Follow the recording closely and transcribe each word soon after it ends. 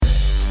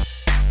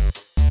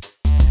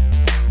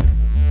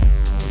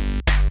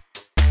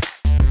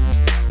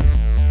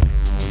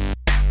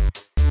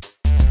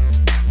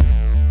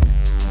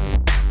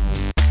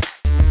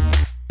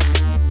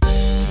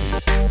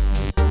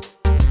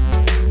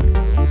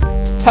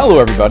Hello,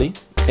 everybody,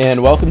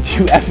 and welcome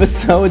to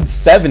episode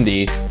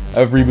 70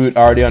 of Reboot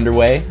Already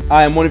Underway.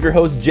 I am one of your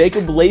hosts,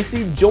 Jacob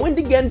Lacey, joined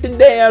again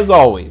today, as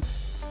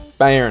always,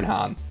 by Aaron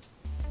Hahn.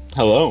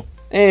 Hello.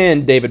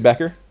 And David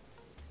Becker.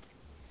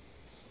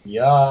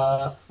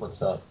 Yeah,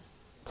 what's up?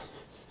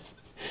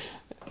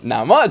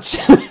 Not much.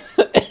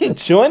 And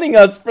joining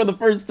us for the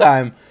first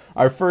time,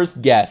 our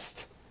first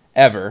guest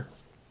ever,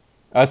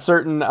 a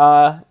certain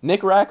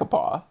Nick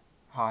Rakapaw.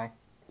 Hi.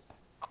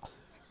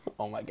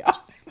 Oh my god.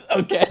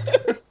 Okay.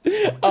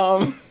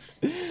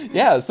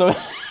 Yeah, so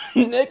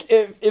Nick,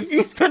 if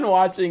you've been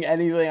watching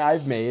anything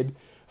I've made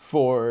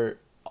for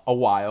a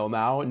while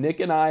now,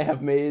 Nick and I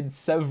have made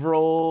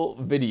several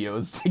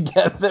videos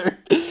together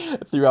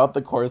throughout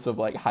the course of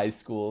like high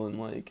school and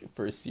like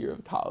first year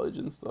of college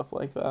and stuff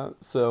like that.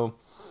 So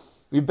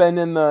we've been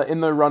in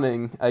the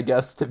running, I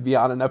guess, to be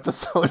on an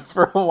episode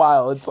for a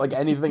while. It's like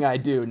anything I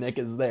do, Nick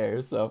is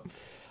there. So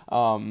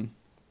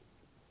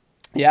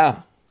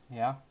yeah.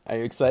 Yeah? Are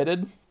you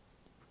excited?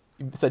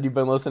 You said you've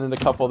been listening to a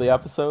couple of the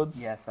episodes?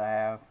 Yes, I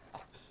have.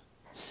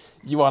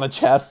 You want to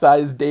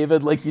chastise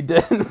David like you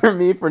did for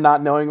me for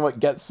not knowing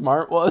what Get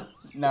Smart was?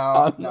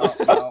 No.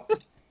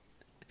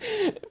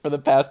 For the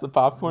Pass the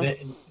Popcorn?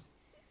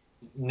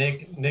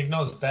 Nick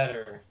knows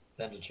better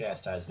than to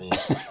chastise me.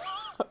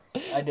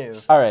 I do.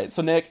 All right,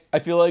 so Nick, I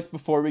feel like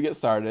before we get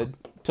started,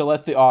 to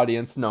let the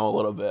audience know a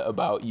little bit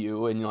about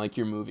you and like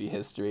your movie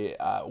history,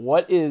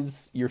 what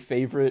is your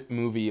favorite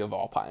movie of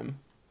all time?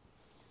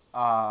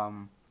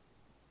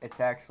 It's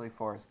actually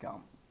Forrest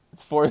Gump.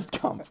 It's Forrest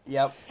Gump.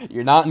 Yep.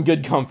 You're not in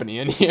good company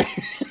in here.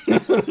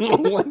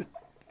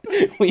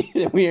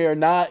 we are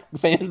not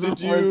fans of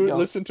Forrest Gump. Did you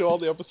listen to all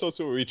the episodes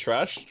where we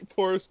trashed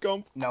Forrest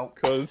Gump? Nope.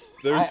 Because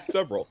there's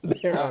several.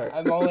 There are.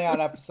 I'm only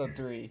on episode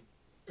 3.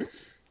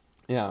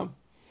 Yeah.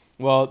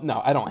 Well,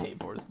 no, I don't hate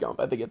Forrest Gump.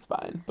 I think it's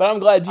fine. But I'm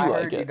glad you I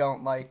like heard it. you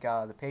don't like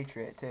The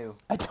Patriot, too.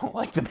 I don't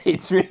like The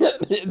Patriot.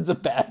 It's a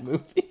bad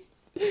movie.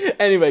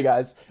 Anyway,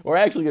 guys, we're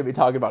actually going to be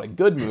talking about a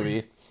good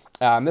movie.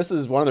 This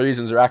is one of the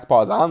reasons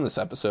Rakapaw is on this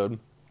episode.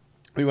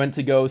 We went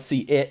to go see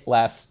it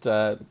last,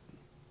 I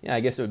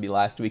guess it would be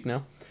last week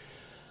now.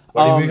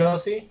 What did we go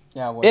see?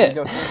 Yeah, what did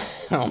you go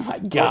see? Oh my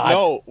god.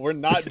 No, we're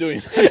not doing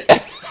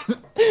that.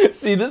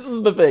 See, this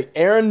is the thing.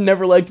 Aaron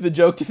never liked the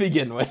joke to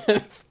begin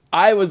with.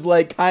 I was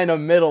like kind of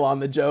middle on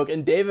the joke,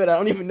 and David, I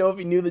don't even know if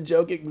he knew the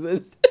joke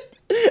existed.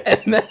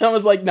 And then I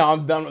was like, no,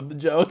 I'm done with the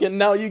joke, and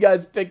now you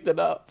guys picked it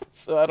up,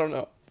 so I don't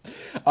know.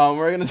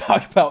 We're going to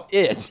talk about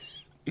it.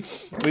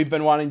 We've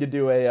been wanting to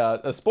do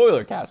a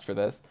spoiler cast for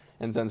this,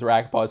 and since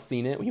Rakapaw's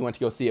seen it, he went to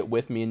go see it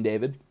with me and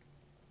David.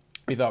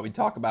 We thought we'd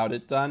talk about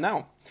it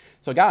now.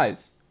 So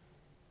guys,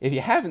 if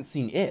you haven't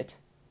seen it,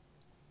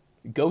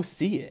 go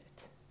see it.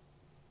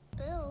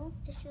 Bill,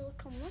 if you'll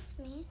come with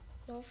me,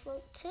 you'll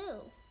float too.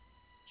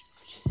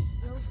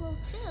 You'll float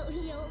too.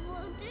 You'll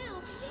float too.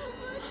 You'll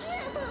float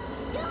too.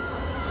 You'll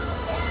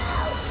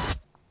float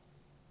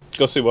too.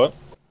 Go see what?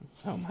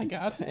 Oh my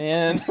god.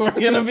 And we're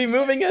going to be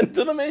moving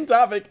into the main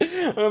topic.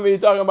 We're going to be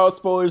talking about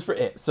spoilers for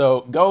it.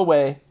 So go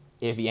away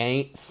if you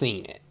ain't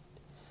seen it.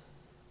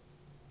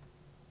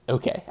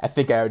 Okay, I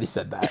think I already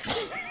said that.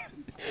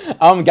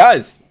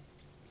 Guys.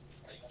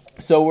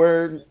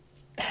 So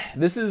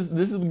this is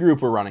the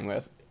group we're running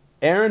with.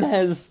 Aaron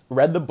has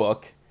read the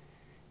book.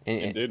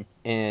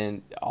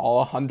 And all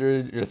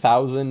 100 or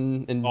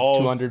 1,000 and all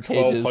 200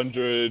 pages.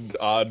 1,200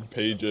 odd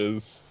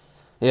pages.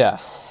 Yeah.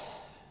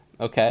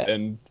 Okay.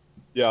 And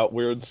yeah,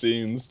 weird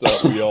scenes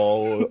that we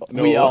all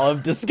know. We all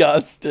have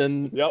discussed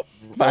and Yep.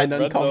 find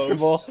read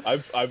uncomfortable.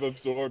 those. I've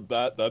absorbed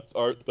that. That's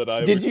art that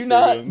I've Did you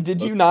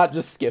not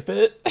just skip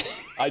it?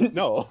 I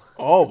know.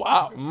 Oh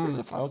wow.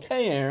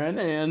 Okay, Aaron,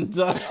 and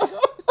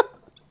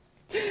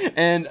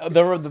and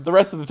the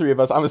rest of the three of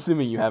us. I'm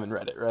assuming you haven't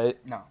read it, right?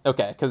 No.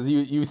 Okay, because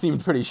you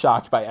seemed pretty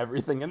shocked by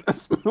everything in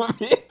this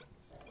movie.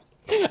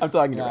 I'm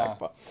talking to Yeah.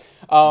 Rakpa.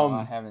 No,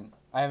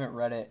 I haven't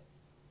read it.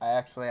 I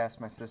actually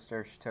asked my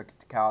sister if she took it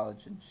to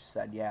college, and she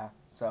said yeah.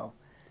 So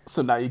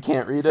now you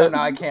can't read it? So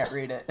now I can't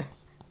read it.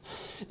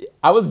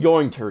 I was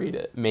going to read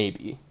it,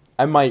 maybe.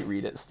 I might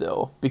read it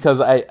still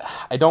because I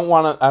don't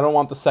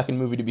want the second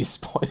movie to be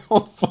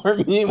spoiled for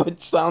me,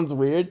 which sounds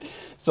weird.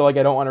 So like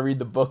I don't want to read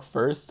the book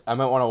first. I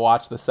might want to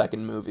watch the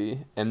second movie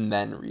and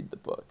then read the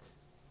book.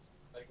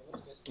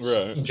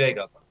 Right.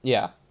 Jacob.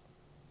 Yeah.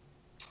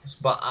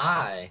 But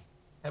I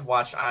had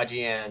watched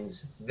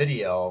IGN's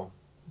video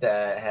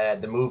that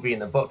had the movie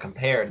and the book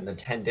compared and the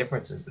 10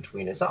 differences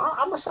between it. So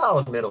I'm a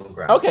solid middle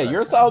ground. Okay,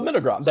 you're a solid middle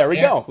ground. There we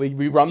go.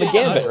 We run the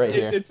gambit right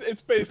here.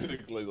 It's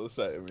basically the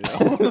same, you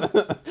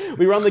know?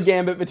 We run the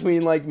gambit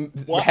between like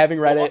having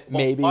read it,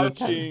 maybe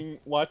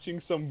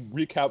watching some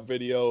recap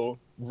video,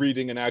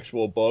 reading an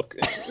actual book.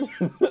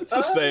 It's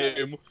the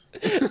same.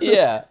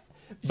 Yeah,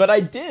 but I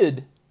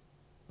did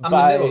I'm the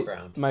middle buy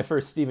ground. my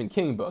first Stephen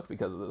King book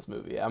because of this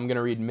movie. I'm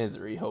gonna read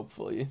Misery,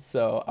 hopefully.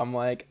 So I'm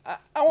like,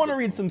 I want to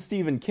read some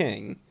Stephen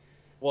King.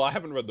 Well, I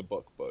haven't read the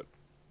book, but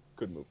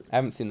good movie. I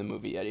haven't seen the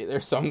movie yet either,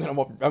 so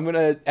I'm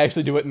gonna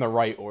actually do it in the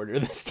right order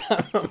this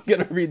time. I'm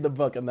gonna read the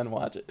book and then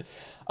watch it.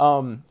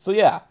 So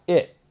yeah,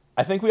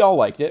 I think we all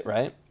liked it,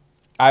 right?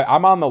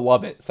 I'm on the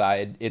love it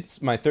side.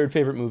 It's my third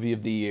favorite movie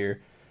of the year.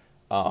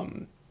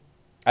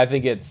 I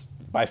think it's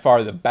by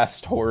far the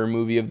best horror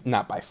movie of,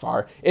 not by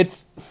far.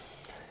 This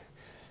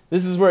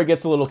is where it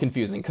gets a little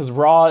confusing, because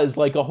Raw is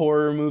like a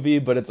horror movie,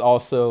 but it's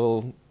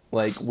also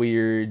like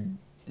weird,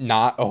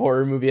 not a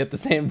horror movie at the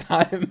same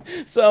time.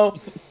 So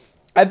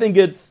I think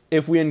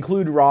if we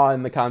include Raw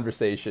in the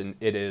conversation,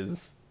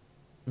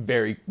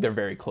 they're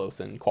very close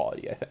in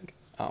quality, I think.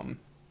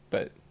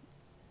 But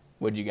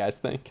what do you guys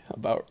think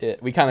about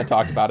it? We kind of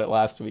talked about it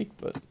last week,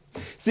 but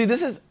see,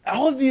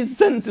 all of these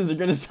sentences are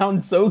going to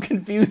sound so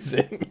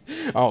confusing.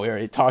 Oh, we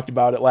already talked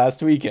about it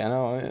last weekend.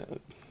 Oh,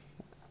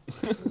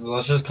 yeah.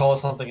 Let's just call it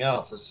something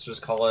else. Let's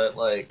just call it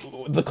like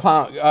The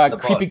clown,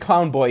 creepy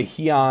clown boy.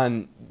 He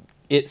on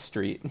It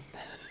Street.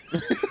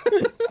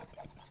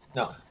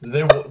 No,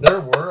 there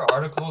were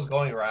articles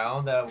going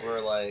around that were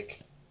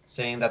like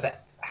saying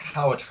that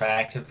how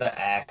attractive the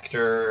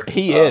actor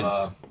He is.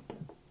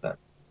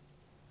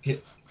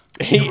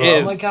 He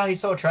is. Oh my god, he's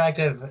so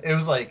attractive. It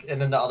was like,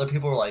 and then the other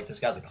people were like, "This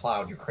guy's a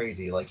clown. You're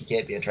crazy. Like, he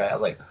can't be attractive." I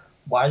was like,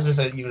 "Why is this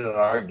even an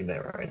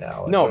argument right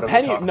now?" Like,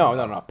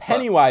 No,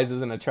 Pennywise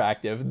isn't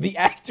attractive. The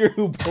actor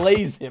who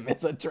plays him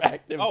is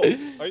attractive. Oh,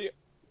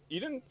 you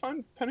didn't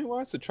find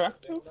Pennywise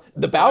attractive?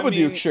 The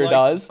Babadook sure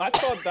does. I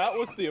thought that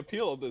was the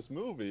appeal of this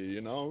movie,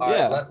 you know? All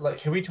Yeah. right,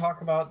 can we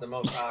talk about the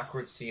most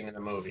awkward scene in the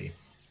movie?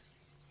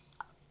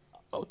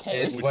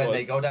 Okay. Is Which when was?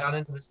 they go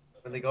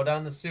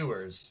down the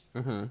sewers,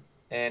 Mm-hmm.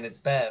 and it's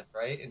Bev,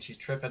 right? And she's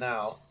tripping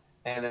out,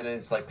 and then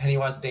it's like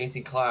Pennywise the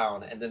dancing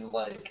clown, and then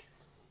like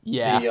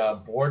Yeah.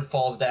 the board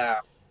falls down,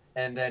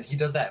 and then he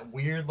does that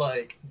weird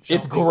like.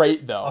 It's jumping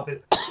great though. up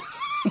it.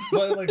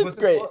 But, like, was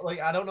great. Like,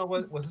 I don't know,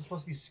 was it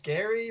supposed to be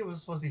scary? Was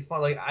it supposed to be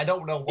fun? Like, I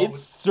don't know what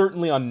It's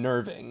certainly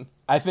unnerving.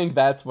 I think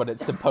that's what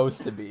it's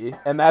supposed to be,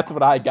 and that's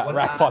what I got. What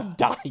Rackfaw's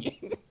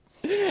dying.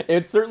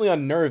 It's certainly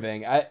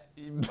unnerving.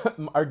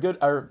 Our good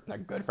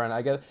friend,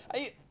 I guess.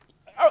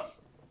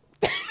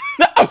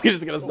 I'm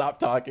just gonna stop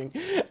talking.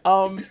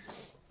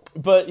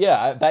 But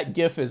yeah, that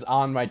GIF is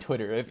on my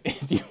Twitter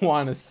if you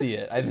want to see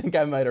it. I think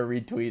I might have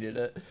retweeted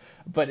it.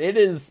 But it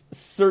is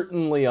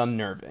certainly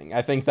unnerving.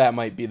 I think that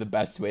might be the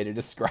best way to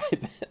describe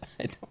it.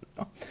 I don't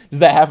know. Does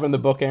that happen in the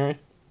book, Aaron?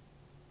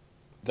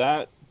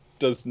 That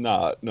does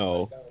not,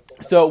 no.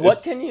 So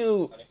what can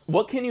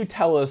you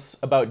tell us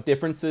about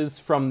differences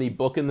from the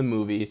book and the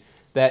movie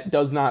that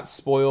does not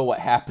spoil what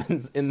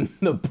happens in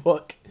the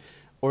book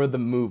or the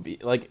movie?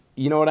 Like,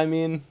 you know what I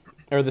mean?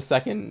 Or the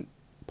second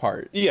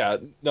part. Yeah,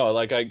 no,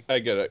 like, I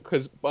get it.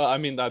 Because, I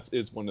mean, that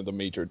is one of the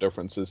major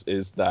differences,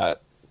 is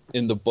that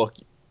in the book,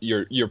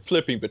 you're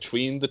flipping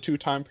between the two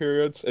time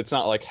periods. It's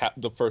not like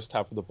the first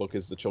half of the book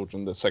is the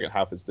children, the second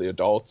half is the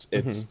adults.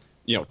 It's,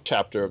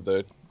 chapter of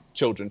the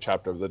children,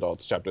 chapter of the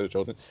adults, chapter of the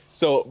children.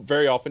 So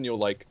very often you'll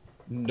like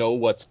know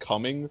what's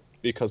coming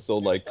because they'll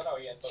like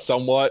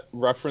somewhat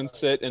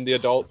reference it in the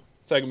adult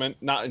segment,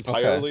 not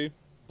entirely,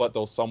 but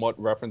they'll somewhat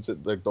reference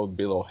it. Like there'll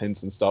be little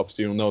hints and stuff,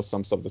 so you'll know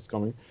some stuff that's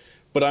coming.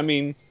 But I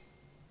mean,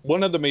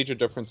 one of the major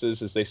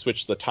differences is they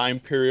switch the time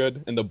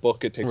period. In the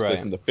book, it takes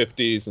place in the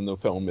 50s. In the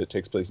film, it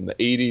takes place in the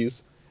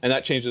 80s, and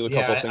that changes a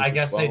couple of things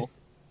as well.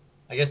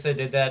 I guess they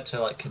did that to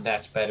like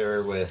connect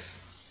better with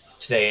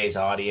today's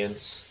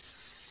audience.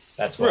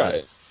 That's what.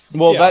 Right.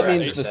 Well, Yeah, that right.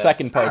 means the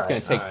second part's going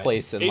to take Alright.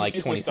 place in like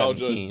 80s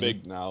nostalgia is 2017.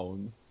 big now.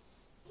 And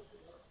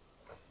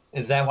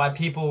Is that why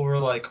people were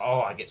like,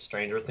 "Oh, I get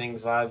Stranger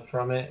Things vibe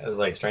from it"? It was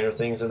like Stranger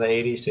Things in the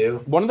 '80s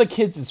too. One of the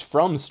kids is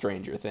from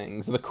Stranger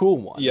Things, the cool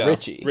one, yeah,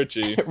 Richie.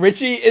 Richie.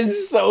 Richie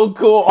is so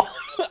cool.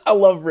 I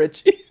love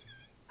Richie.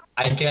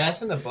 I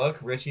guess in the book,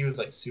 Richie was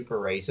like super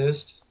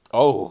racist.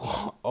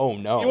 Oh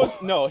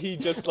no. He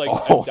just like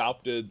Oh.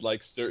 adopted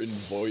like certain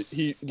voice.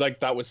 He like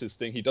that was his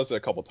thing. He does it a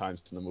couple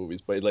times in the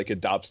movies, but he like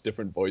adopts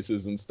different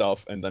voices and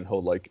stuff, and then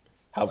he'll like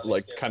have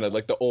like kind of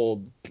like the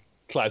old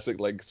classic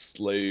like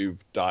slave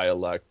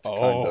dialect kind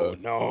Oh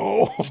of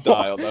no.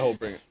 style that he'll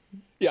bring.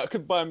 Yeah,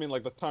 but I mean,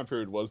 like the time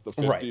period was the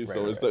 50s, Right,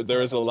 so right.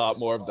 there is a lot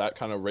more of that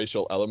kind of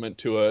racial element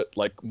to it.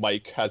 Like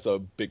Mike has a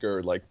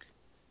bigger like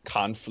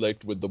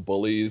conflict with the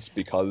bullies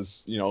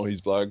because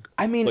he's black.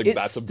 I mean, like, it's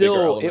that's a bigger still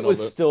element it was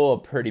of it. still a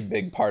pretty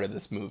big part of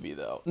this movie,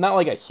 though. Not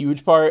like a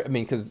huge part. I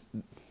mean, because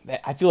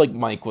I feel like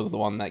Mike was the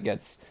one that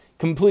gets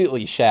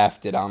completely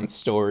shafted on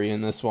story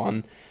in this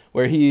one,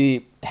 where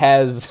he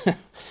has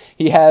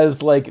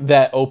like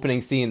that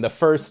opening scene. The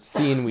first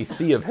scene we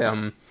see of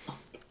him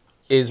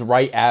is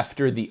right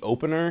after the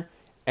opener,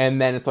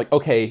 and then it's like,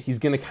 okay, he's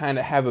gonna kind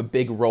of have a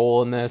big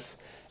role in this.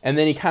 And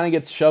then he kind of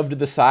gets shoved to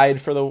the side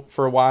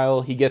for a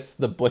while. He gets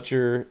the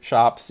butcher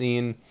shop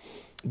scene,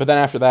 but then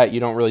after that, you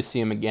don't really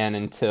see him again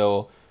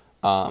until,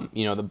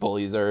 the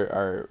bullies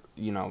are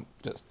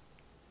just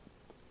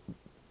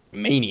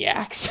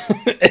maniacs.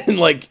 And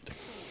like,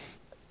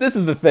 this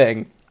is the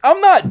thing.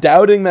 I'm not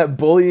doubting that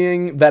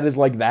bullying that is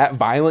like that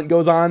violent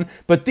goes on,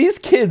 but these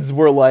kids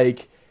were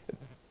like,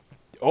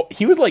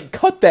 he was like,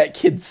 cut that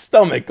kid's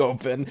stomach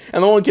open,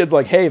 and the one kid's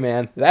like, hey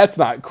man, that's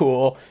not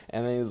cool,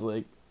 and then he's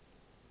like,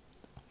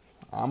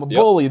 I'm a Yep.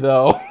 bully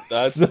though.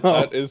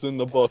 That is in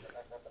the book.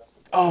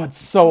 Oh, it's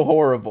so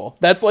horrible.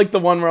 That's like the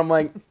one where I'm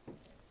like,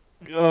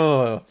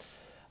 ugh.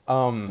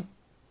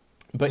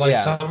 But Like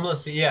yeah, some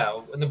of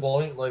the in the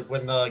bowling, like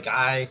when the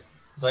guy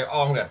is like,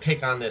 "Oh, I'm gonna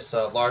pick on this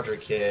larger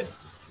kid.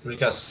 I'm just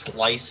gonna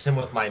slice him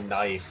with my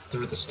knife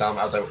through the stomach."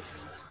 I was like,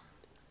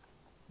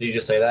 "Did you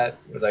just say that?"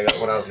 Was like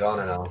when I was gone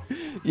or no?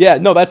 yeah.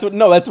 No, that's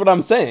what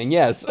I'm saying.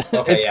 Yes,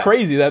 Okay, it's yeah.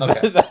 crazy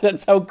Okay.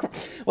 that's how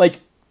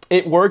like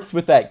it works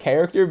with that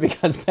character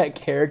because that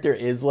character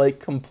is like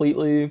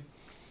completely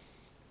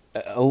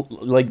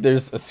like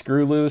there's a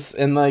screw loose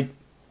and like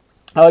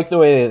I like the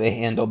way that they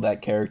handled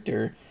that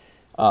character.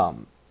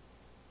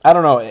 I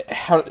don't know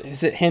how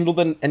is it handled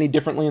any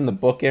differently in the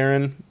book,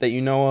 Aaron, that you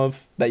know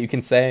of that you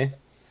can say.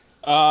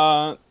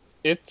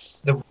 It's.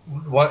 The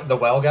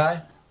well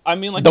guy? I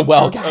mean, like The in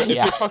well terms guy, of- if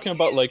yeah. you're talking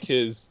about like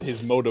his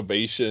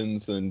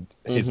motivations and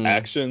his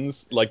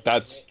actions, like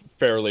that's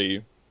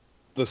fairly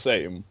the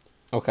same.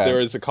 Okay. There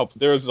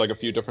is like a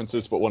few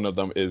differences, but one of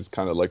them is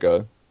kind of like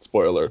a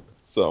spoiler.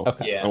 So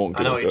Okay. Yeah, I won't I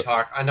get know what into you it.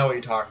 talk. I know what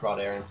you talk about,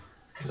 Aaron,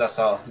 because I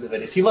saw the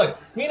video. See, look,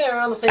 me and Aaron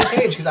are on the same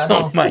page because I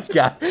know. Oh my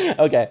god.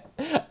 Okay.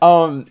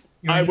 I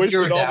you're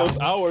wasted all down. those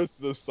hours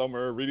this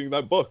summer reading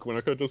that book when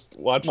I could just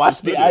watch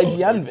Watch this the video.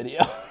 IGN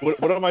video.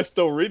 What am I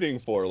still reading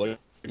for? Like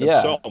Yeah.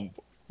 a chump.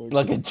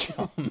 Like a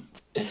jump.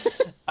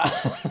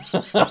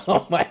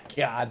 Oh my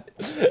god.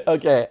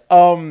 Okay.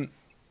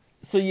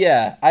 So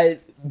yeah,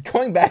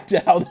 going back to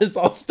how this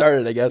all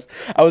started, I guess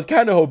I was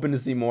kind of hoping to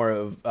see more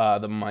of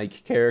the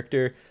Mike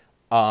character.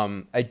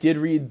 I did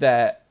read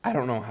that I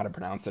don't know how to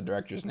pronounce the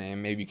director's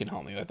name. Maybe you can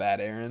help me with that,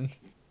 Aaron.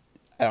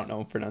 I don't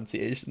know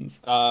pronunciations.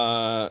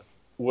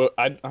 Well,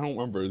 I don't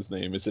remember his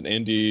name. Is it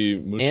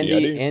Andy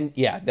Muschietti?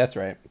 Yeah, that's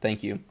right.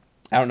 Thank you.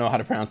 I don't know how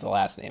to pronounce the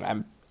last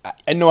name.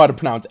 I know how to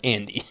pronounce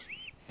Andy.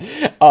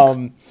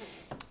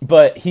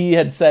 But he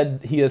has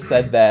said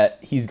that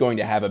he's going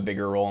to have a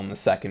bigger role in the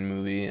second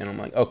movie, and I'm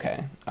like,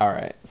 okay, all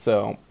right.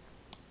 So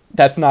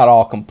that's not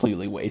all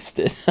completely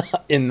wasted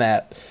in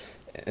that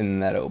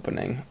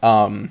opening.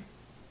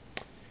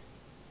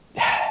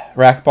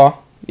 Rackball,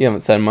 you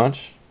haven't said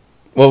much.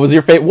 What was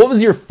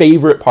your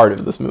favorite part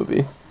of this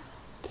movie?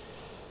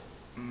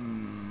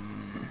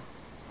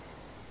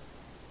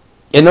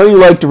 I know you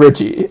liked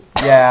Richie.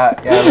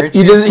 Yeah. Richie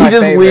He is my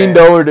just favorite. leaned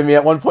over to me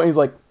at one point. He's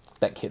like,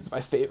 "That kid's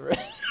my favorite."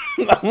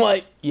 I'm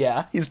like,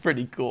 "Yeah, he's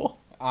pretty cool."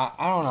 I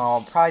don't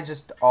know. Probably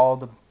just all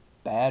the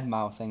bad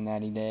mouthing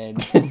that he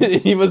did.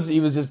 he was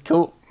just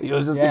cool. He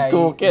was just a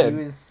cool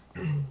kid.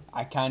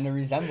 I kind of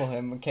resemble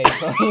him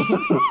occasionally.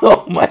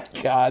 Oh my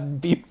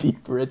god, beep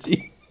beep,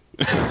 Richie.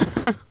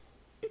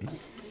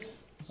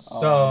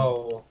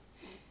 So,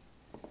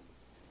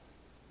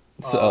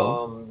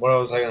 So what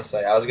was I gonna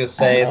say? I was gonna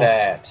say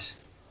that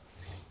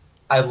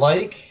I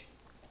like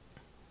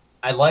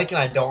and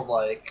I don't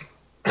like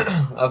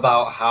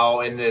about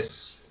how in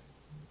this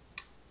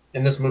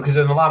movie, because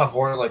in a lot of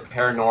horror, like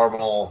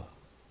paranormal,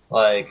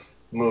 like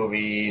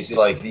movies,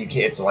 like you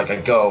can't, it's like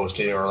a ghost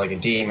or like a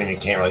demon, you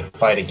can't really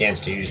fight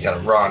against it. You just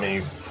gotta run.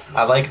 And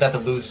I like that the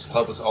Losers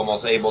Club was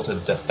almost able to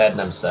defend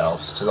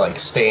themselves, to like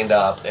stand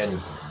up and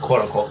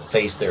quote unquote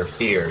face their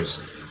fears.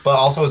 But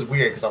also it's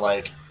weird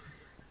because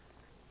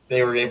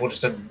they were able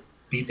just to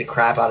beat the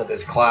crap out of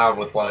this clown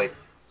with like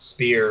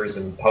spears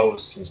and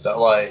posts and stuff.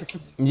 Like,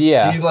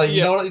 yeah, you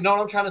know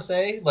what I'm trying to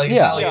say? Like,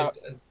 Yeah. it's not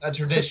like a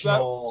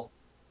traditional.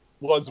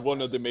 Was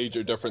one of the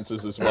major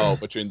differences as well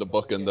between the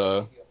book and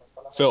the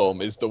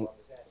film. Is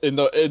in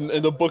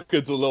the book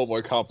it's a little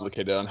more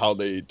complicated on how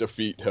they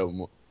defeat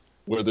him,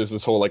 where there's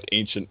this whole like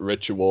ancient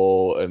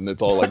ritual and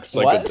it's all like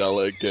What?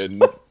 psychedelic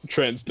and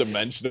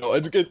trans-dimensional.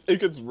 It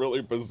gets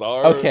really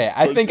bizarre. Okay,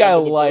 I towards think the end I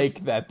of the book.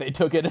 like that they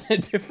took it in a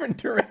different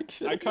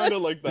direction. I kind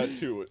of like that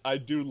too. I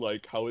do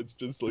like how it's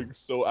just like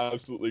so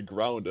absolutely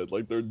grounded.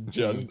 Like they're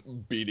just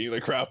beating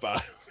the crap out.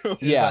 of him.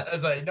 Yeah.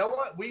 It's like, you know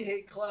what? We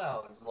hate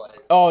clowns.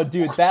 Like, Oh,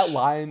 dude,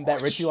 that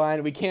Richie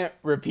line, we can't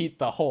repeat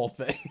the whole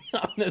thing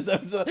on this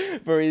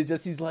episode. Where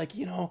he's like,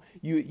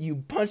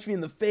 you punched me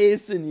in the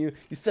face and you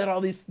said all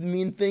these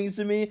mean things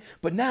to me,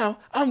 but now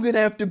I'm gonna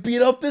have to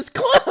beat up this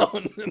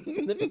clown.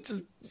 And then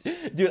just,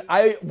 dude,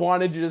 I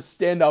wanted to just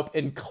stand up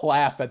and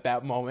clap at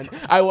that moment.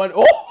 I went,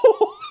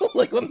 oh,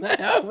 like when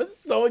I was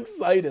so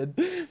excited.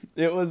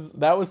 That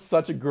was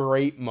such a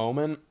great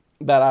moment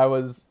that I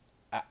was.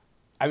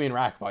 I mean,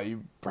 Rackball,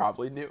 you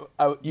probably knew.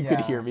 You could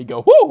Yeah. hear me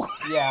go, whoo!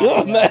 Yeah,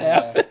 when that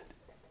happened.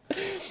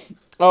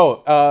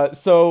 Oh,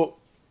 so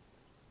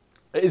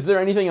is there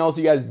anything else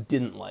you guys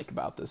didn't like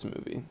about this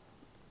movie?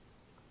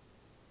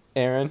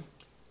 Aaron,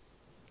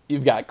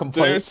 you've got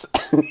complaints.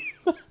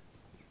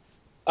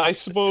 I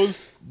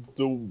suppose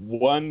the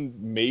one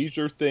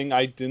major thing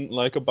I didn't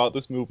like about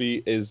this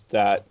movie is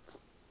the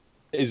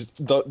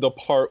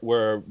part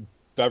where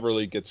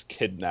Beverly gets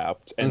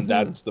kidnapped, and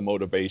that's the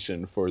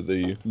motivation for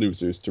the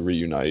losers to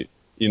reunite.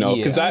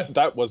 Because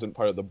that wasn't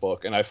part of the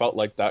book, and I felt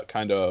like that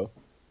kind of,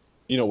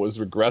 was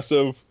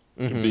regressive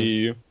to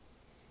be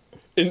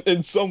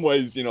in some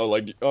ways,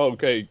 like, oh,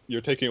 okay,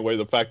 you're taking away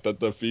the fact that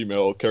the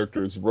female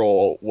character's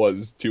role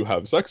was to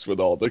have sex with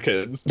all the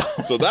kids,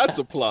 so that's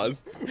a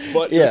plus.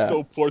 But you're Yeah.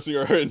 still forcing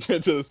her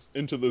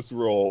into this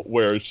role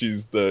where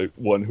she's the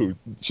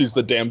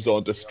damsel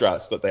in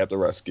distress that they have to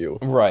rescue.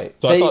 Right.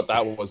 So I thought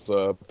that was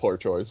a poor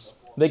choice.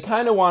 They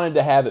kind of wanted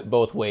to have it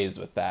both ways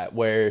with that,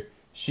 where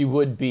she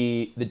would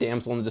be the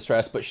damsel in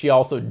distress, but she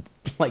also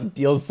like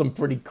deals some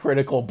pretty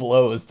critical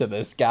blows to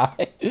this guy.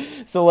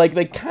 So like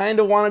they kind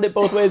of wanted it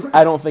both ways.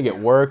 I don't think it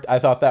worked. I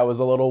thought that was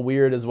a little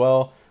weird as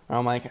well.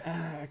 I'm like,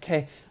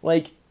 okay,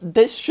 like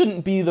this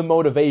shouldn't be the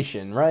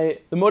motivation,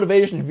 right? The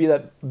motivation should be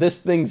that this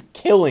thing's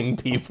killing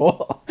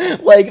people.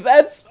 Like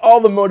that's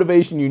all the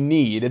motivation you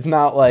need. It's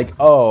not like,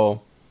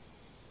 oh,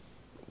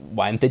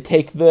 why didn't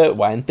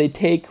they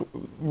take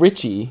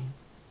Richie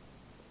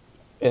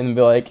and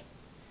be like,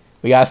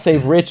 we gotta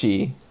save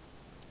Richie.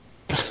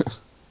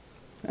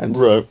 And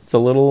Right. it's a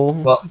little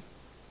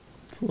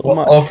Well,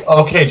 much.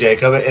 okay,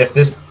 Jacob. If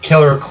this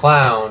killer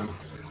clown,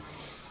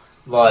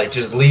 like,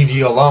 just leave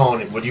you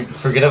alone, would you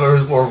forget it,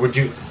 or would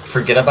you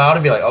forget about it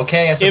and be like,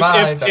 okay, I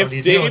survived. I don't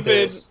need to deal with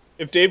this.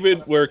 If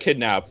David were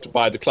kidnapped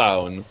by the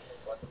clown,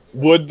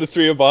 would the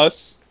three of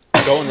us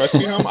go and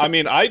rescue him? I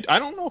mean, I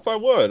don't know if I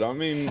would. I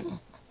mean,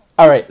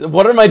 All right,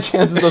 what are my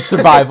chances of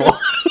survival?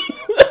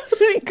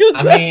 'Cause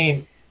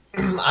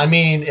I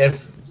mean,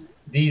 if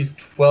these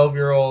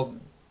 12-year-old,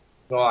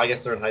 well, I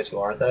guess they're in high school,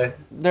 aren't they?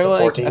 they're The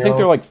like, I think they're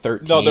 14-year-olds? like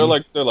 13. no,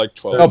 they're like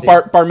 12. Oh,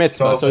 bar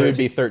mitzvah, 12, so it would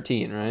be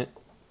 13, right?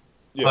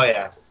 Yeah. Oh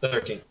yeah,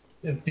 13.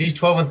 If these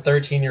 12 and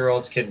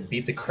 13-year-olds can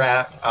beat the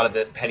crap out of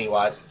the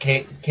Pennywise,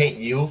 can't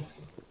you,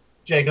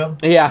 Jacob?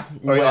 Yeah.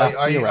 Or yeah,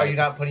 are you're you right.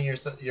 not putting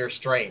your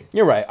strength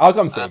You're right. I'll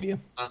come save you.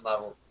 on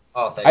level?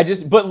 Oh, thank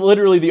you. But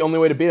literally the only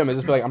way to beat him is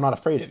just be like, I'm not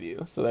afraid of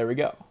you. So there we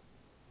go.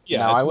 Yeah,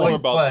 No, I it's more wouldn't.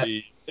 about But-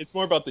 it's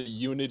more about the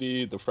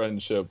unity, the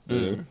friendship, the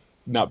Mm.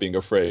 not being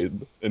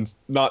afraid, and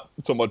not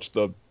so much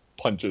the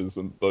punches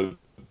and the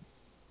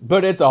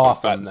But it's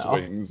awesome, fat though.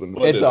 swings and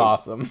It's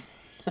awesome.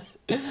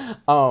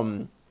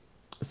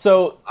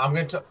 So, I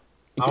want to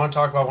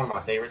talk about one of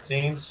my favorite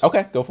scenes.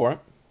 okay, go for it.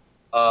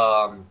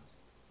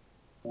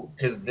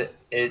 Because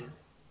it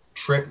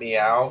tripped me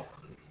out.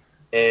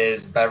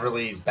 Is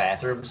Beverly's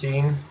bathroom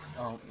scene?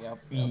 Oh, yep.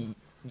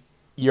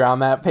 You're on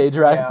that page,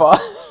 right, Paul?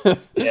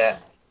 Yeah,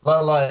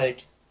 but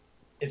like,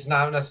 it's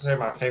not necessarily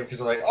my favorite because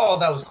like, oh,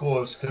 that was cool.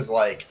 It was because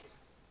like,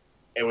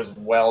 it was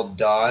well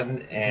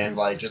done and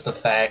like just the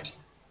fact,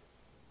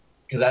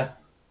 because that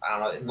I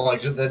don't know,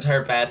 like the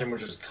entire bathroom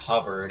was just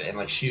covered and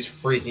like she's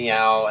freaking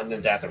out and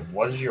then Dad's like,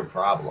 "What is your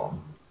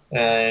problem?"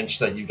 And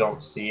she's like, "You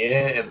don't see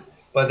it." And,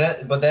 but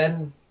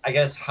then I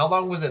guess how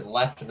long was it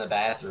left in the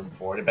bathroom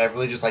for? Did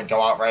Beverly just like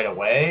go out right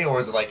away, or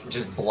was it like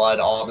just blood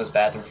all in this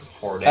bathroom for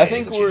 4 days? I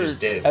think and she just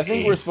didn't I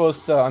think pee? we're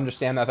supposed to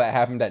understand that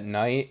happened at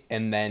night,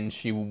 and then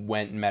she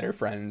went and met her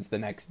friends the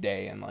next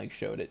day and like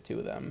showed it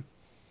to them.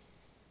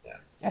 Yeah.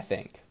 I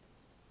think.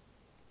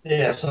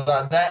 Yeah, so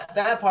that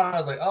part I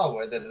was like,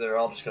 oh, they're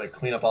all just gonna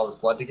clean up all this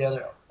blood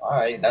together. All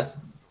right, that's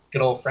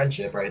good old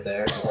friendship right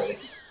there.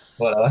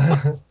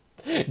 But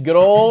Good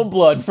old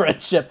blood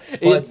friendship.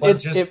 It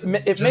just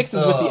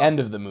mixes with the end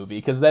of the movie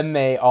because then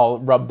they all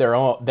rub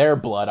their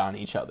blood on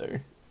each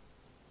other.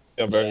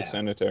 Yeah, very Yeah.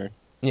 sanitary.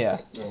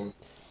 Yeah. mm,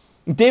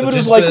 David was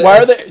just like, the- why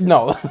are they...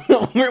 No.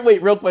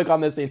 Wait, real quick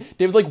on this scene.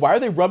 David's like, why are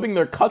they rubbing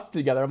their cuts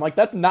together? I'm like,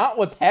 that's not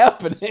what's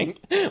happening.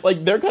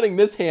 Like, they're cutting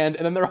this hand,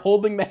 and then they're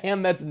holding the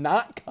hand that's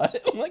not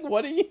cut. I'm like,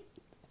 what are you...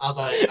 I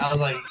was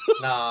like,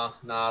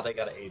 nah, they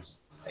got AIDS.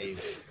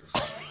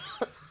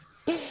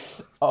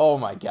 Oh,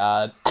 my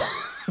God.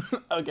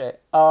 Okay.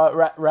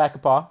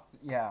 Rakapaw,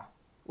 Yeah.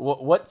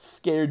 what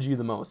scared you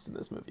the most in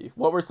this movie?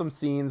 What were some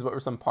scenes? What were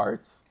some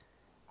parts?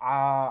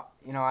 I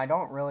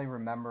don't really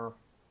remember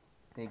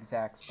the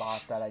exact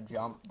spot that I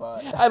jumped,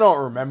 but I don't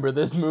remember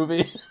this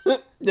movie.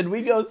 Did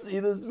we go see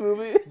this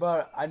movie?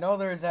 I know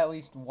there's at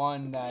least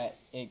one that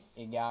it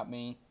got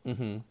me.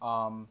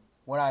 Mm-hmm.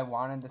 What I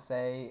wanted to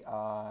say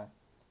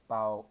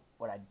about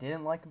what I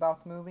didn't like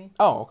about the movie.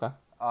 Oh, okay.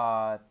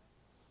 I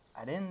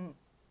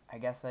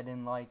guess I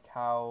didn't like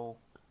how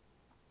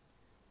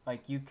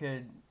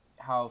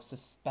how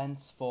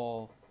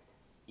suspenseful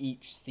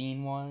each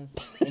scene was,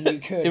 and you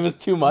could. It was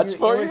too much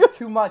for you? It was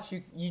too much.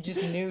 You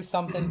just knew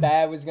something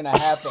bad was gonna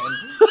happen,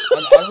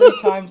 and every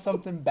time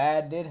something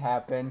bad did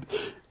happen,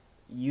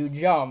 you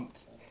jumped.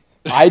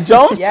 I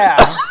jumped?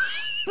 Yeah.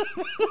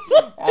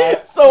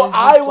 So It's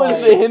I just was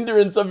like- the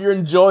hindrance of your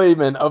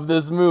enjoyment of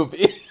this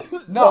movie.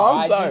 No, So I'm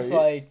I sorry. just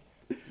like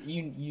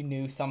you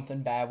knew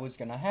something bad was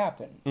gonna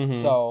happen.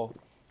 Mhm. So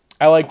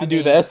I like to I do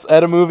mean- this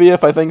at a movie.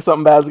 If I think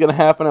something bad's gonna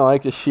happen, I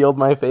like to shield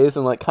my face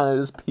and like kind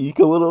of just peek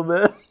a little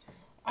bit.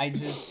 I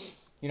just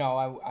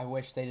I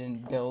wish they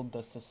didn't build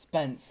the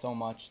suspense so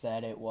much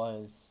that it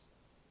was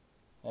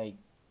like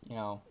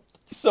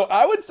So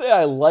I would say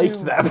I liked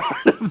Too- that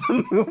part of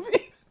the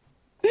movie.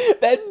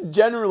 That's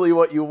generally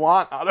what you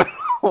want out of a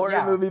horror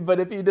Yeah. movie, but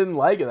if you didn't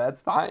like it,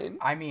 that's fine.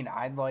 I mean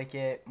I'd like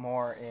it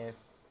more if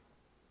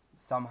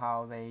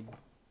somehow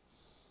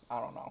I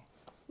don't know.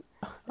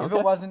 If Okay.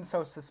 it wasn't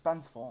so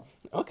suspenseful.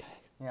 Okay.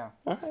 Yeah.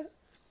 All right.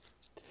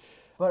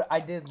 But I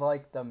did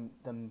like the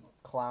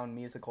clown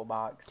musical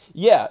box.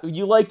 Yeah,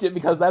 you liked it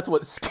because that's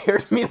what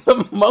scared me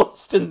the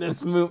most in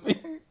this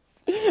movie.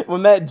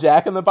 When that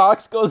Jack in the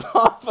Box goes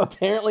off,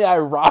 apparently I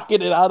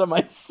rocketed out of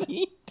my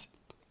seat.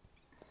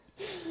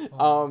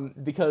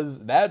 Because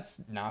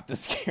that's not the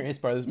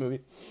scariest part of this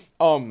movie.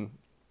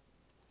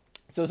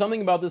 So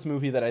something about this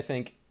movie that I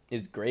think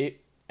is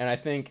great, and I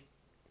think,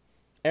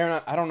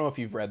 Aaron, I don't know if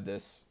you've read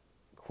this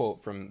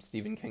quote from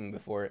Stephen King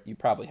before. You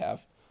probably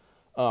have.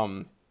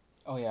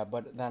 Oh yeah,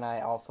 but then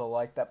I also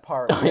like that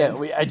part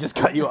I just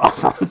cut you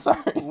off. I'm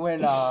sorry.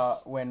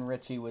 when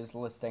Richie was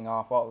listing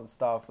off all the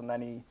stuff, and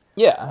then he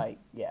Yeah,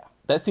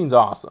 that scene's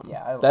awesome.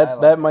 Yeah, I that like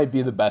that that might be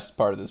scene. the best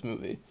part of this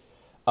movie.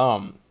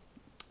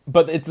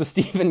 But it's the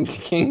Stephen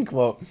King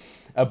quote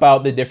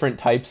about the different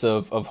types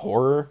of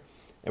horror,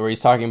 where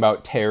he's talking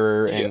about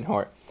terror and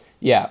horror.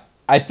 Yeah,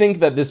 I think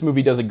that this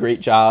movie does a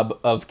great job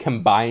of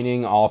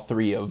combining all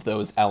three of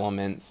those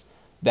elements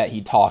that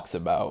he talks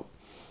about.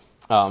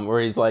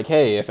 Where he's like,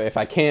 hey, if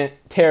I can't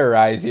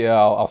terrorize you,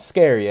 I'll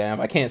scare you. And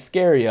if I can't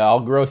scare you, I'll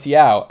gross you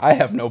out. I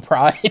have no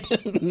pride.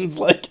 It's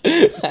like,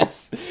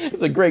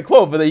 it's a great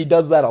quote, but he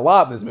does that a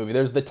lot in this movie.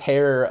 There's the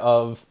terror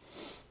of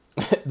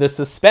the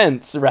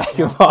suspense, right?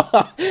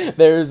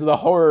 There's the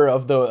horror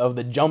of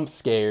the jump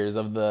scares,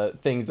 of the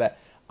things that,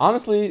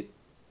 honestly,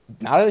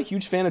 not a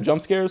huge fan of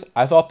jump scares.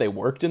 I thought they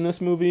worked in this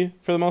movie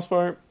for the most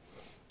part.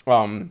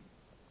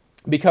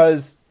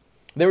 Because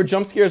they were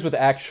jump scares with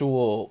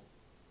actual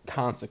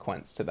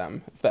consequence to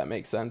them, if that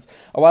makes sense.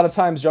 A lot of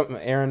times,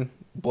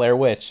 Blair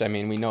Witch, I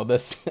mean, we know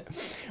this,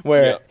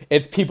 where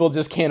it's people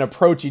just can't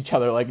approach each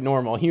other like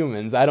normal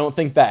humans. I don't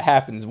think that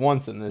happens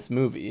once in this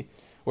movie,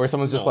 where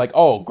someone's just like,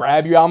 oh,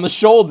 grab you on the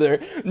shoulder.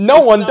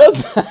 No one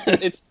does that.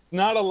 It's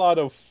not a lot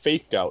of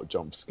fake out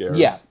jump scares.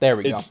 Yeah, there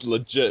we go. It's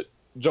legit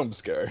jump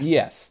scares.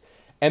 Yes.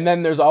 And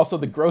then there's also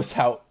the gross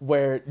out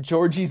where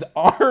Georgie's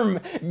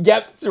arm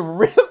gets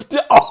ripped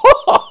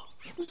off.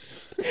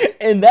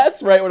 And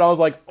that's right when I was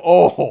like,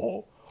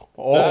 no.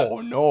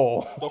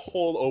 The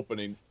whole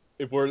opening,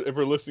 if we're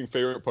listing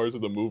favorite parts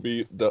of the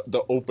movie,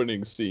 the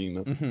opening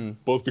scene,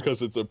 both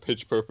because it's a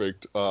pitch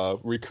perfect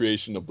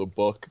recreation of the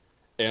book,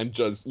 and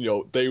just,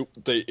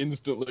 they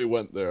instantly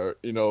went there.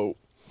 They're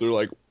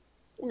like,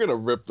 we're gonna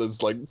rip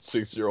this like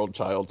 6-year-old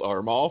child's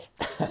arm off.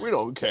 We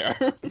don't care.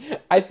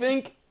 I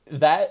think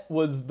that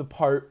was the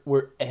part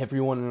where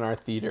everyone in our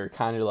theater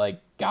kind of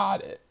like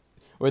got it,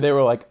 where they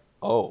were like,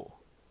 oh,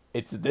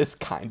 it's this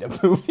kind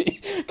of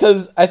movie.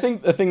 Because I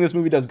think the thing this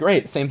movie does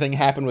great, same thing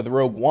happened with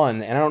Rogue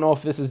One, and I don't know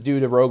if this is due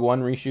to Rogue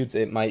One reshoots.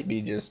 It might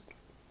be just,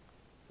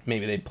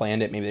 maybe they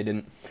planned it, maybe they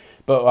didn't.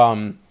 But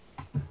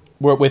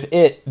where with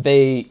it,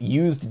 they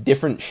used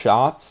different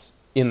shots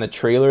in the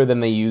trailer than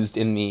they used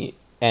in the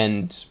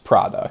end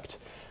product,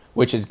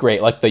 which is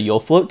great. Like the "You'll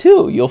float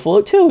too, you'll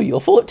float too,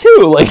 you'll float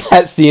too," like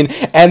that scene.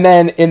 And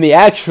then in the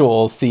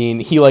actual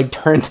scene, he like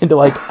turns into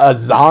like a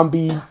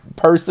zombie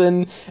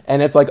person,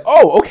 and it's like,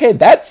 oh, okay,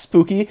 that's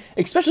spooky,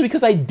 especially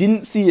because I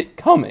didn't see it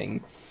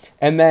coming.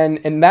 And then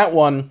in that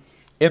one,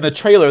 in the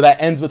trailer,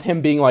 that ends with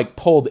him being like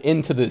pulled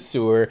into the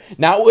sewer,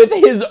 not with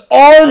his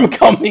arm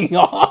coming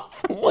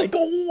off. Like,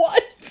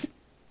 what?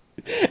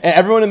 And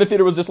everyone in the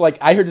theater was just like,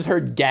 I just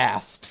heard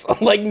gasps.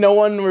 Like, no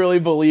one really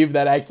believed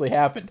that actually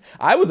happened.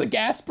 I was a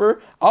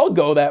gasper. I'll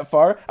go that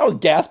far. I was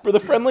Gasper the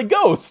Friendly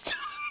Ghost.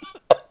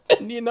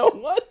 And you know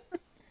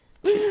what?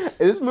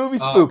 This movie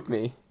spooked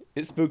me.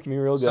 It spooked me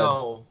real good.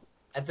 So,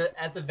 at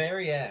the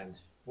very end,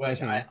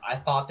 which I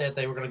thought that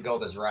they were going to go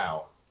this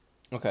route.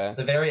 Okay. At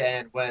the very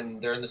end,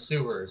 when they're in the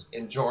sewers,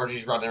 and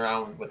Georgie's running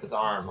around with his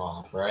arm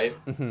off, right?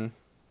 Mm-hmm.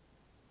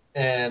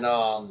 And,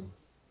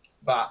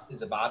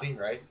 is it Bobby,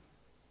 right?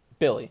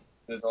 Billy.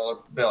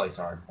 Billy,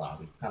 sorry,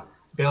 Bobby.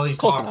 Billy's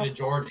Close talking enough. to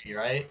Georgie,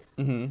 right?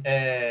 Mm-hmm.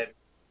 And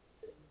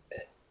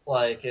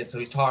so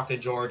he's talking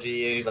to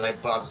Georgie, and he's like,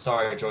 "But I'm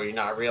sorry, Georgie, you're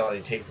not real." And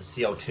he takes the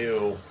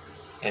CO2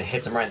 and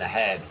hits him right in the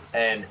head,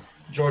 and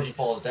Georgie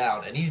falls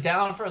down, and he's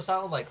down for a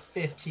solid like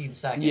 15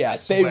 seconds. Yeah, I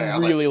they swear.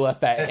 really let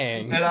that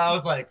hang. And I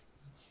was like,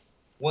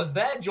 "Was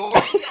that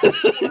Georgie?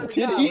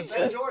 Did he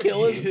just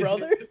kill his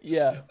brother?"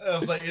 Yeah. I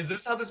was like, "Is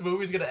this how this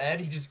movie's gonna end?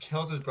 He just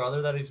kills his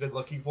brother that he's been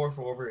looking for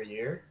over a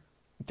year."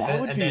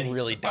 That would And be then he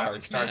really finally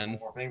dark, starts man.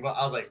 morphing. But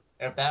I was like,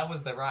 if that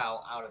was the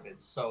route, I would have been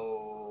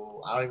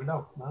so. I don't even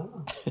know. I don't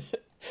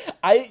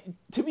know.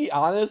 To be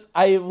honest,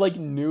 I like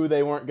knew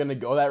they weren't gonna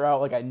go that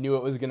route. Like I knew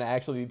it was gonna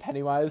actually be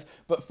Pennywise.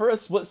 But for a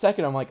split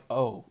second, I'm like,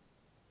 oh,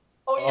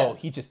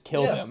 he just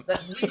killed him.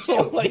 Me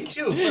too. Like, me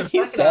too. For a he's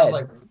second, I was dead.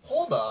 like,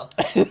 hold up.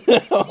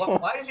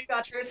 Why is he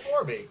not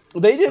transforming?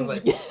 They didn't.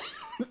 like-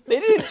 They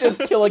didn't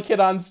just kill a kid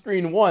on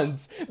screen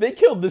once. They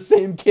killed the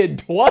same kid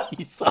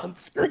twice on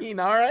screen.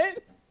 All right,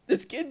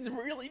 this kid's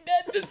really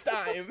dead this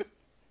time.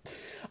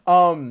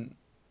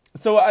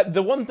 So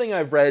the one thing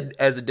I've read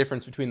as a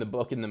difference between the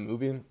book and the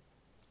movie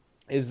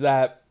is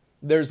that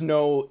there's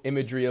no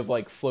imagery of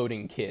like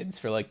floating kids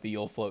for like the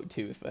 "You'll Float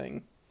Too"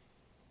 thing.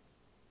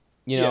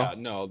 You know? Yeah,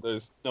 no,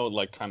 there's no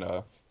like kind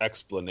of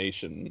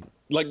explanation.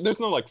 Like there's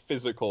no like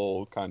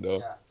physical kind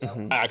of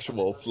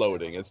actual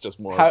floating. It's just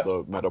more of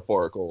the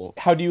metaphorical.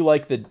 How do you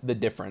like the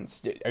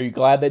difference? Are you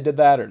glad they did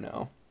that or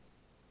no?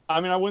 I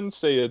mean, I wouldn't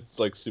say it's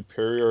like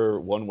superior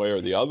one way or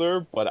the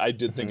other, but I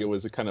did think it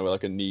was a kind of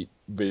like a neat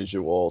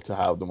visual to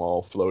have them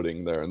all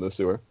floating there in the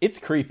sewer. It's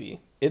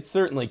creepy. It's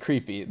certainly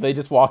creepy. They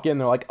just walk in,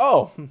 they're like,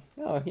 oh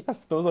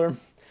yes, those are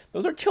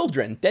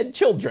children, dead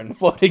children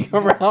floating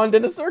around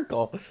in a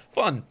circle.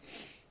 Fun.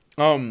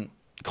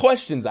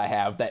 Questions I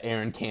have that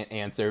Aaron can't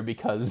answer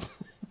because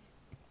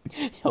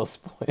he'll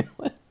spoil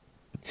it.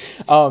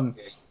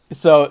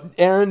 So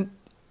Aaron,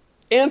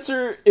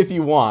 answer if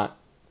you want,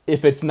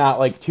 if it's not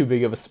like too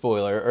big of a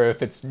spoiler or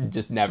if it's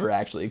just never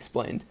actually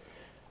explained.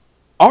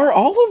 Are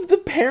all of the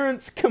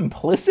parents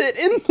complicit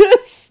in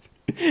this?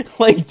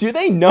 Like, do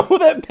they know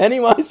that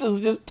Pennywise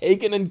is just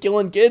taking and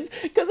killing kids?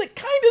 Because it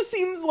kind of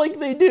seems like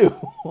they do.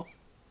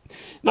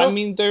 No. I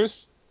mean,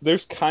 there's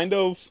kind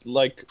of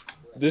like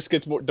this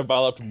gets more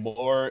developed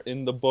more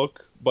in the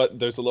book, but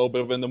there's a little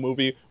bit of in the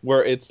movie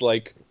where it's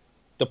like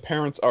the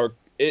parents are.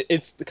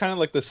 It's kind of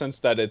like the sense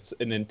that it's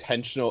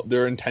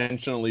they're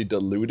intentionally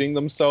deluding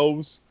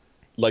themselves,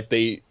 like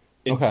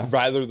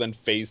rather than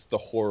face the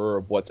horror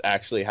of what's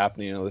actually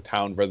happening in the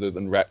town, rather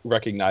than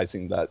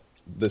recognizing that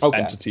this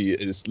entity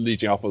is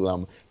leeching off of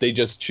them. They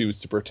just choose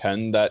to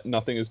pretend that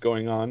nothing is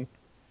going on.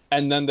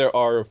 And then there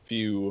are a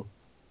few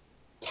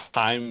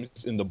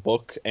times in the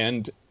book,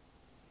 and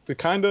to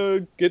kind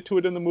of get to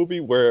it in the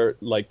movie, where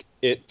like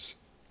it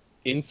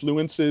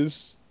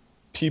influences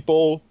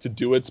people to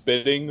do its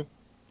bidding.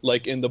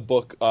 Like in the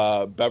book,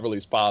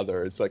 Beverly's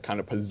father is like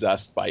kind of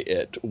possessed by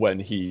it when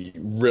he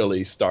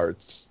really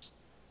starts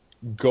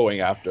going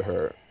after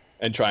her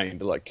and trying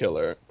to like kill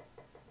her.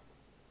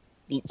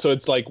 So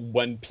it's like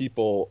when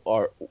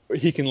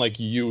he can like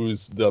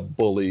use the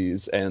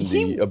bullies and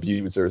the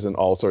abusers and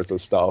all sorts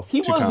of stuff. He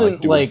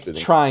wasn't like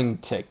trying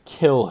to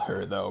kill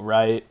her though,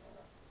 right?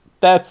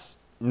 That's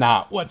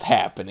not what's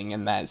happening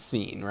in that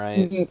scene,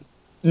 right?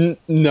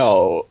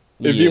 No.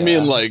 If you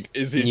mean like,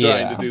 is he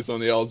trying to do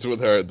something else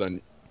with her,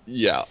 then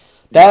yeah.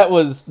 That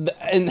was,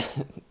 and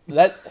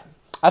that,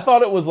 I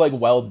thought it was like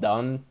well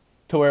done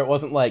to where it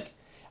wasn't like,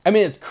 I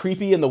mean, it's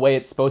creepy in the way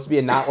it's supposed to be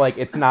and not like,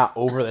 it's not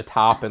over the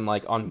top and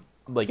like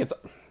it's,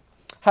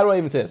 how do I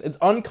even say this? It's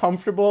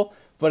uncomfortable,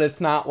 but it's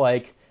not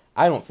like,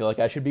 I don't feel like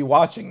I should be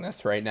watching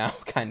this right now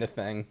kind of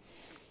thing.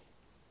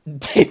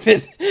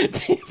 David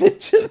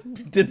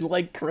just did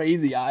like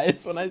crazy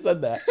eyes when I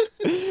said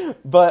that.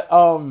 But,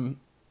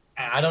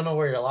 I don't know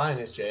where your line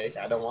is, Jake.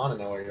 I don't want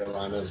to know where your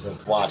line is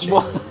of watching.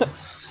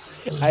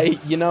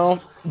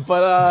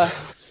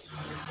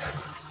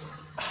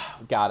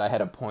 God, I had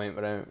a point,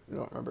 but I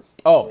don't remember.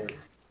 Oh,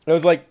 it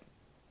was like,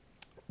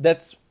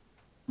 it's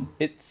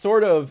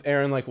sort of,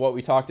 Aaron, like what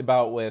we talked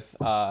about with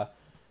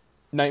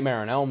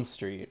Nightmare on Elm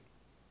Street,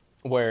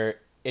 where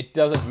it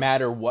doesn't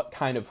matter what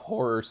kind of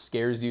horror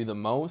scares you the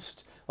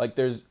most. Like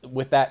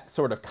with that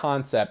sort of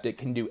concept, it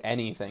can do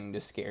anything to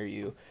scare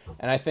you.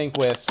 And I think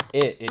with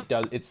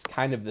it's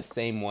kind of the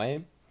same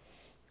way.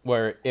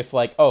 Where if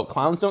like, oh,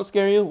 clowns don't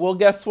scare you? Well,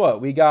 guess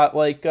what? We got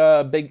like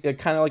a big,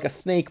 kind of like a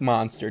snake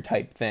monster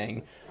type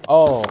thing.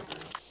 Oh,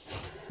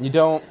 you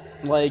don't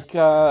like,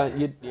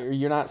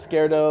 you're not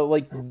scared of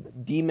like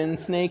demon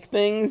snake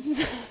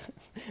things?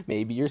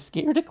 Maybe you're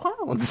scared of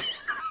clowns.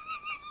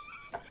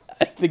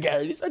 I think I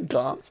already said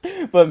clowns.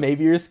 But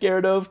maybe you're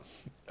scared of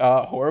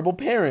horrible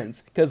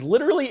parents. Because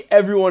literally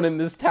everyone in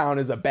this town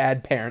is a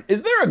bad parent.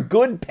 Is there a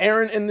good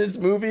parent in this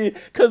movie?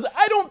 Because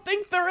I don't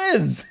think there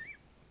is.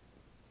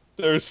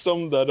 There's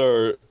some that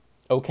are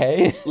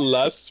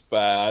less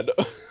bad.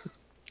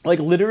 Like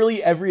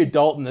literally every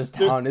adult in this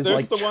town is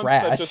like trash. There's the ones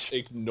that just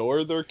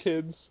ignore their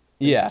kids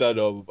instead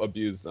of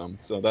abuse them.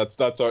 So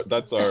that's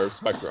our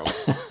spectrum.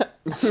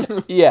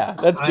 Yeah,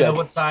 that's good. I know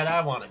what side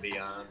I want to be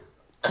on.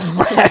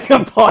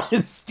 Vagabond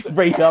is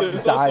straight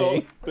up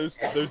dying. There's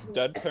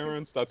dead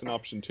parents. That's an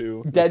option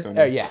too.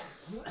 Yeah.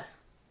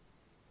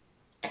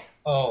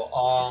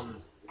 Oh,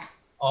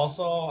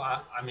 also,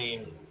 I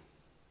mean,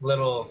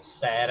 little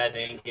sad I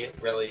didn't get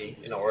really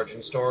an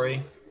origin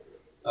story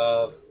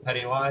of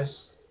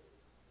Pennywise.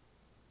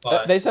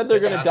 But they said they're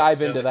going to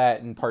dive into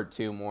that in part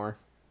 2 more.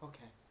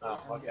 Okay. Oh,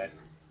 okay.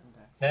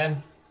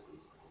 Then,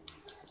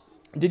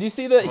 did you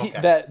see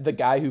that the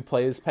guy who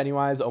plays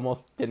Pennywise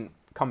almost didn't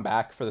come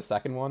back for the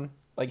second one?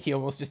 Like he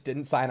almost just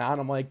didn't sign on.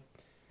 I'm like,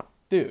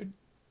 dude,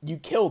 you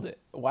killed it.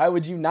 Why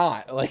would you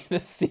not? Like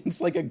this seems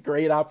like a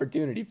great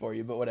opportunity for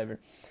you, but whatever.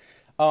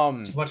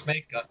 Too much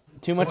makeup.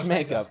 Too much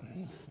makeup.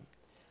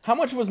 How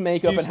much was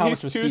makeup and how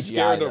much was CGI? He's too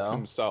scared though? of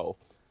himself.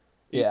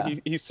 Yeah.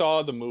 He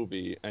saw the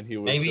movie and he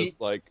was just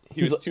like,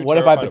 he was too what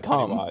have I terrified of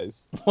become?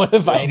 Pennywise. What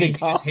have I Maybe he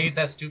become? just hates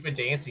that stupid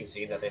dancing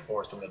scene that they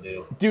forced him to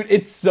do. Dude,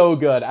 it's so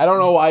good. I don't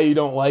know why you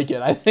don't like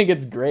it. I think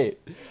it's great.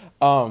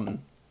 I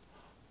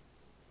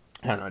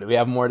don't know. Do we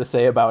have more to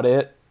say about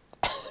it?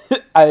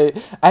 I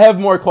have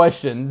more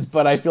questions,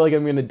 but I feel like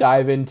I'm going to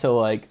dive into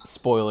like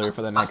spoiler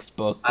for the next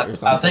book or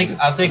something.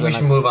 I think we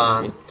should move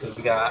on because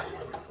we got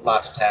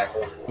lot to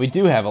tackle. We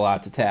do have a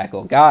lot to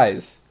tackle.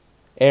 Guys,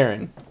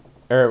 Aaron.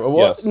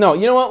 Yes. No,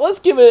 you know what? Let's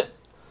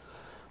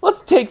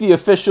take the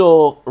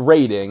official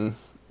rating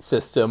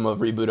system of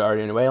Reboot Art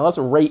anyway, and let's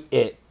rate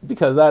it,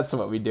 because that's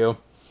what we do.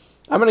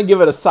 I'm going to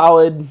give it a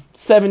solid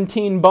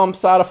 17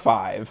 bumps out of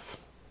 5.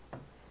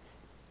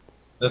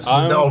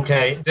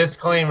 Okay,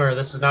 disclaimer,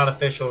 this is not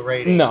official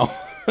rating. No.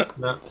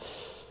 No.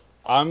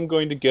 I'm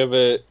going to give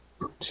it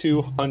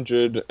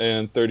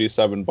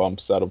 237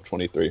 bumps out of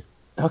 23.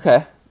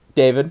 Okay.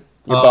 David,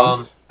 your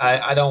bumps?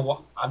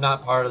 I'm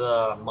not part of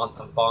the month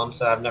of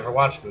bumps. I've never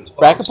watched Goosebumps.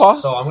 Rackapaw?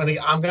 So I'm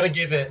gonna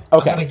give it.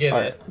 Okay. I'm gonna give All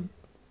it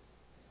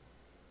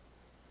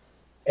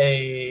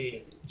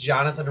a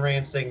Jonathan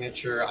Rand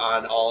signature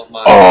on all of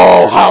my.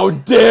 Oh, how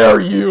dare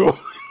you!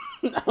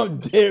 How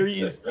dare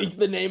you speak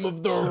the name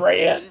of the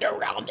Rand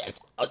around this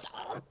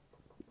household?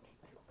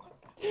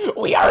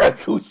 We are a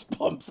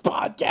Goosebumps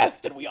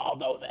podcast, and we all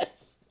know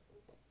this.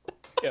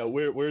 Yeah,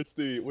 where's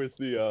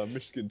the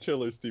Michigan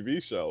Chillers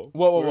TV show?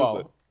 Whoa.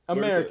 Where is it?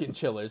 American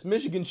Chillers.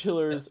 Michigan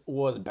Chillers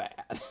was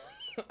bad.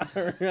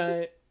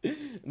 Alright?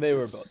 They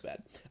were both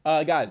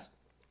bad. Guys.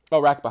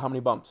 Oh, Rakba, how many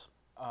bumps?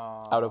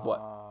 Out of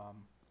what?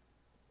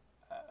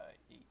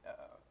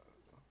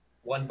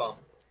 1 bump.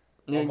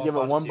 You're gonna give it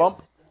out of 1 2.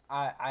 bump?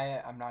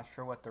 I'm not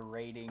sure what the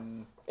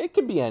rating It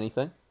could be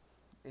anything.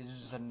 is.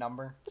 Just a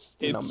number.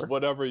 Just a It's number.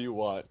 whatever you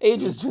want.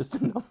 Age is just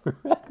a number.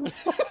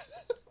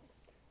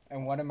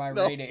 And what am I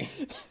No. rating?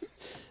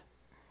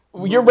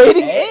 You're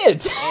rating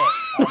it!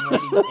 I'm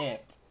rating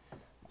it.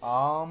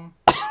 Oh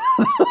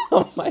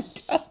my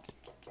god.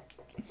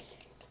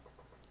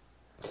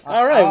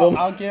 All right,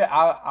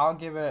 I'll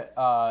give it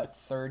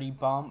 30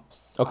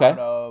 bumps. Okay. Out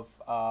of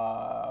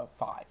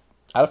 5.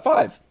 Out of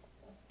 5.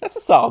 That's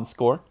a solid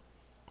score.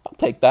 I'll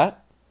take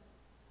that.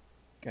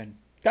 Good.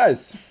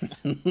 Guys,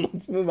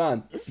 let's move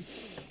on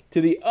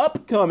to the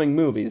upcoming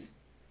movies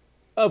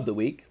of the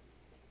week.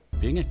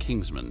 Being a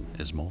Kingsman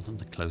is more than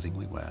the clothing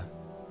we wear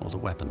or the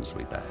weapons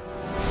we bear.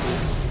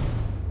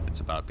 It's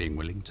about being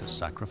willing to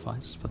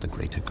sacrifice for the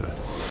greater good.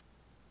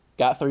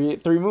 Got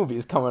three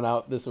movies coming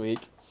out this week.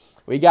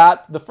 We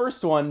got the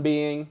first one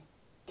being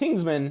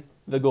Kingsman: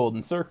 The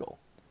Golden Circle.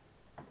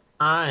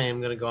 I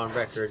am gonna go on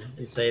record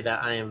and say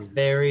that I am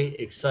very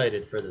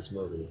excited for this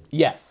movie.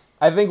 Yes,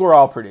 I think we're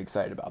all pretty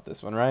excited about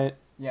this one, right?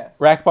 Yes.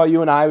 Rackball,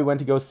 you and I, we went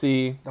to go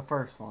see The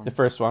first one. the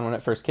first one when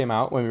it first came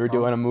out, when we were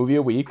doing a movie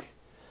a week.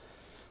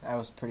 That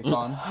was pretty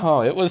fun.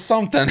 Oh, it was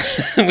something.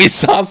 We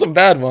saw some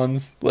bad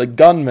ones, like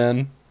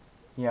Gunman.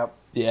 Yep.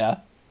 Yeah.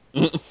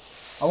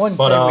 I wouldn't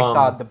But, say we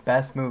saw the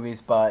best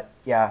movies, but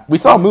yeah. We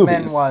saw Kingsman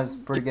movies. was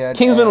pretty good.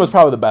 Kingsman and- was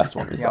probably the best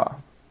one we Yeah.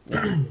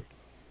 saw.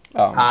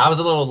 I was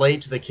a little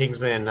late to the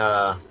Kingsman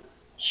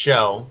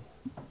show.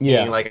 Yeah.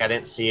 Meaning, like, I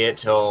didn't see it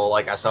till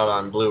like I saw it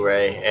on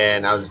Blu-ray,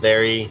 and I was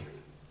very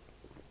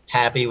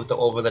happy with the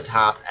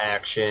over-the-top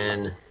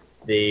action,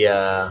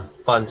 the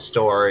fun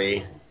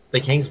story, the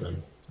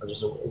Kingsman. It was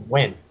just a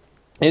win.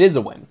 It is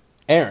a win.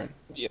 Aaron.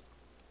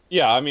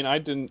 Yeah, I mean,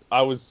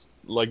 I was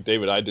like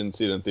David, I didn't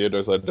see it in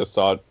theaters. I just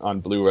saw it on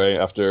Blu-ray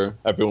after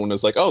everyone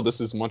was like, oh, this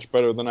is much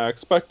better than I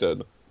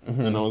expected.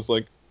 And I was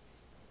like,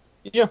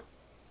 yeah,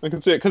 I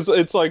can see it. Because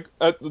it's like,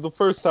 at the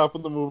first half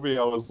of the movie,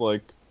 I was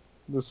like,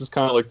 this is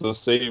kind of like the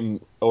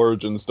same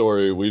origin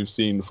story we've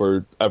seen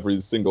for every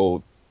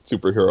single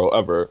superhero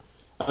ever.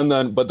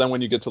 But then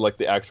when you get to like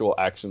the actual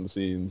action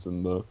scenes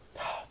and the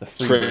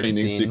Freebird training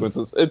scene.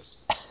 sequences,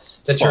 it's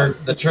The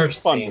fun. church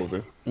fun scene.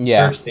 movie.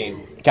 Yeah. Church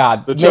scene.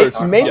 God, The church.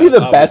 maybe Yes, the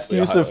best obviously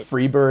a use of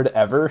highlight. Freebird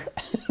ever.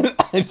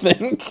 I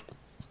think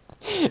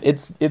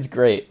it's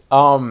great.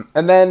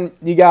 And then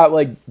you got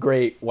like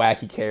great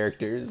wacky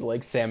characters,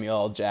 like Samuel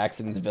L.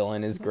 Jackson's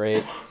villain is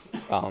great.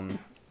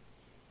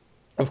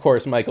 Of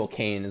course, Michael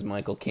Caine is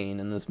Michael Caine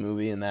in this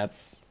movie, and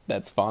that's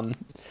fun.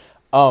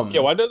 Yeah,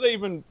 why do they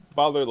even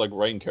bother like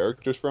writing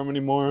characters for him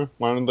anymore?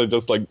 Why don't they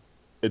just like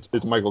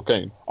it's Michael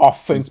Caine? I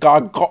think I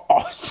got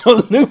a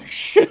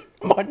solution.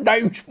 My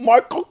name's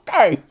Michael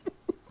Caine.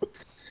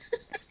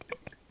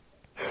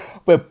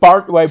 we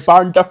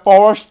burned the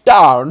forest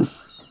down.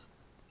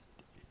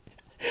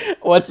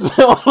 What's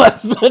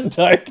the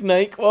Dark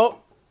Knight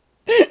quote?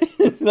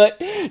 It's like,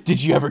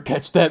 did you ever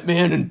catch that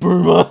man in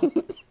Burma?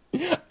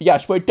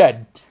 Yes, we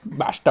did,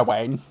 Master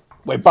Wayne.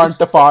 We burnt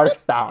the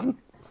forest down.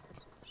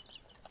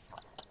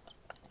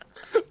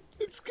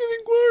 It's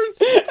getting worse.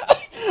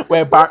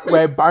 We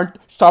burnt.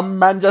 Some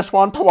men just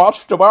want to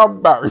watch the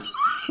world burn.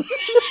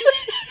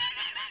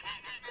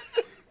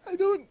 I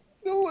don't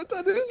know what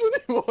that is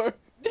anymore.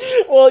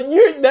 Well,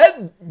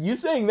 you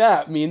saying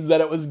that means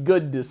that it was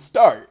good to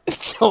start,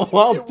 so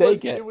I'll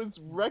take it. It was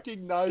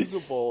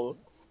recognizable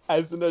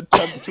as an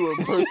attempt to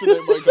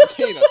impersonate Michael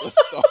Caine at the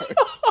start.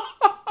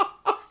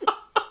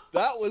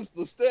 That was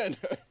the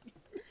standard.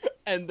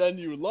 And then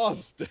you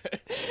lost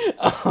it.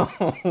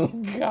 Oh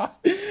god.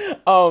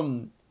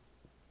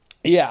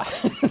 Yeah.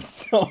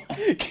 So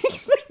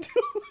Kingsman 2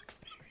 looks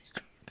very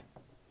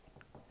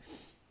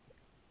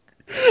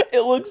good.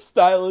 It looks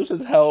stylish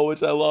as hell,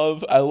 which I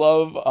love. I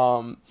love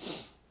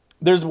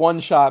There's one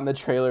shot in the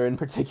trailer in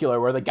particular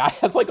where the guy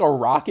has like a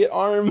rocket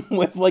arm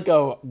with like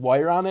a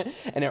wire on it,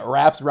 and it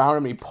wraps around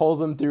him. And he pulls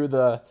him through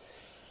the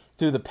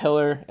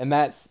pillar, and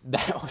that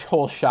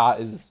whole shot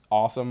is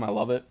awesome. I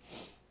love it.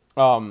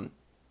 And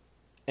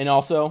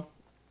also,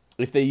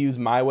 if they use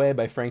 "My Way"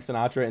 by Frank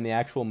Sinatra in the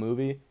actual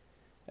movie,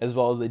 as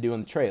well as they do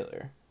in the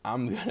trailer,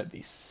 I'm gonna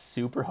be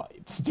super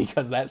hyped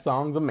because that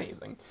song's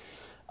amazing.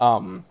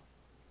 Of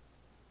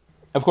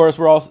course,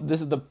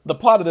 this is the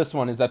plot of this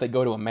one is that they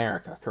go to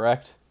America,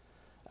 correct?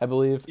 I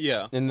believe.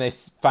 Yeah. And they I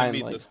find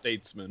mean, like the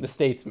Statesman the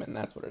Statesman.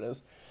 That's what it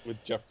is.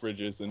 with Jeff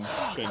Bridges and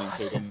Channing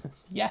Tatum.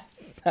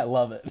 Yes, I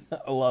love it.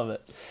 I love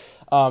it.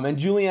 And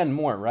Julianne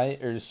Moore,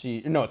 right? Or is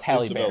she? No, it's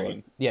Halle the Berry.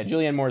 villain. Yeah,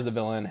 Julianne Moore is the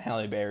villain.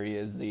 Halle Berry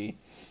is the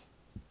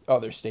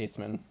other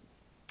statesman.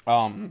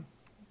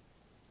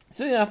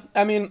 So yeah,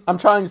 I mean, I'm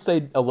trying to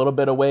stay a little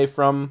bit away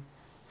from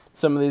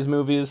some of these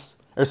movies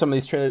or some of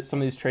these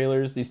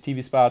trailers, these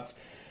TV spots,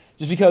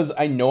 just because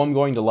I know I'm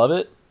going to love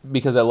it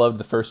because I loved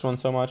the first one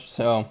so much.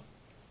 So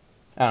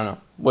I don't know.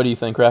 What do you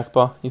think,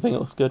 Rackpaw? You think it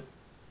looks good?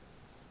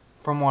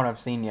 From what I've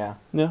seen, yeah.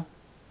 Yeah.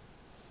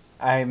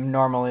 I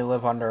normally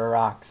live under a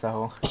rock,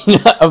 so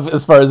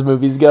As far as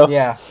movies go.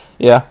 yeah.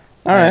 Yeah.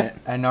 All right.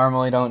 I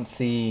normally don't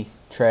see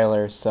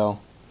trailers, so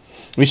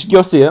We should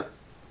go see it.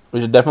 We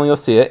should definitely go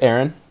see it.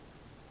 Aaron,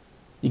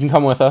 you can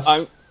come with us.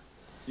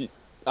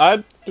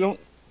 I don't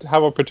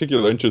have a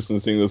particular interest in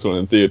seeing this one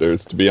in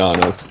theaters, to be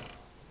honest.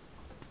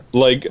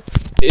 Like,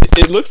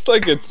 it looks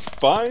like it's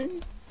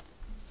fine,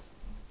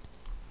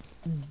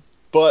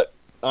 but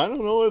I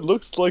don't know, it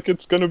looks like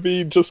it's gonna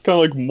be just kind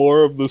of like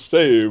more of the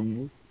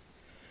same.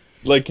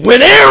 Like,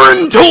 When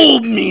Aaron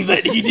told me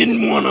that he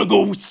didn't want to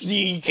go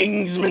see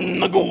Kingsman: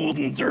 The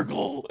Golden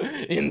Circle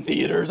in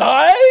theaters,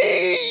 I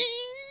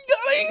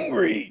got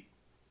angry.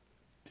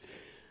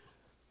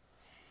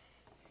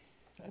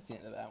 That's the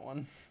end of that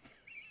one.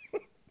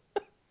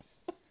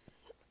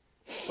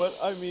 but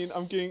I mean,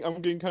 I'm getting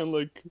kind of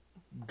like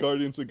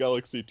Guardians of the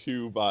Galaxy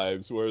 2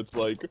 vibes, where it's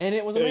like, And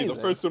it was hey, amazing.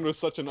 the first one was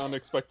such an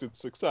unexpected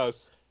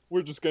success,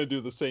 we're just gonna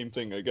do the same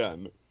thing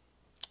again.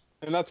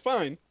 And that's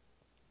fine.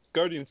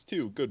 Guardians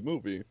 2, good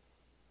movie.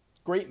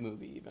 Great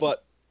movie, even.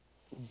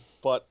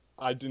 But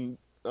I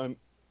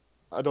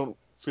don't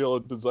feel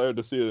a desire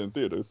to see it in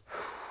theaters.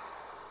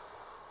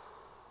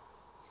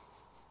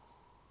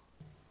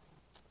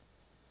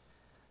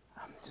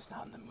 I'm just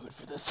not in the mood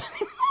for this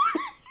anymore.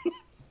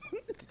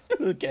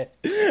 Okay.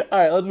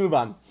 Alright, let's move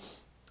on.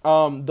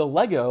 The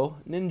Lego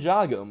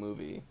Ninjago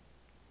movie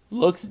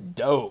looks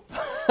dope.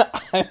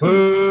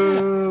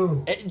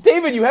 Boo!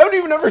 David, you haven't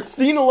even ever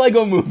seen a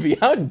Lego movie.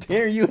 How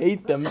dare you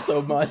hate them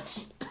so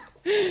much?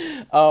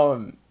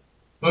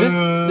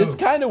 This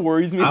kind of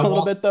worries me a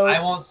little bit, though.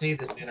 I won't see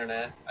this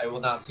internet. I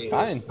will not see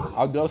Fine,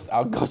 this.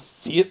 I'll go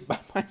see it by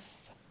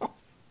myself.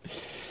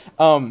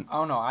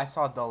 oh no, I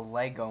saw the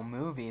Lego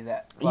movie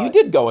that You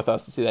did go with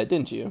us to see that,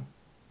 didn't you?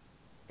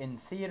 in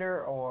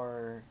theater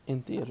or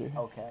In theater.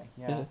 okay,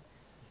 yeah.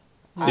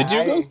 Did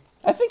you go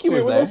I think he see it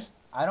was with there. us?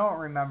 I don't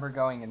remember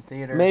going in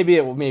theater. Maybe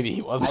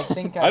he wasn't. I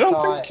think I don't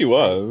saw think it, he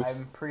was.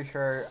 I'm pretty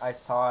sure I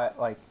saw it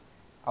like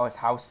I was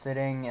house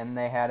sitting and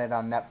they had it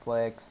on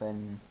Netflix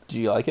and Do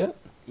you like it?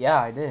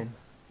 yeah, I did.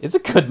 It's a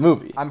good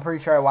movie. I'm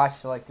pretty sure I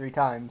watched it like 3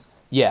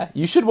 times. Yeah,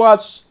 you should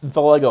watch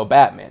the Lego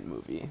Batman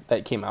movie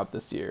that came out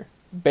this year.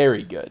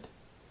 Very good.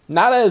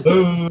 Not as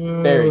good.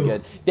 Very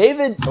good.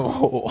 David,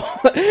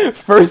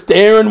 first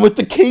Aaron with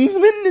the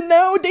Kingsman, and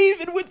now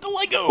David with the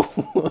Lego.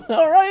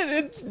 All right,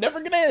 it's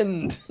never gonna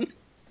end.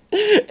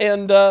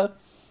 And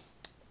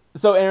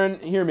so, Aaron,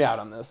 hear me out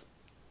on this.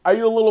 Are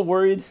you a little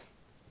worried?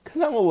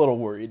 Because I'm a little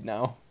worried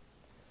now.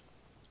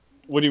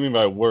 What do you mean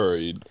by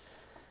worried?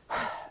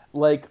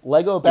 Like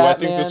Lego Do I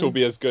Batman. think this will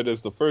be as good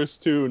as the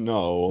first two?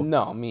 No.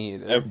 No, me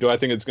either. Do I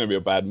think it's going to be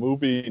a bad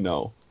movie?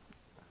 No.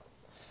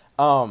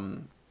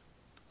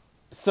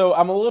 So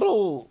I'm a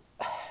little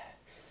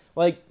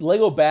like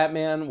Lego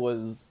Batman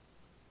was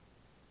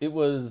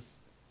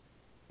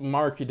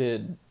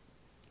marketed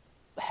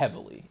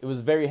heavily. It was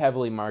a very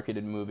heavily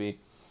marketed movie.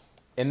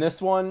 In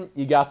this one,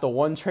 you got the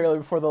one trailer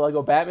before the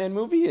Lego Batman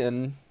movie,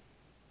 and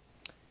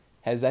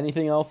has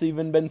anything else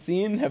even been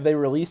seen? Have they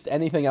released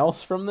anything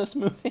else from this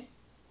movie?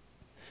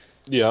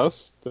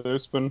 Yes,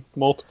 there's been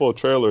multiple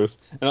trailers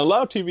and a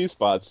lot of TV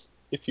spots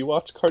if you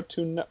watch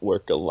Cartoon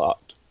Network a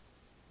lot.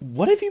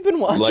 What have you been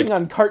watching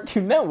on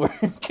Cartoon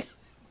Network?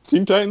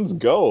 Teen Titans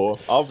Go,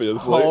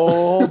 obviously.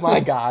 Oh my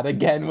god,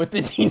 again with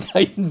the Teen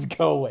Titans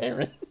Go,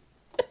 Aaron.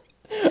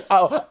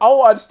 I'll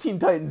watch Teen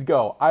Titans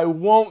Go. I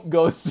won't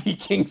go see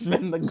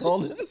Kingsman: The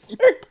Golden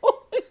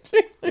Circle.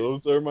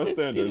 Those are my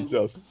standards,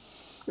 yes.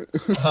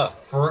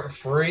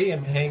 Free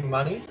and paying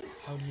money?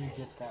 How do you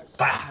get that?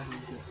 Bah. How do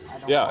you get, I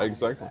don't Yeah, know how to get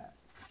exactly. that.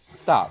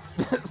 Stop.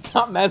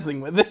 Stop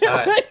messing with it.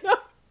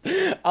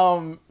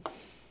 Alright.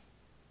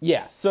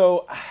 Yeah,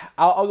 so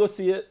I'll go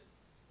see it.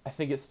 I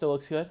think it still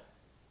looks good.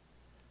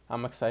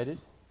 I'm excited.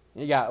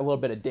 You got a little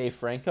bit of Dave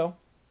Franco.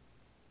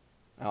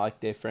 I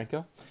like Dave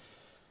Franco.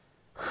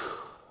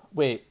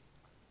 Wait,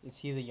 Is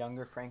he the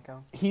younger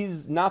Franco?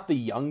 He's not the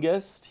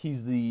youngest.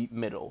 He's the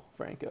middle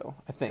Franco,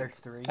 I think. There's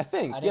three. I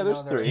think. I Yeah, didn't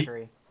there's know there were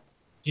three.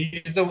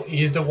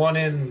 He's the one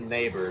in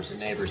Neighbors and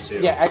Neighbors 2.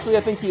 Yeah, actually,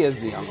 I think he is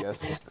the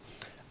youngest.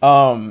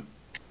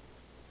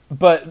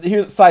 But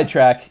here's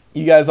sidetrack.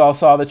 You guys all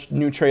saw the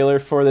new trailer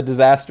for The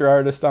Disaster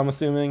Artist, I'm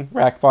assuming.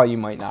 Rackball, you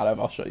might not have.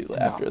 I'll show you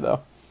after,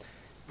 though.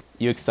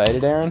 You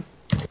excited, Aaron?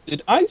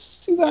 Did I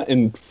see that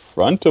in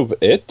front of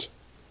it?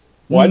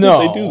 Why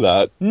No. did they do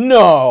that?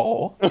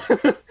 No.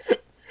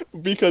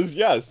 Because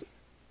yes,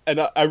 and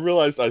I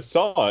realized I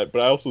saw it,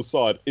 but I also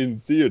saw it in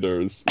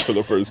theaters for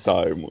the first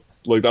time.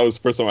 Like that was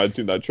the first time I'd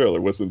seen that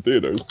trailer was in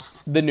theaters,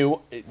 The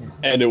new.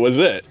 and it was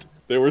it.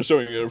 They were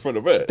showing it in front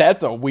of it.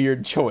 That's a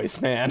weird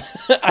choice, man.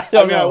 I I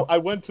don't mean, know. I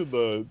went to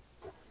the.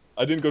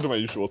 I didn't go to my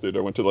usual theater.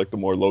 I went to like the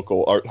more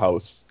local art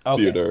house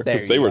Okay, theater there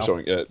because they you were go.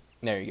 showing it.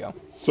 There you go.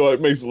 So it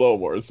makes a little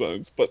more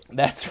sense. But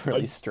That's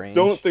really I strange.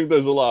 don't think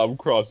there's a lot of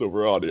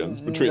crossover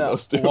audience between No.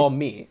 those two. Well,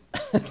 me.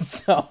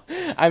 So,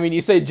 I mean, you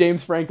say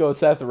James Franco,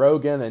 Seth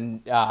Rogen,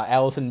 and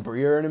Alison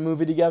Brie are in a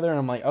movie together, and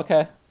I'm like,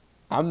 okay,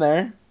 I'm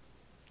there.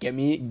 Get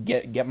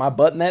my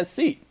butt in that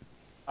seat.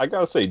 I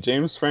gotta say,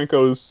 James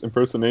Franco's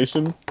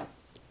impersonation,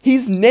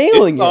 He's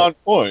nailing it's on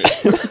it. point.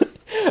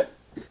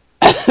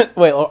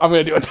 Wait, I'm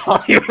gonna do a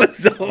Tommy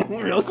Wiseau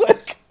real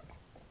quick.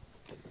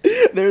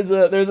 There's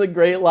a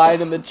great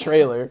line in the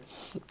trailer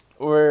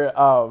where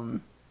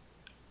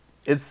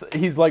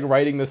he's like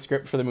writing the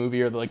script for the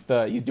movie, or like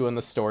he's doing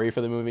the story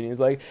for the movie, and he's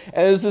like,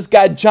 and there's this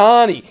guy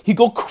Johnny, he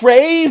go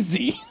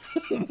crazy.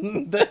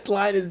 That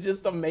line is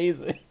just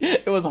amazing.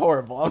 It was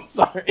horrible. I'm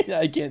sorry,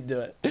 I can't do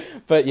it.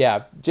 But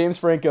yeah, James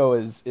Franco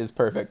is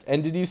perfect.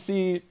 And did you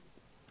see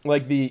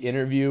like the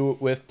interview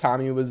with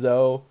Tommy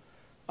Wiseau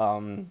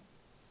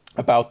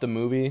about the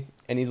movie?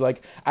 And he's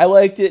like, I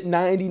liked it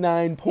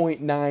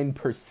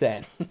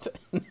 99.9%.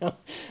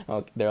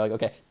 They're like,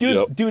 okay.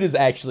 Dude is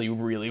actually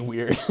really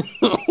weird.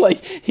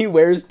 Like, he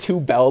wears two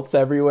belts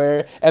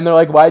everywhere. And they're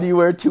like, why do you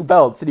wear two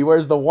belts? And he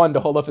wears the one to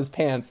hold up his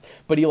pants.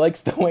 But he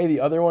likes the way the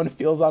other one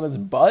feels on his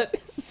butt.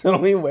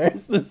 So he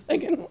wears the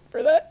second one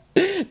for that.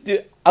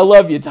 Dude, I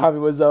love you, Tommy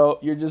Wiseau.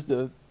 You're just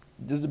a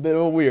bit of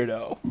a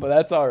weirdo. But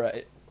that's all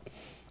right.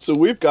 So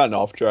we've gotten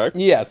off track.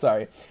 Yeah,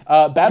 sorry.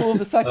 Battle of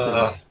the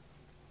Sexes.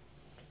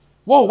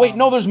 Whoa, wait,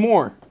 no, there's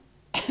more.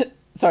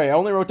 Sorry, I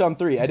only wrote down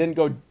 3. I didn't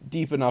go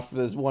deep enough for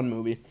this one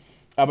movie.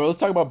 But let's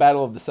talk about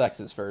Battle of the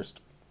Sexes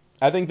first.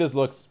 I think this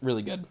looks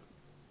really good.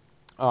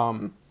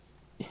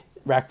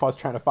 Rackpaw's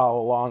trying to follow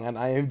along on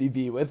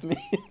IMDb with me.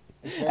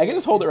 I can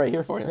just hold it right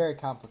here for It's you. very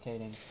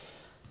complicating.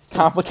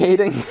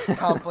 Complicating?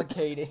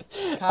 Complicated.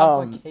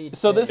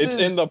 So this It's is...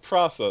 in the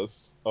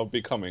process of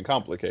becoming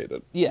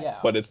complicated, Yeah.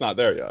 but it's not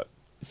there yet.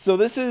 So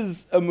this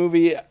is a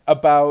movie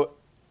about...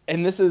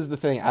 And this is the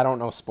thing, I don't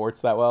know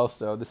sports that well,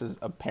 so this is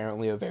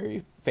apparently a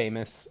very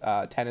famous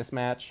tennis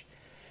match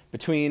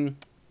between...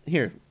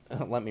 Here,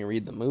 let me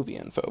read the movie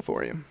info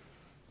for you.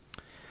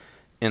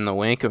 In the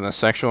wake of the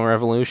sexual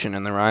revolution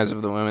and the rise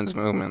of the women's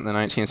movement, the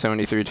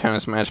 1973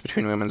 tennis match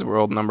between women's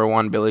world number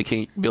 1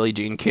 Billie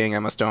Jean King,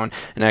 Emma Stone,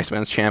 and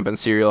X-Men's champ and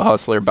serial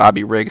hustler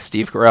Bobby Riggs,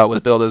 Steve Carell,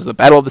 was billed as the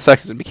Battle of the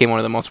Sexes and became one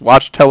of the most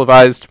watched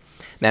televised.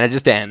 Then it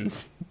just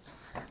ends.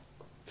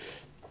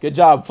 Good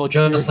job, folks.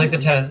 Just like the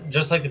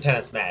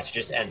tennis match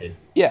just ended.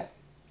 Yeah.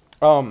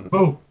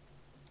 Boom.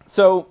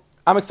 So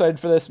I'm excited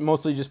for this,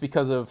 mostly just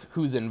because of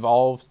who's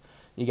involved.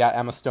 You got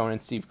Emma Stone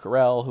and Steve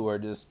Carell, who are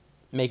just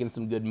making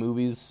some good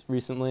movies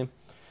recently.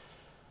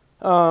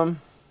 Yeah.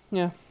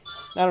 I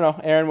don't know.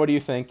 Aaron, what do you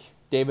think?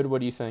 David, what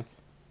do you think?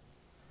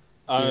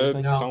 See It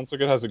anything? No. sounds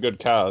like it has a good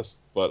cast,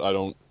 but I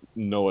don't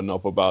know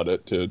enough about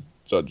it to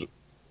judge it,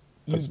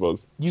 I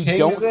suppose. You Kingsman?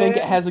 don't think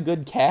it has a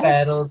good cast?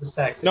 Battle of the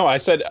Sexes. No, I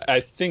said I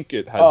think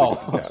it has a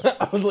good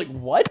cast. I was like,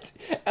 what?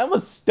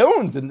 Emma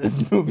Stone's in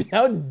this movie.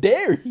 How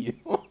dare you?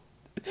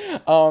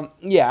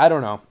 Yeah, I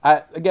don't know.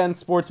 Again,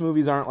 sports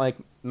movies aren't like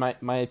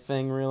my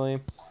thing,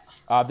 really.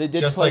 They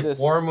did Just play like this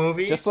war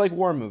movies. just like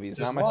war movies,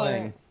 Just not my like-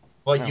 thing.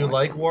 But I you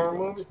like like war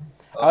movies?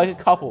 I like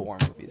a couple war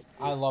movies.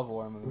 I love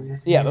war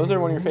movies. Yeah, those are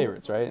one of your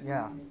favorites, right?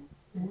 Yeah.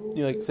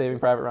 You like Saving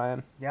Private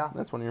Ryan? Yeah.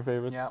 That's one of your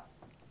favorites? Yeah.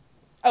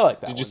 I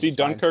like that. Did you one, see it's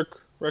fine.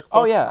 Dunkirk, Rick?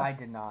 Oh, yeah. I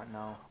did not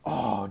know.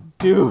 Oh,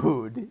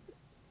 dude.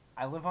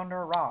 I live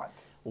under a rock.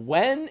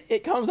 When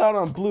it comes out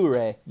on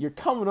Blu-ray, you're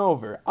coming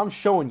over. I'm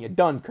showing you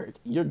Dunkirk.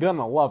 You're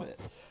gonna love it.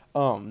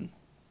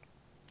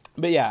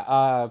 But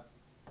yeah,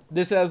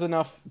 this has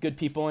enough good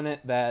people in it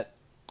that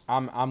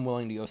I'm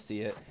willing to go see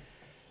it.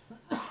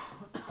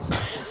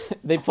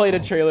 They played a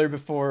trailer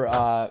before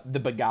The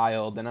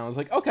Beguiled, and I was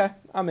like, okay,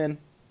 I'm in.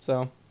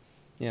 So,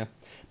 yeah.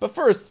 But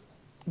first,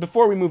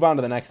 before we move on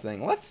to the next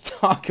thing, let's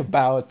talk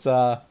about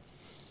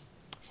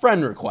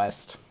Friend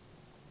Request.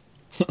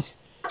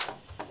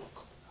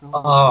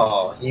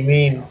 Oh, you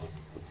mean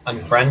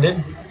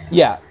Unfriended?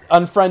 Yeah,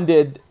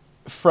 Unfriended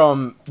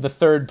from the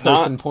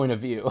third-person point of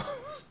view.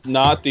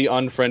 Not the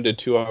Unfriended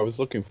 2 I was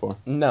looking for.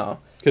 No.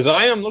 Because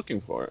I am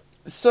looking for it.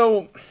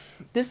 So,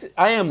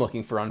 I am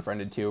looking for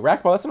Unfriended too.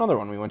 Rackball, that's another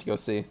one we went to go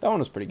see. That one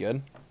was pretty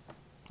good.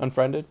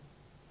 Unfriended?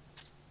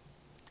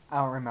 I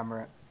don't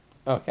remember it.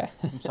 Okay.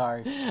 I'm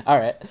sorry. All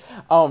right.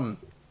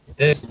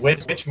 This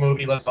witch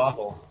movie looks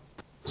awful.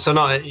 So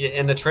no,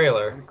 in the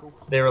trailer,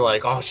 they were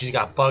like, "Oh, she's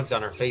got bugs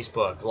on her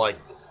Facebook."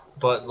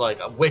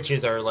 But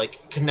witches are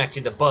like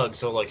connected to bugs,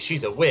 so like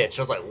she's a witch.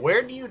 I was like,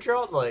 where do you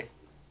draw? Like,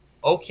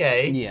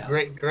 okay, Yeah.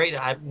 great.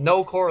 I have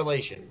no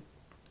correlation.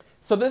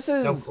 So this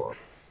No is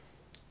correlation.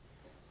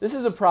 this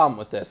is a problem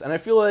with this, and I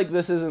feel like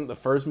this isn't the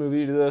first movie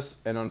to do this,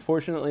 and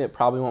unfortunately, it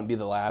probably won't be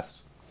the last.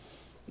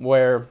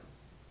 Where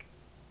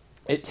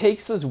it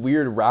takes this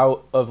weird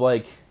route of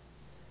like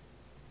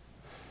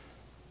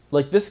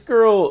this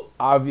girl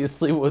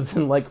obviously was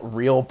in like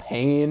real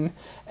pain,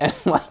 and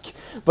like,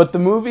 but the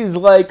movie's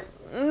like,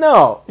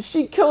 no,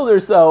 she killed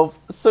herself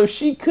so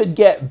she could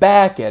get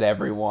back at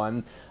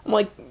everyone. I'm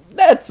like,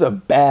 that's a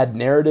bad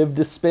narrative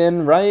to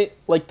spin, right?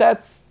 Like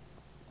that's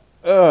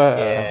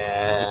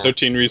Yeah.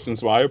 13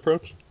 Reasons Why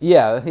approach?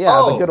 yeah,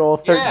 the good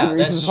old 13 yeah,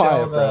 Reasons that Why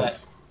show approach. that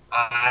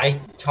I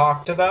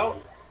talked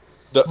about.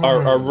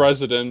 Our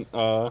resident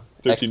 13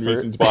 Expert.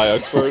 Reasons Why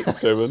expert,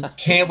 Kevin.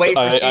 Can't wait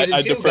for season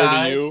I 2, defer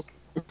guys.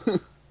 to you.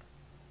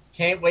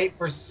 Can't wait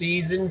for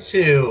season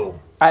 2.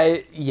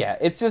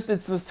 It's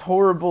this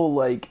horrible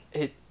like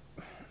it.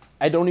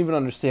 I don't even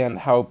understand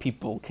how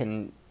people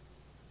can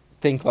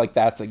think like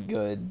that's a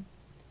good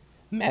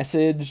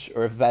message,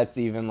 or if that's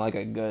even like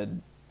a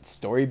good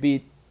story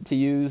beat to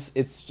use.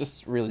 It's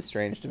just really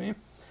strange to me,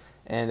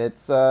 and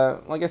it's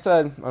like I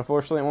said,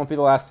 unfortunately, it won't be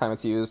the last time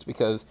it's used,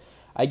 because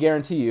I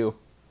guarantee you,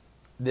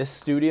 this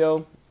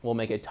studio will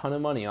make a ton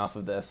of money off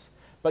of this.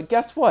 But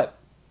guess what?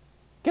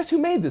 Guess who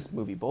made this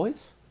movie,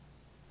 boys?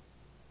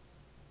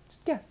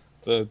 Just guess.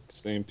 The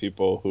same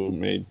people who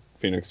made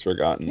Phoenix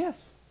Forgotten.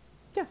 Yes.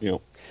 You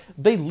know,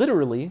 They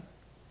literally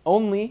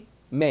only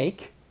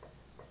make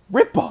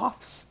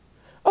rip-offs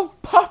of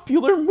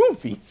popular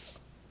movies.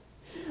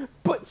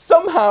 But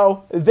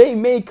somehow they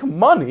make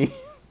money.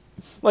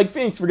 Like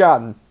Phoenix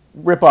Forgotten,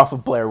 rip-off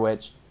of Blair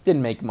Witch,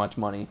 didn't make much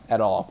money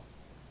at all.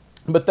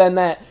 But then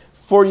that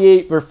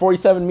 48 or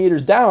 47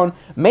 meters down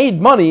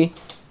made money.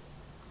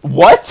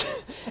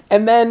 What?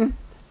 And then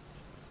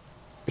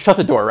shut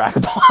the door,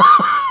 Rackabar.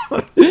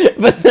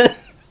 But then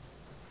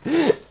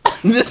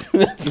this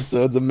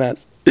episode's a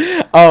mess.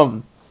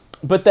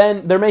 But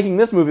then they're making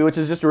this movie, which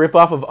is just a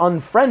ripoff of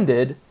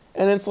Unfriended,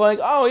 and it's like,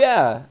 oh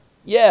yeah,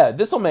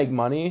 this will make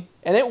money,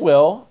 and it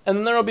will, and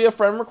then there'll be a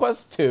Friend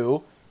Request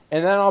 2,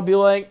 and then I'll be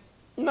like,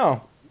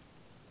 no,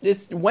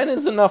 when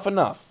is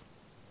enough?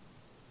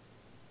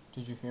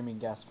 Did you hear me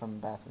guess from the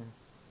bathroom?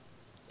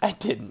 I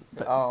didn't,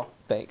 but Oh,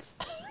 thanks.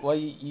 well,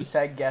 you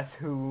said guess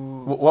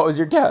who? What was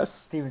your guess?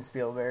 Steven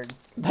Spielberg.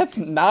 That's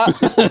not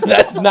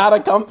a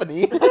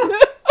company.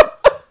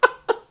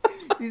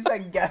 You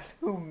said guess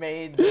who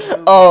made the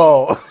movie.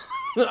 Oh,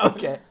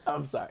 okay.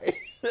 I'm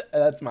sorry.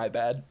 That's my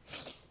bad.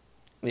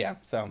 Yeah,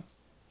 so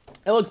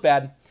it looks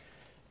bad.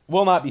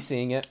 We'll not be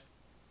seeing it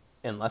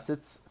unless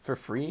it's for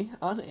free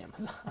on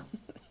Amazon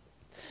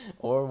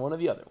or one of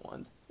the other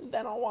ones.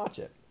 Then I'll watch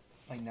it.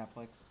 Like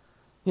Netflix.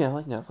 Yeah,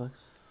 like Netflix.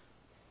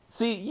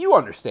 See, you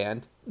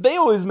understand. They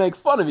always make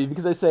fun of me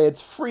because I say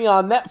it's free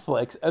on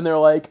Netflix, and they're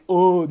like,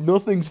 oh,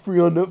 nothing's free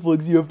on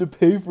Netflix, you have to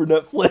pay for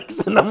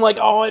Netflix. And I'm like,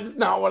 oh, it's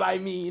not what I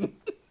mean.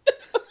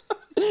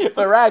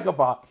 But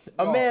Ragapa,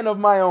 a man of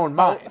my own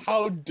mind.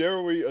 how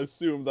dare we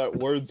assume that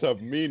words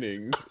have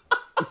meanings?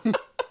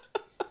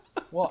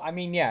 Well, I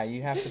mean, yeah,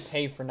 you have to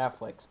pay for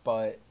Netflix,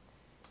 but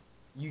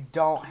you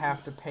don't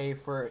have to pay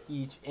for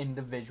each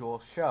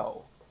individual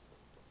show.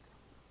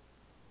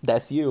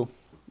 That's you.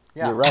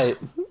 Yeah. You're right.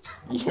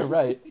 You're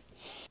right.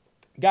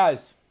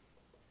 Guys,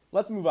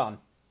 let's move on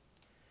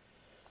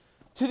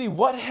to the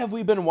What Have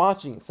We Been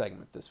Watching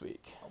segment this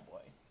week. Oh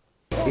boy.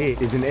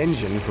 It is an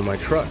engine for my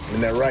truck.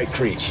 Isn't that right,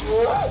 Creech?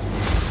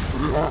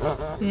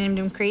 You named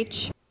him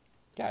Creech?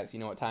 Guys, you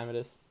know what time it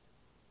is?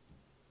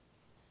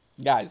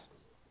 Guys,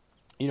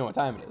 you know what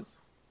time it is?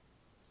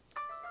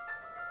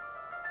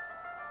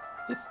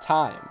 It's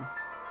time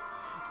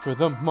for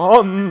the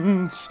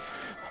months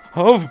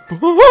of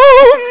bombs.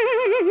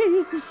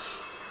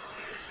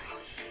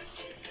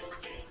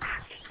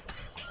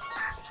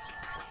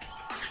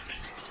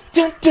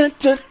 Dun, dun,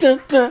 dun,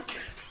 dun, dun.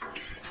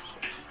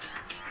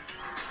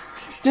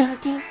 Dun,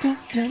 dun, dun,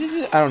 dun,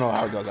 dun. I don't know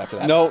how it goes after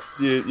that. No,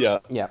 yeah.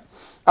 Yeah.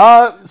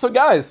 So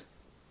guys,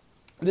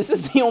 this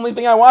is the only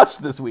thing I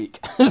watched this week.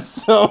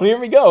 So here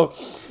we go.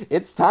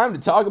 It's time to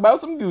talk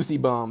about some Goosey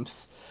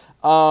Bumps.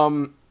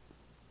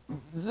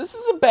 This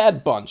is a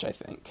bad bunch, I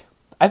think.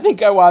 I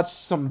think I watched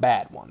some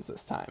bad ones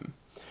this time.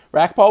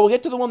 Rackpaul, we'll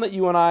get to the one that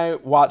you and I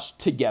watched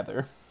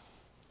together.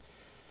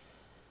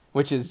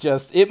 Which is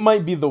just, it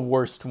might be the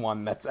worst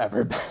one that's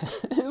ever been.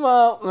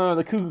 Well, no,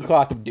 the Cuckoo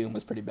Clock of Doom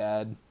was pretty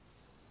bad.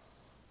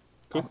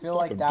 I feel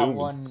like that Doom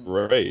was one.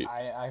 great.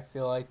 I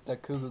feel like the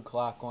Cuckoo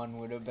Clock one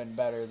would have been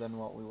better than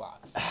what we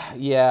watched.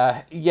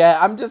 Yeah,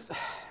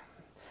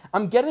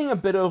 I'm getting a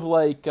bit of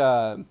like,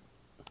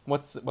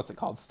 what's it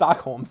called?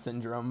 Stockholm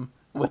Syndrome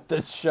with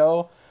this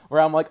show,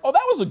 where I'm like, oh,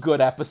 that was a good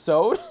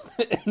episode.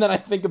 And then I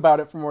think about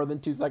it for more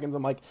than 2 seconds,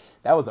 I'm like,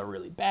 that was a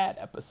really bad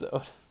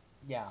episode.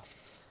 Yeah.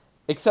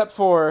 Except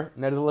for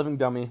Night of the Living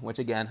Dummy, which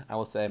again, I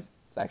will say,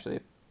 it's actually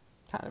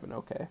kind of an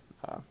okay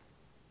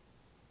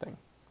thing.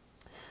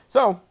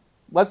 So,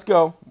 let's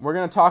go. We're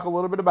going to talk a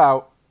little bit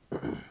about, as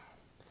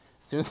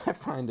soon as I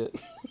find it,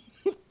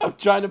 I'm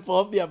trying to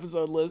pull up the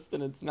episode list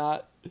and it's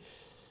not.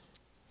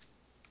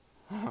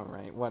 All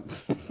right, what?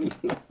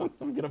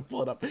 I'm going to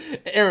pull it up.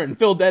 Aaron,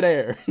 fill dead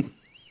air.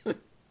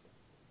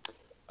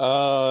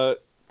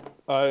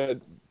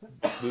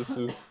 This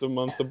is the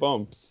month of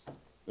bumps,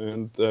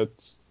 and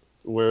that's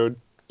where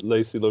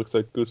Lacey looks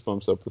at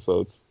Goosebumps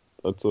episodes.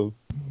 That's a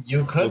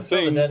You could fill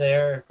the thing. dead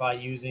air by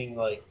using,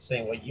 like,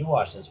 saying what you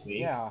watched this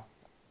week. Yeah.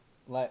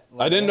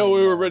 I didn't know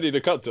we were ready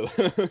to cut to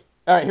that.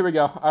 All right, here we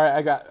go. All right,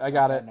 I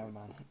got it. Never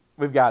mind.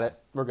 We've got it.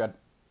 We're good.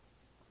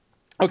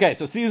 Okay,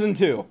 so season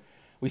 2.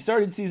 We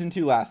started season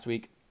 2 last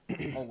week.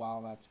 Oh,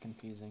 wow, that's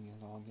confusing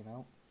as all get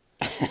out.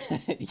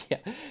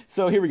 Yeah.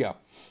 So here we go.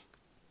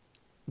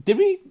 Did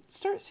we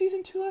start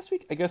season 2 last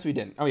week? I guess we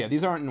didn't. Oh yeah,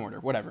 these aren't in order.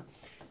 Whatever.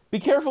 Be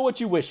careful what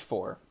you wish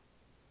for.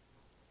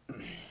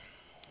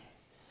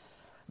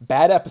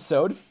 Bad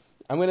episode.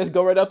 I'm going to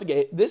go right out the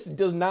gate. This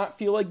does not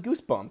feel like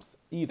Goosebumps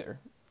either.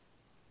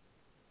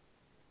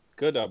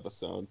 Good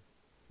episode.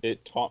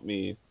 It taught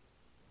me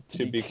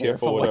to be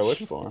careful what I wish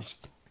for.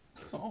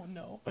 Oh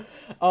no.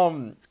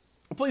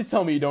 Please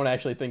tell me you don't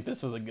actually think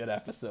this was a good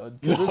episode,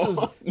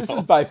 because this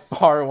is by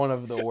far one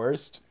of the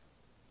worst.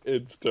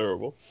 It's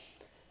terrible.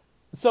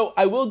 So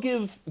I will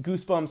give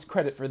Goosebumps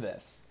credit for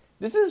this.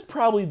 This is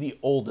probably the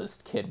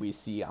oldest kid we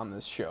see on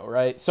this show,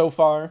 right? So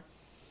far.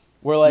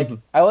 Where, like,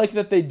 I like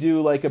that they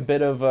do, like, a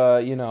bit of,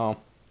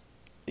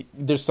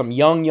 there's some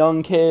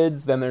young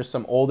kids, then there's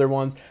some older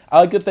ones. I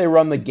like that they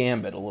run the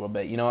gambit a little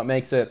bit. You know, it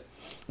makes it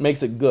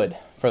good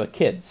for the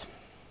kids.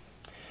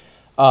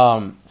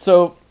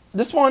 So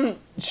this one,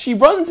 she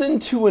runs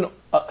into an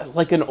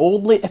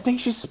old lady. I think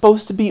she's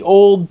supposed to be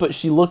old, but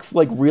she looks,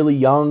 like, really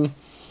young.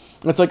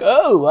 It's like,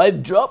 oh,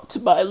 I've dropped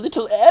my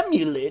little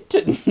amulet.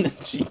 And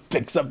she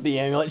picks up the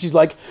amulet. She's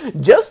like,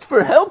 just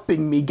for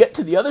helping me get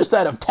to the other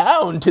side of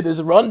town to this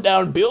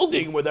rundown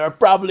building where there are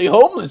probably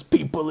homeless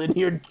people in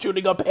here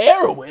shooting up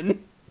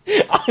heroin,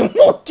 I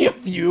will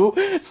give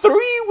you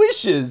 3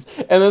 wishes.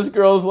 And this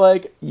girl's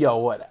like, yo,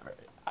 whatever.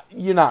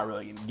 You're not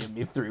really going to give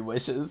me 3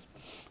 wishes.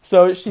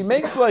 So she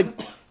makes, like,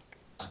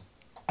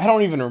 I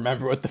don't even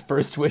remember what the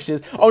first wish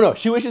is. Oh, no,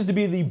 she wishes to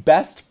be the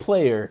best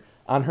player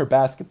on her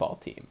basketball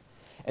team.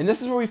 And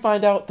this is where we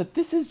find out that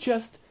this is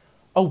just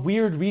a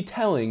weird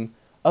retelling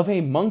of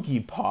a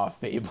monkey's paw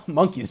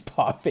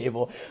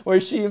fable, where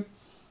she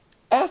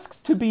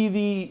asks to be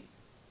the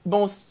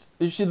most,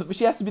 she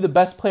has to be the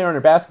best player on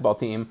her basketball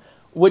team,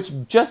 which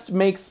just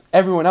makes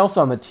everyone else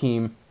on the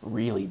team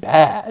really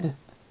bad.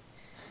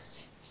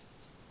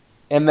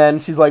 And then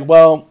she's like,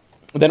 well,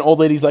 then old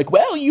lady's like,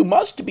 well, you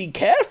must be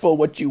careful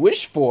what you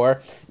wish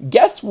for.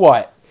 Guess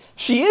what?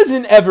 She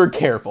isn't ever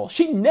careful.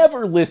 She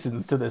never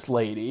listens to this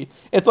lady.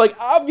 It's like,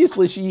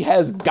 obviously she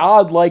has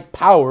godlike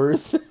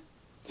powers.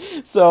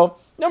 So,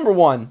 number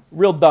 1,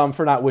 real dumb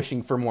for not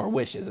wishing for more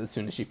wishes as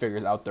soon as she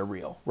figures out they're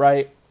real,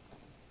 right?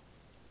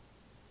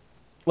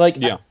 Like,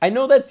 yeah. I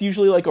know that's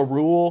usually like a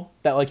rule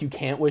that like you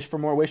can't wish for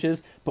more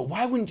wishes, but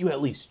why wouldn't you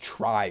at least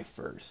try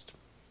first?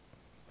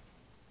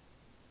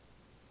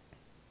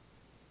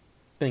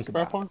 Think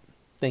about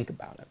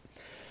it.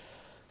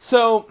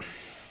 So,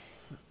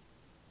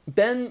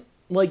 then,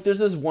 like, there's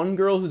this one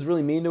girl who's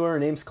really mean to her. Her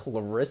name's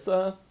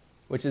Clarissa,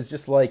 which is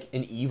just, like,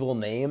 an evil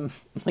name.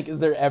 Like, has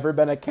there ever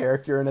been a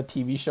character in a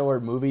TV show or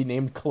movie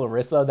named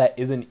Clarissa that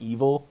isn't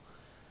evil?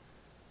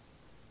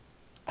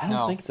 I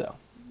don't think so.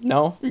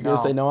 No? You're going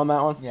to say no on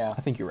that one? Yeah.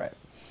 I think you're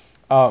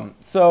right.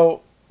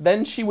 So,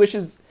 then she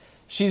wishes...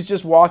 She's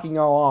just walking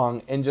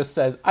along and just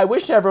says, I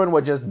wish everyone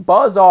would just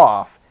buzz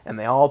off, and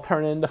they all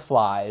turn into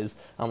flies.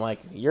 I'm like,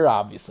 you're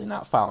obviously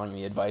not following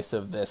the advice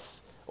of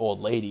this old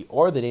lady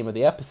or the name of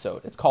the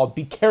episode. It's called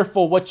Be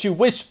Careful What You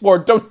Wish For.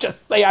 Don't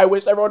just say I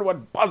wish everyone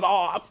would buzz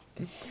off.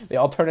 They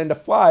all turn into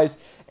flies,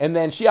 and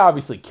then she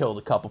obviously killed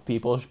a couple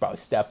people. She probably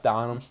stepped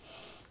on them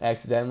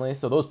accidentally,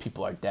 so those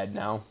people are dead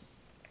now.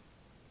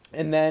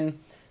 And then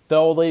the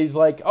old lady's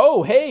like,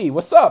 oh, hey,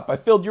 what's up? I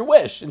filled your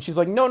wish. And she's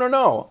like,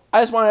 no.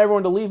 I just want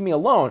everyone to leave me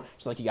alone.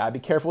 She's like, you gotta be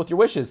careful with your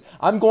wishes.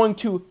 I'm going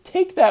to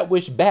take that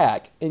wish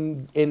back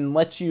and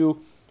let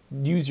you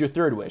use your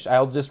third wish.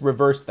 I'll just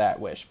reverse that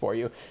wish for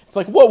you. It's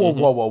like,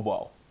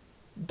 whoa.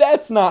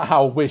 That's not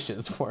how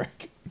wishes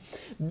work.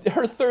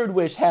 Her third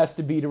wish has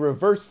to be to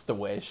reverse the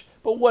wish,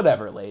 but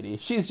whatever, lady.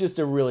 She's just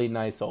a really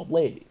nice old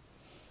lady.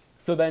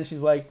 So then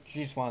she's like...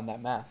 She just wanted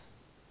that meth.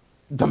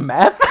 The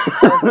meth?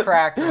 Or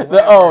crack.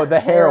 Or the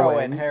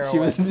heroin.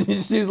 Heroin.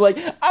 She was like,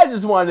 I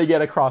just wanted to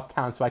get across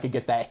town so I could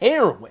get that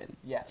heroin.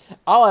 Yes.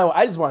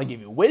 I just want to give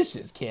you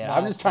wishes, kid.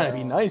 I'm just trying to be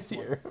heroin. nice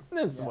here.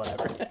 This is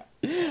whatever.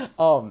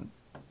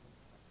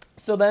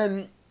 So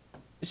then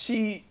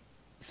she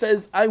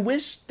says, I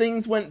wish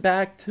things went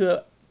back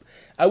to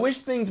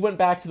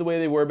the way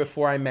they were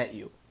before I met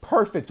you.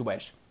 Perfect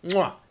wish.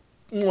 Mwah.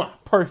 Mwah.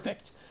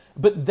 Perfect.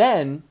 But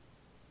then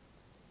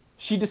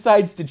she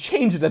decides to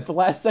change it at the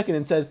last second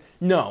and says,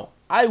 no,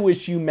 I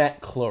wish you met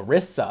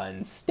Clarissa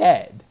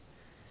instead.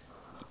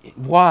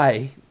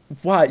 Why?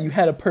 Why? You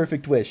had a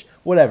perfect wish.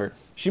 Whatever.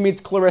 She meets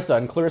Clarissa,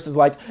 and Clarissa's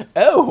like,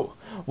 oh,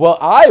 well,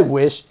 I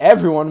wish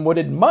everyone would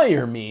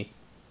admire me.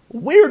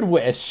 Weird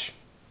wish.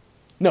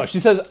 No, she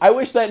says, I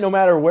wish that no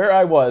matter where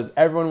I was,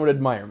 everyone would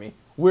admire me.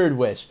 Weird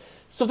wish.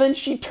 So then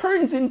she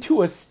turns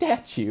into a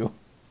statue.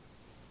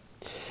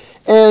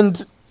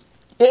 And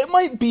it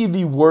might be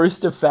the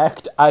worst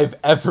effect I've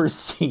ever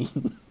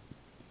seen.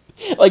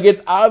 Like,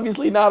 it's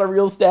obviously not a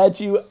real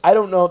statue. I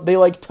don't know. They,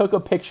 like, took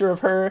a picture of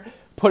her,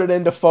 put it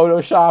into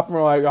Photoshop, and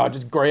were like, oh,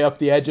 just gray up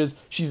the edges.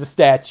 She's a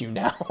statue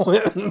now.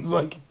 It's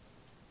like,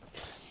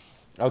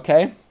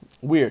 okay,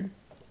 weird.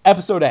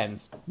 Episode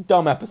ends.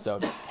 Dumb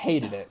episode.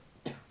 Hated it.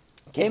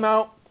 Came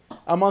out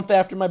a month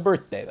after my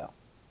birthday, though.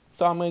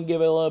 So I'm going to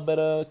give it a little bit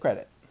of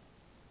credit.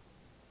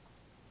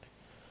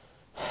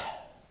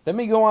 Then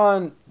we go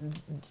on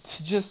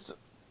to just...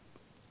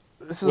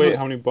 Wait,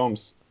 how many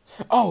bumps?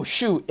 Oh,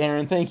 shoot,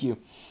 Aaron, thank you.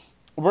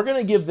 We're going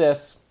to give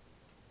this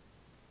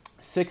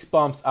 6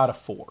 bumps out of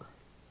 4.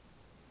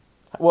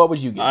 What would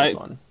you give this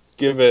one?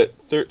 Give it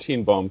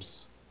 13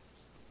 bumps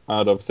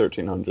out of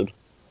 1,300.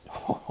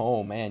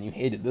 Oh, man, you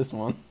hated this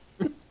one.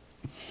 So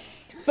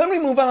then we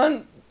move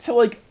on to,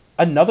 like,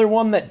 another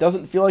one that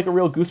doesn't feel like a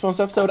real Goosebumps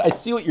episode. I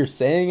see what you're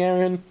saying,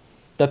 Aaron,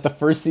 that the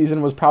first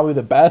season was probably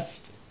the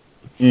best.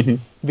 Mm-hmm.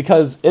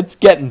 Because it's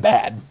getting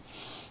bad.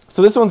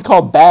 So this one's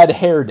called Bad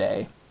Hair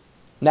Day.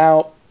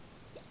 Now,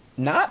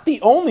 not the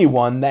only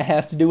one that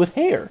has to do with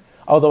hair.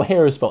 Although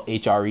hair is spelled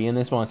H-R-E in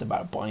this one. It's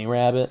about a bunny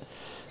rabbit.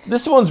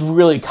 This one's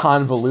really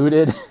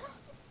convoluted.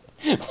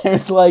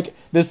 There's, like,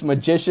 this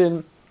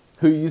magician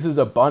who uses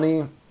a bunny,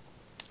 and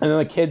then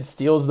the kid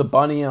steals the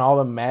bunny and all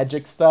the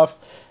magic stuff,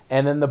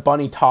 and then the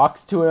bunny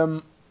talks to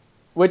him,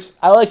 which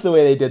I like the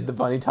way they did the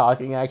bunny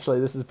talking, actually.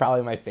 This is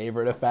probably my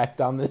favorite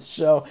effect on this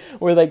show,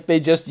 where, like, they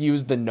just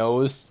use the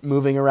nose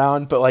moving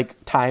around, but, like,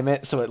 time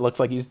it so it looks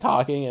like he's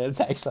talking, and it's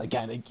actually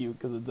kind of cute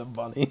because it's a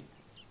bunny.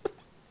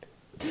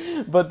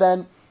 But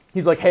then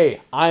he's like,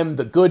 hey, I'm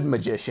the good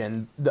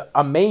magician.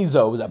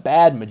 Amazo is a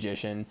bad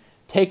magician.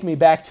 Take me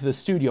back to the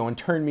studio and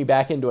turn me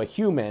back into a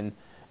human,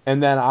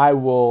 and then I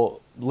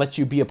will let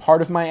you be a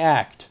part of my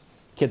act.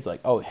 Kid's like,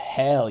 oh,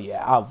 hell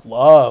yeah, I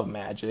love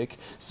magic.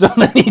 So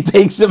then he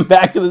takes him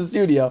back to the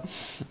studio.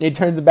 He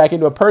turns him back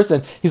into a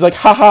person. He's like,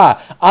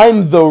 haha,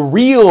 I'm the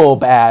real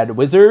bad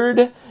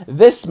wizard.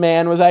 This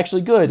man was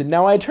actually good.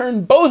 Now I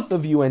turn both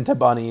of you into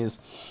bunnies.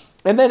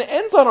 And then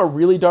ends on a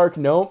really dark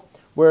note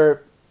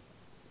where,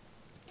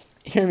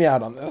 hear me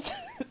out on this,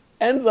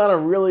 ends on a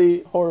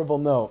really horrible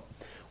note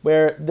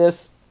where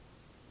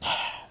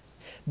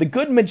the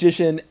good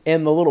magician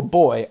and the little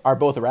boy are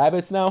both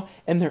rabbits now,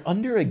 and they're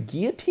under a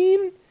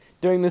guillotine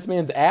during this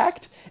man's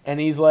act, and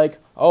he's like,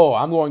 oh,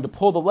 I'm going to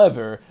pull the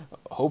lever.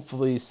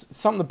 Hopefully,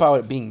 something about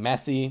it being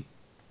messy.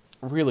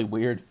 Really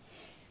weird.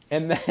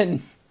 And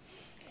then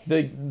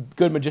the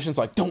good magician's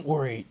like, don't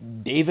worry,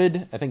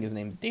 David. I think his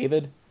name's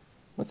David.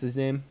 What's his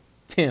name?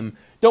 Tim.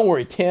 Don't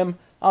worry, Tim.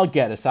 I'll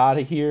get us out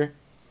of here.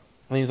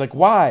 And he's like,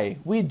 why?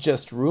 We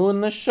just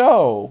ruined the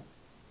show.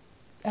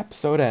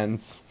 Episode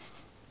ends.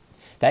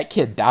 That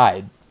kid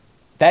died.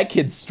 That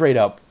kid straight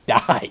up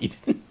died.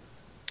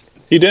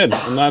 He did,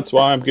 and that's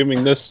why I'm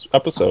giving this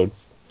episode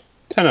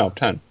 10 out of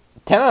 10.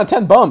 10 out of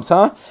 10 bumps,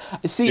 huh?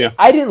 See, yeah.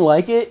 I didn't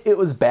like it. It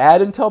was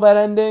bad until that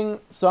ending,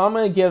 so I'm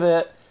going to give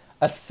it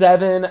a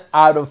 7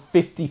 out of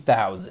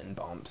 50,000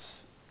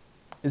 bumps.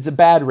 It's a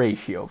bad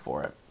ratio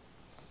for it.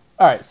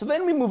 All right, so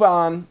then we move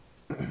on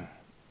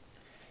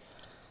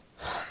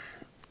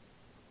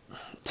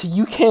to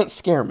You Can't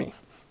Scare Me.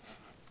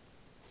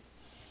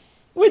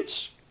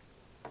 Which...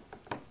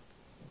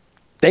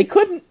 They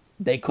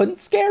couldn't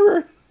scare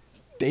her.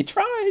 They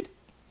tried.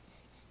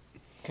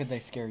 Could they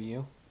scare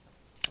you?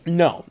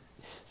 No.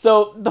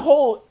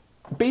 So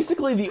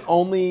basically the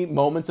only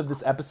moments of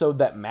this episode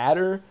that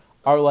matter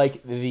are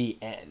like the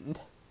end.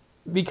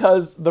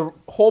 Because the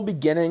whole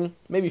beginning,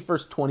 maybe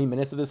first 20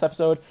 minutes of this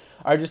episode,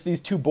 are just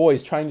these two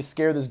boys trying to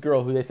scare this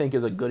girl who they think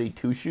is a goody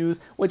two-shoes,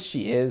 which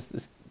she is.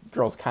 This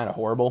girl's kind of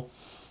horrible.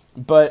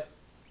 But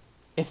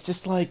it's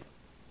just like,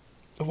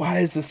 why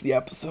is this the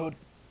episode?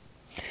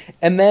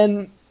 And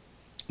then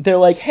they're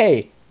like,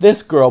 hey,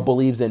 this girl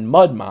believes in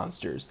mud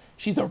monsters.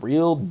 She's a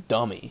real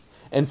dummy.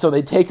 And so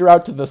they take her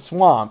out to the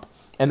swamp,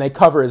 and they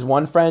cover his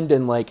one friend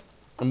in, like,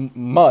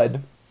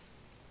 mud.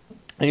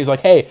 And he's like,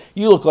 hey,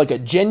 you look like a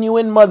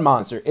genuine mud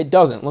monster. It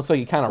doesn't. It looks like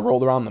he kind of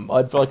rolled around the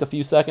mud for, like, a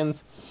few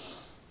seconds.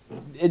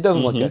 It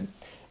doesn't look good.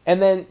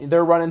 And then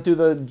they're running through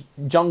the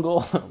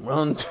jungle.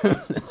 Run through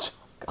the jungle.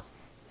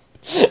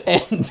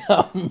 And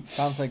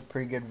sounds like a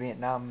pretty good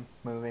Vietnam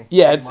movie.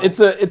 Yeah,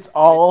 it's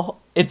all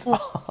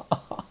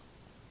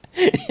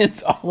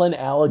an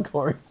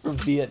allegory for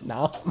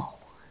Vietnam.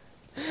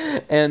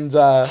 And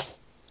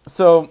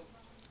so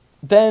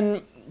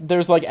then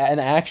there's like an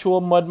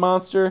actual mud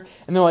monster,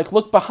 and they're like,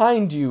 look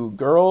behind you,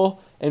 girl.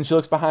 And she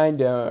looks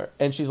behind her,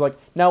 and she's like,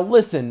 now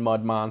listen,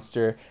 mud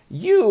monster,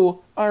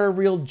 you are a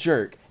real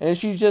jerk. And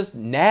she just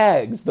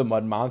nags the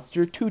mud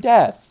monster to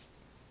death.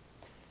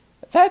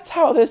 that's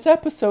how this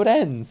episode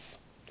ends.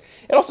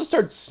 It also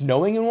starts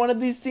snowing in one of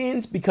these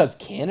scenes because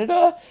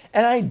Canada,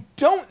 and I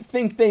don't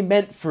think they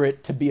meant for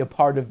it to be a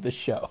part of the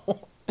show.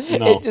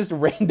 No. It just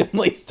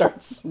randomly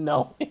starts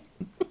snowing.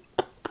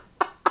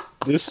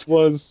 This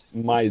was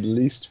my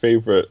least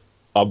favorite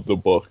of the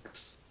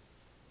books.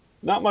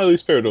 Not my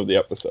least favorite of the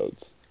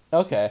episodes.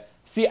 Okay.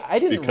 See, I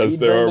didn't Because read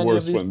there very are many of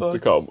worse these ones books. to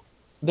come.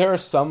 There are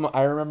some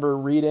I remember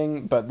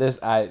reading, but this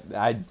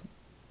I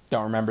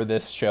don't remember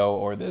this show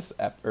or this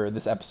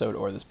episode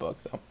or this book.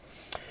 So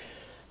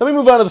let me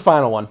move on to the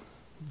final one,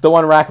 the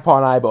one Rakapaw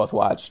and I both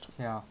watched.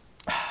 Yeah.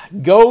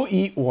 Go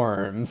Eat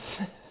Worms.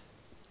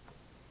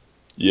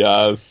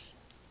 Yes.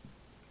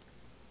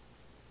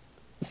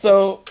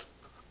 So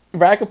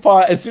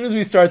Rakapaw, as soon as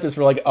we start this,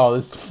 we're like, oh,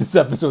 this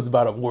episode's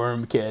about a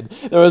worm kid.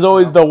 There was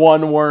always the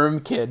one worm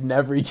kid in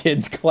every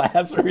kid's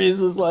class where he's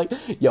just like,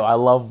 yo, I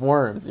love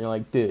worms. And you're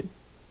like, dude,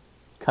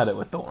 cut it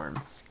with the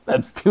worms.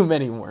 That's too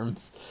many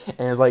worms.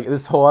 And it's like,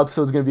 this whole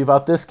episode's going to be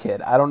about this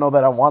kid. I don't know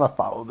that I want to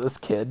follow this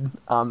kid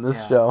on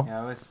this show.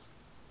 Yeah, it's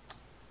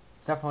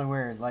definitely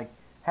weird. Like,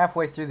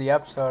 halfway through the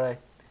episode,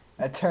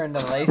 I turned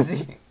to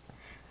Lacey.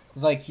 I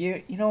was like,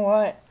 you know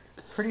what?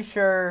 Pretty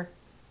sure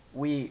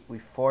we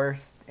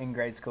forced, in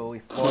grade school, we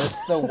forced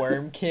the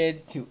worm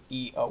kid to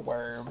eat a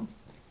worm.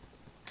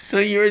 So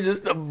you were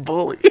just a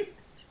bully.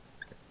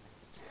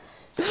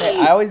 Hey,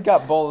 I always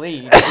got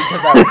bullied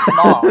because I was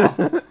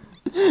small.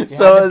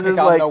 So it's just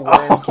like,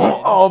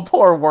 oh,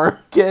 poor worm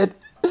kid.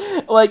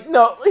 Like,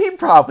 no, he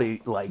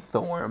probably liked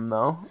the worm,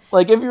 though.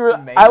 Like, if you were,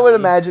 I would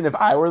imagine if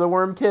I were the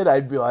worm kid,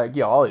 I'd be like,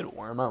 yo, I'll eat a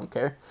worm, I don't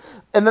care.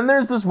 And then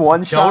there's this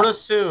one shot. Don't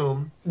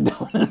assume.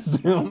 Don't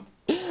assume.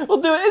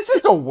 Well, dude, it's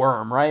just a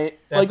worm, right?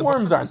 Like,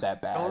 worms aren't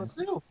that bad. Don't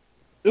assume.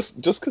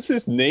 Just because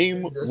his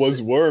name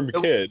was Worm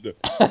Kid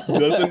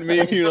doesn't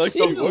mean he likes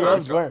He the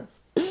loves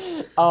worms.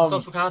 worms.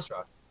 Social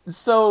construct.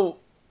 So,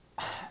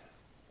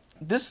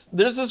 there's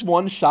this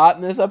one shot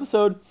in this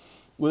episode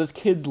where this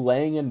kid's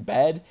laying in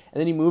bed, and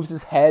then he moves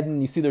his head,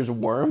 and you see there's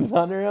worms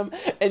under him,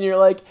 and you're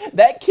like,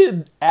 that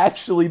kid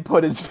actually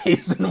put his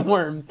face in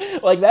worms.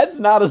 Like, that's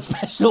not a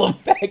special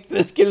effect.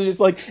 This kid is just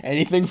like,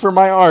 anything for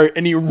my art,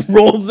 and he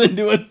rolls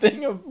into a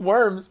thing of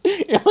worms.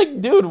 You're like,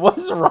 dude,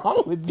 what's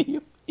wrong with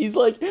you? He's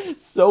like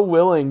so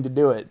willing to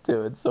do it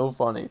too. It's so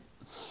funny.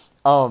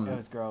 It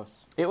was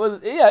gross. It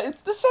was, yeah.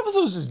 This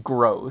episode was just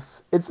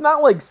gross. It's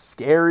not like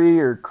scary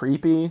or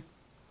creepy.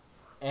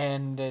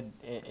 And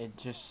it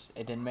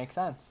didn't make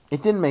sense.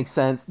 It didn't make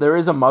sense. There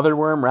is a mother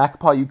worm.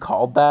 Rakapaw, you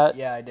called that?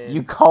 Yeah, I did.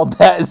 You called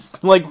that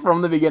as, like,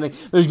 from the beginning.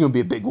 There's going to be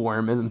a big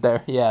worm, isn't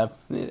there? Yeah,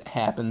 it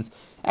happens.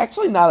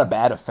 Actually, not a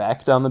bad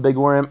effect on the big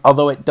worm,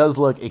 although it does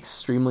look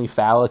extremely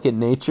phallic in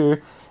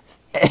nature,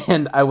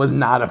 and I was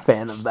not a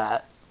fan of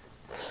that.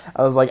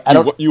 I was like, I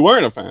don't... You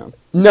weren't a fan?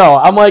 No,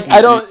 I'm like,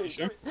 I don't...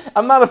 Sure?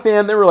 I'm not a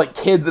fan. There were, like,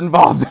 kids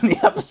involved in the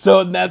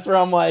episode, and that's where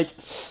I'm like,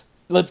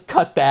 let's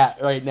cut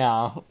that right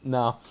now.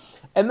 No.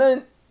 And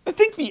then, I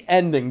think the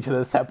ending to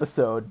this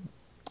episode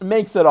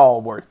makes it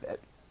all worth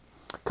it.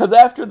 Because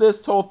after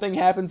this whole thing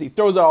happens, he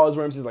throws out all his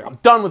worms. He's like, I'm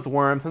done with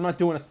worms. I'm not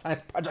doing a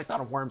science project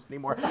on worms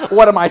anymore.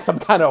 What am I, some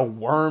kind of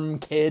worm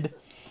kid?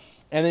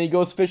 And then he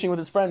goes fishing with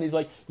his friend. He's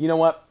like, you know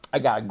what? I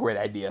got a great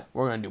idea.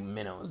 We're going to do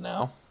minnows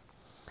now.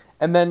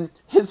 And then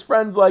his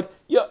friend's like,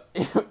 yeah.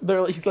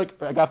 He's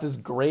like, I got this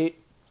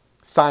great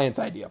science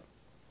idea.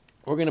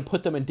 We're going to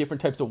put them in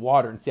different types of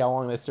water and see how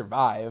long they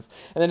survive.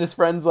 And then his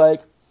friend's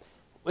like,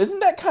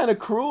 isn't that kind of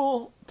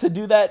cruel to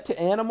do that to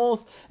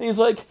animals? And he's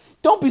like,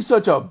 don't be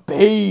such a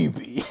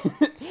baby.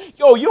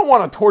 Yo, you don't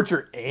want to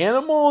torture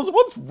animals?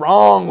 What's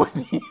wrong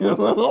with you?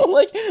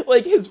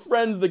 like his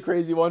friend's the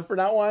crazy one for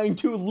not wanting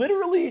to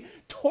literally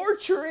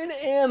torture an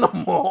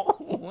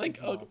animal.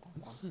 Like, okay.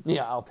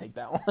 Yeah, I'll take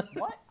that one.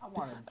 What? I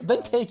wanted to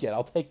Then take it.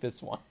 I'll take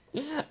this one.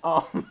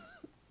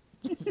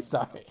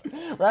 Sorry.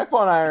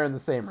 Rakapaw and I are in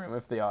the same room,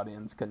 if the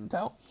audience couldn't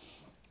tell.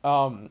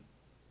 And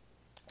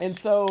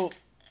so...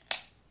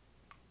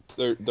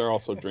 They're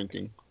also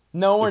drinking.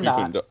 No, we're If you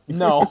not. couldn't-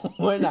 No,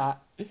 we're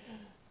not.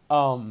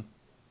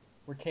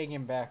 We're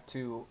taking back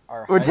to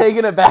our. We're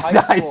taking it back to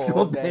high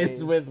school days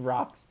days with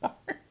Rockstar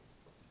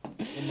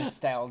in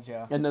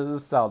nostalgia. and the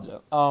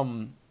nostalgia.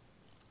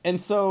 And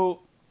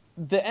so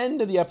the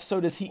end of the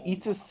episode is he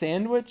eats a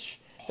sandwich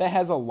that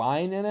has a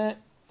line in it,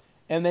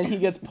 and then he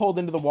gets pulled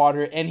into the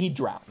water and he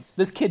drowns.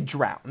 This kid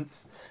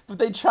drowns. But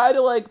they try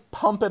to, like,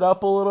 pump it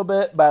up a little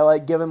bit by,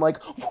 like, giving,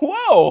 like,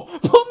 whoa,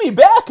 put me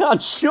back on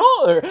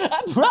shore.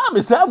 I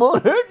promise I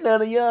won't hurt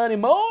none of you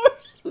anymore.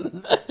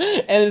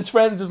 And his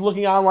friend's just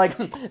looking on like,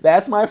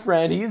 that's my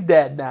friend. He's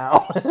dead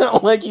now.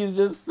 Like, he's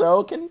just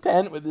so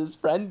content with his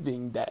friend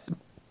being dead.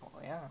 Oh,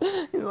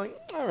 yeah. He's like,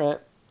 all right.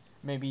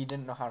 Maybe he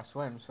didn't know how to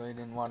swim, so he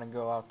didn't want to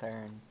go out there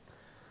and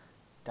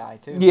die,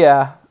 too.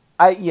 Yeah.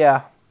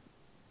 I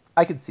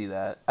could see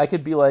that. I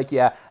could be like,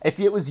 yeah, if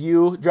it was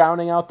you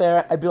drowning out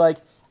there, I'd be like,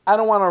 I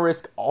don't want to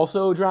risk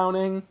also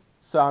drowning,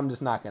 so I'm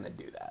just not going to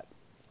do that.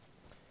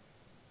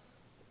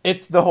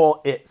 It's the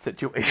whole It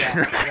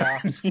situation.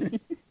 Yeah.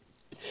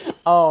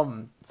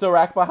 So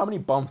Rakpa, how many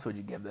bumps would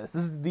you give this?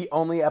 This is the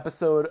only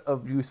episode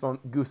of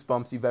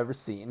Goosebumps you've ever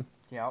seen.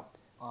 Yep.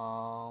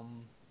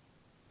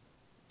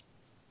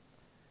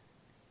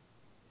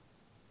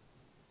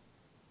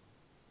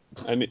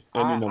 Any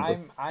number.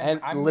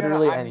 And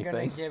literally I'm anything.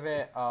 gonna give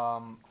it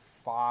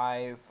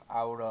 5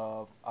 out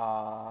of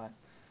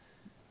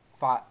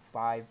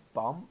 5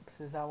 bumps.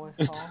 Is that what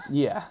it's called?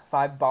 Yeah.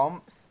 5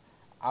 bumps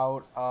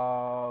out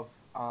of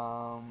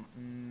Oh,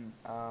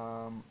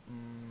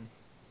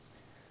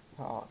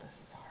 this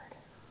is hard.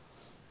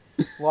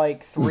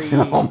 Like 3.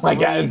 Oh my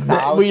god!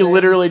 3,000? We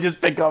literally just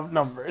pick up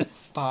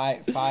numbers.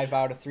 5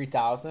 out of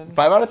 3,000.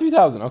 5 out of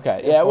 3,000.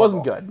 Okay. Yeah, it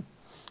wasn't good.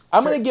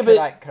 I'm gonna give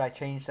it. Could I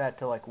change that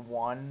to like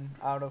 1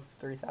 out of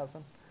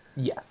 3,000?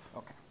 Yes.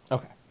 Okay.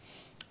 Okay.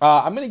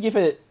 I'm gonna give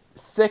it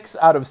 6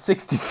 out of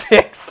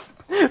 66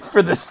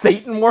 for the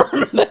Satan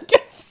worm that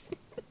gets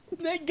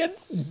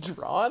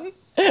drawn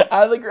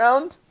out of the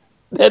ground.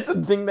 That's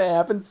a thing that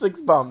happens.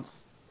 6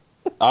 bumps.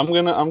 I'm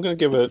gonna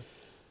give it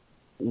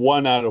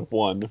 1 out of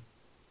 1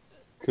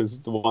 because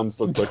the ones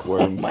look like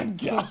worms. Oh my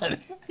god.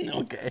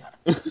 Okay.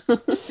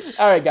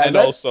 All right, guys. And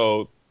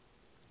also,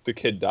 the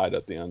kid died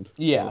at the end.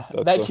 Yeah,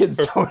 So that a kid's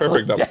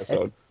totally perfect dead.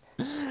 episode.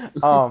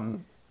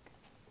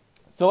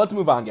 So let's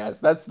move on, guys.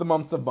 That's the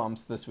months of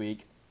bumps this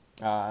week.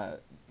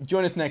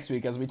 Join us next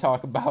week as we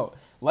talk about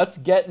Let's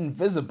Get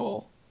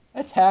Invisible,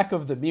 Attack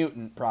of the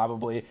Mutant,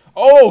 probably.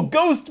 Oh,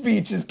 Ghost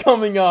Beach is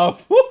coming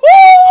up! Woo-hoo!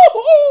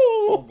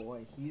 Oh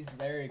boy, he's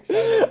very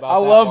excited about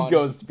I that love one.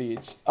 Ghost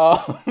Beach.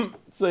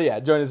 So yeah,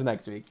 join us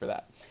next week for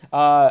that.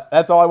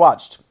 That's all I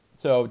watched.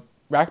 So,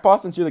 Rakpa,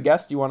 since you're the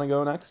guest, do you want to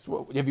go next?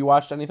 Have you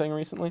watched anything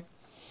recently?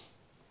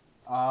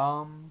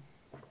 I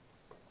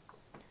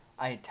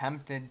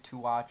attempted to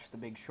watch The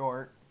Big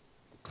Short,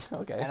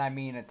 Okay. and I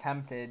mean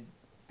attempted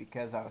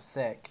because I was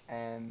sick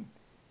and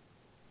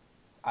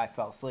I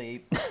fell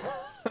asleep.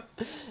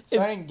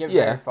 So I didn't get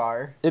very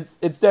far. It's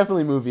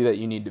definitely a movie that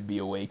you need to be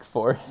awake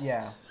for,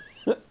 Yeah.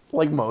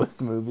 like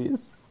most movies.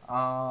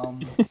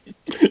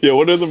 Yeah,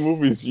 what are the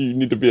movies you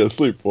need to be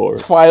asleep for?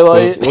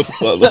 Twilight, What's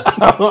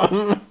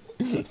that?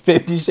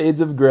 50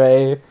 Shades of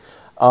Grey,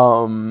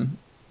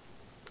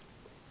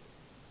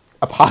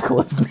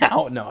 Apocalypse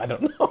Now. No, I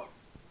don't know.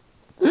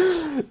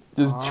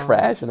 Just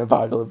trash and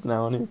Apocalypse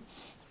Now in here.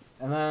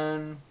 And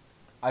then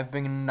I've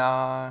been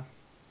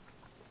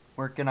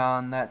working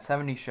on that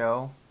 70s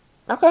show.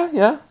 Okay,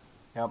 yeah.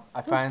 Yep, I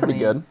That's finally. pretty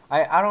good.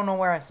 I don't know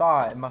where I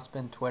saw it. It must have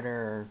been Twitter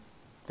or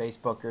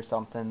Facebook or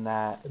something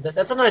that.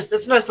 That's a nice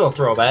little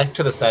throwback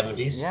to the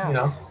 70s. Yeah. You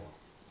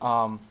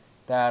know.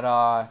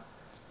 That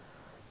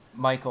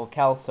Michael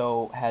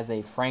Kelso has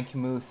a Frank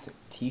Muth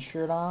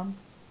T-shirt on,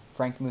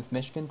 Frank Muth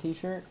Michigan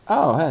T-shirt.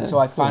 Oh, hey. So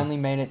I cool. finally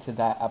made it to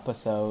that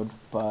episode,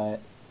 but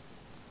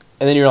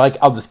And then you're like,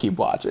 I'll just keep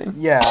watching.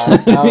 yeah, I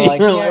was like,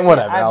 You're yeah, like,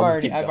 whatever, I've I'll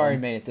just keep already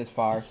going. made it this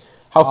far.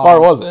 How far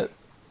was it?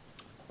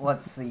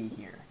 Let's see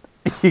here.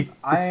 Season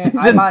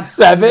I'm on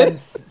 7?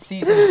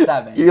 Season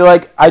 7. You're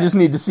like, I just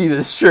need to see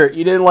this shirt.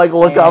 You didn't like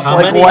look Yeah. up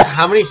like what?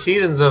 How many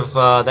seasons of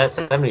that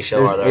 70s show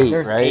There's are there? 8,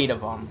 There's right? 8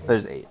 of them.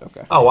 There's 8.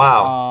 Okay. Oh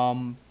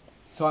wow.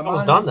 So I'm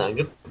Almost on, done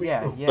then. Good.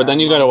 Yeah. But then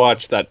you gotta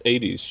watch that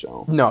 80s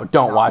show. No,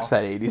 don't No. watch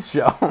that 80s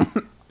show.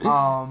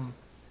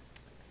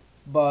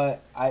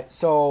 But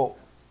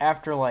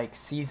after like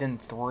season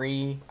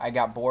 3, I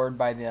got bored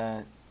by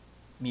the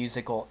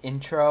musical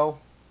intro.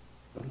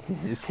 You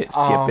just hit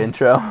skip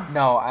intro.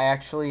 No, I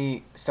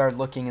actually started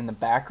looking in the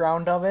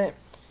background of it,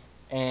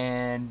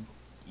 and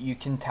you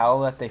can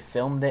tell that they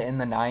filmed it in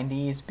the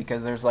 90s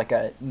because there's like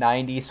a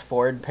 90s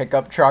Ford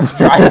pickup truck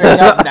driving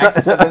up next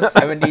to the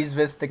 70s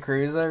Vista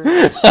Cruiser.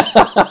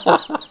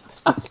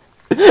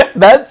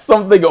 That's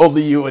something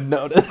only you would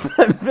notice.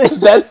 I think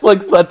that's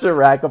like such a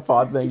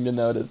Rakapod thing to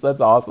notice.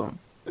 That's awesome.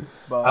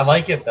 But, I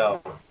like it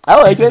though.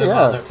 I like Keeping it, them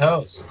on yeah. their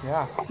toes.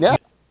 yeah. Yeah.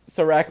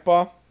 So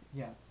Rakapod,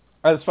 Yes.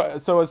 as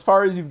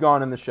far as you've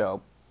gone in the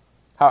show,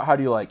 how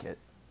do you like it?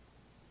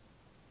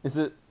 Is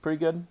it pretty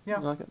good? Yeah.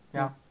 You like it?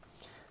 Yeah.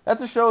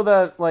 That's a show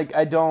that like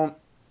I've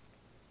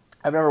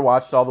never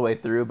watched all the way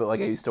through, but like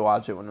I used to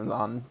watch it when it was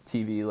on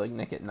TV, like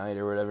Nick at Night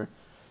or whatever.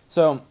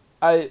 So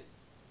I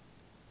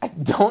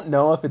don't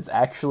know if it's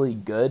actually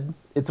good.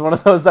 It's one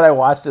of those that I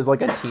watched as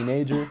like a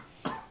teenager.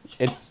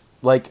 It's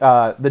like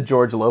the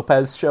George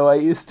Lopez show I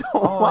used to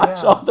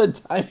watch yeah. all the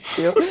time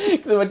too,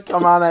 because it would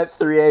come on at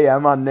 3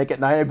 a.m. on Nick at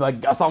Night. I'd be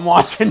like, guess I'm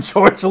watching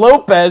George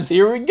Lopez.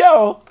 Here we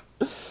go.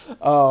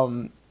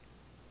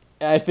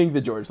 I think the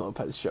George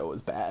Lopez show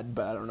was bad,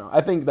 but I don't know. I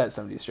think that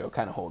 70s show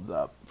kind of holds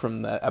up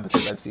from the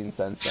episodes I've seen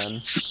since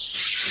then.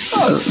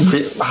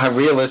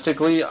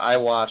 Realistically, I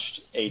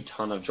watched a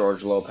ton of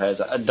George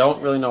Lopez. I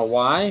don't really know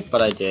why,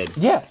 but I did.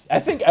 Yeah,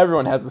 I think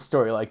everyone has a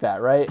story like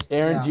that, right?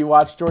 Aaron, Yeah. do you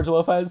watch George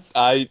Lopez?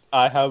 I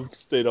have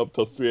stayed up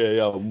till 3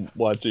 a.m.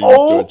 watching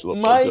Oh George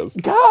Lopez.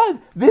 my god!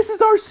 This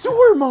is our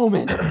sewer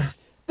moment!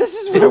 This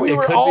is where we It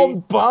were could all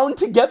be. bound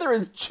together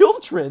as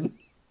children.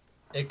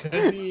 It could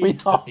We be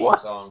the all theme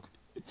watched- song.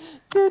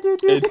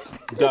 It's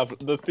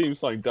the theme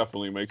song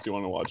definitely makes you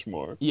want to watch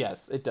more.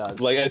 Yes, it does.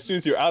 Like as soon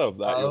as you're out of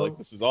that, you're like,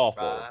 this is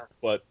awful. Right.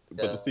 But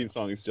the theme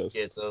song is just.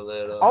 It's a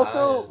little.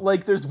 Also, high.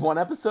 like, there's one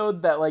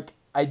episode that, like,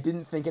 I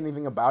didn't think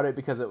anything about it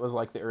because it was,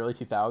 like, the early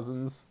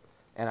 2000s,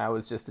 and I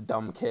was just a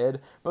dumb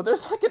kid. But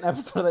there's, like, an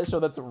episode of that show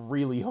that's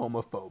really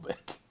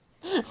homophobic.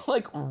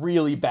 Like,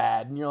 really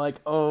bad. And you're like,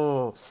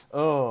 oh,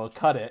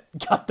 cut it.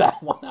 Cut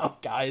that one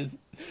out, guys.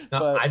 No,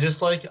 But,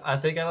 I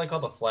think I like all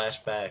the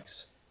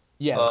flashbacks.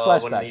 yeah, the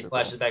flashbacks when he are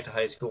flashes cool. back to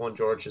high school and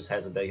George just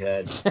has a big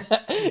head.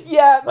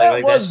 Yeah, that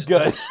Like, that's was just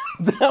good.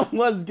 That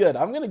was good.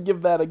 I'm going to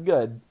give that a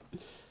good.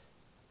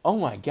 Oh,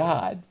 my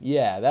God.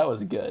 Yeah, that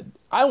was good.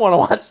 I want to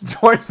watch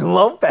George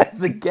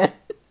Lopez again.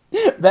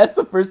 That's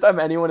the first time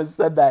anyone has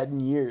said that in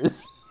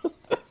years.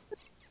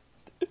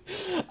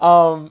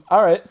 All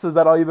right, so is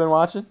that all you've been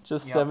watching?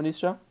 Just Yep. 70s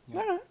show?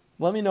 Yep. All right.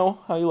 Let me know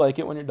how you like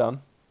it when you're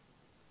done.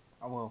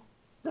 I will.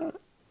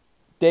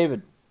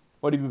 David,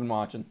 what have you been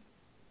watching?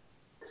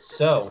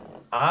 So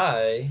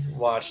I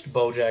watched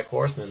BoJack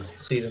Horseman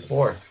season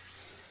 4.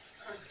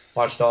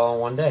 Watched it all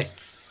in one day,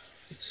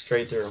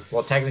 straight through.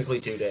 Well,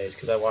 technically 2 days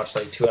because I watched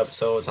like 2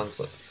 episodes on,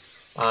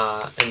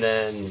 and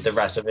then the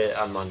rest of it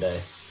on Monday.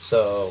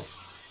 So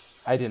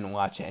I didn't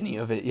watch any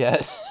of it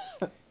yet.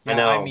 I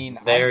know. I mean,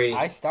 very,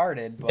 I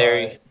started, but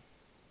very.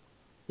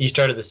 You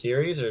started the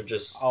series or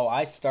just?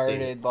 I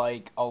started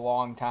like a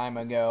long time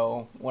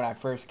ago when I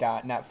first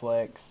got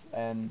Netflix,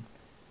 and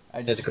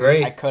I just It's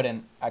great. I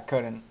couldn't.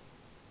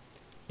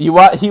 He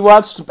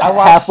watched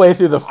halfway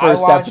through the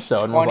first I watched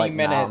episode and 20 was like,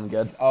 nah, I'm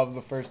minutes good. of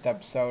the first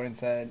episode and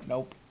said,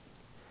 nope.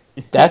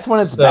 That's when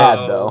it's So-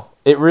 bad, though.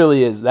 It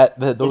really is. Those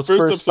The first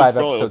episode's 5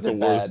 probably episodes like are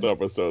the worst bad.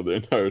 episode of the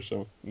entire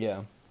show.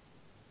 Yeah.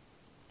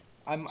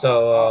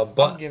 So, I'll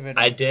but give it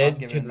I I'll did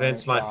give it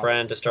convince another my shot.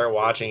 friend to start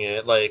watching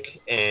it,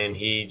 and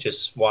he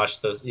just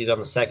watched he's on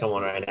the second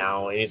one right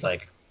now, and he's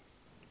like,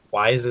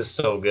 why is this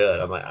so good?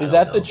 I'm like, Is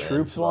I that don't the know, man.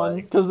 Troops one?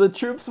 Like, Because the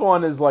Troops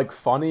one is, like,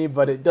 funny,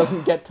 but it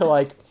doesn't get to,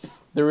 like,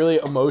 the really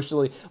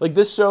emotionally... Like,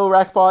 this show,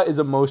 Rackpaw, is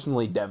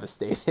emotionally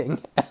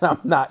devastating, and I'm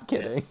not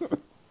kidding.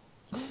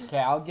 Okay,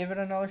 I'll give it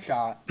another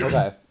shot.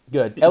 Okay,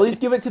 good. At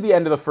least give it to the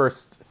end of the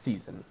first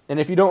season.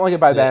 And if you don't like it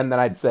by then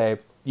I'd say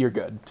you're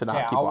good to not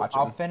Okay, keep watching.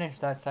 I'll finish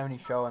that 70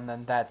 show, and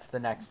then that's the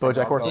next thing BoJack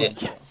I'll go Horseman?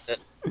 into. Yes.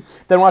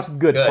 Then watch The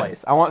Good Good.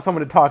 Place. I want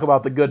someone to talk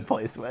about The Good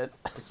Place with.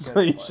 So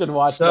you should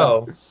watch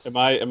so Am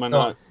I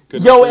not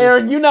good? that. Yo, with this?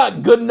 Aaron, you're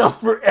not good enough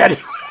for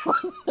anyone.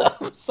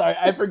 I'm sorry,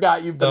 I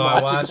forgot you've been so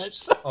I watching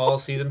watched it. all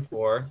season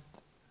 4.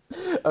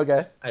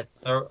 Okay.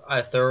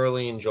 I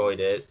thoroughly enjoyed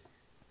it.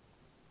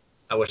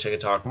 I wish I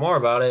could talk more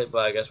about it,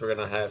 but I guess we're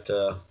gonna have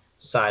to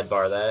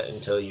sidebar that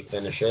until you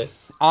finish it.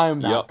 I'm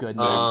not Yep. good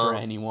enough for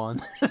Um,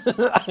 anyone.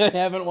 I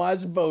haven't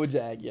watched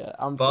BoJack yet.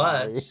 I'm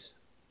sorry.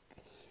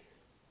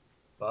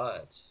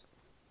 But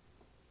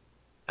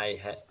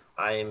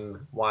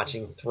I'm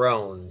watching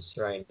Thrones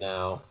right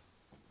now.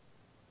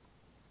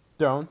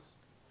 Thrones?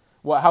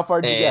 What? How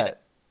far did you And- get?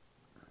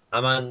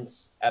 I'm on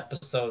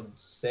episode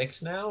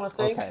 6 now, I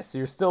think. Okay, so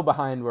you're still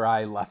behind where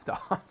I left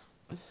off.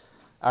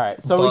 All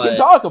right, so we But can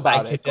talk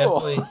about I it. could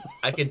Cool.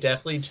 I could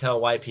definitely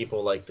tell why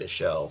people like this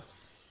show.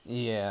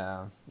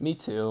 Yeah, me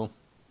too.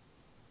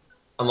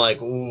 I'm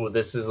like, ooh,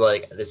 this is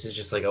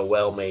just like a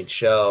well-made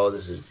show.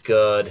 This is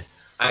good.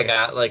 I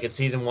got like in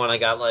season 1, I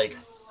got like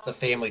the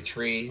family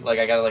tree. Like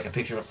I got like a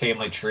picture of a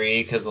family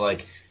tree because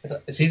like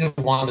season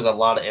 1 there's a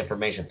lot of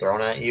information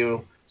thrown at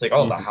you. It's like,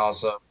 oh, the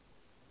house of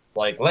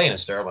like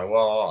Lannister. I'm like,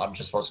 well, I'm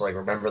just supposed to like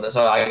remember this.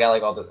 So I got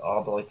like all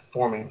the like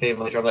forming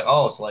family tree. I'm like,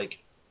 oh, it's like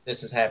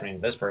this is happening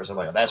to this person.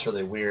 I'm like, that's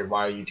really weird.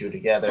 Why are you two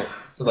together?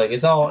 So like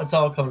it's all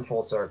coming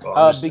full circle.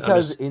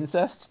 Because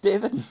incest,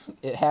 David,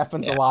 it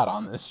happens a lot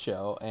on this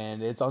show,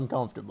 and it's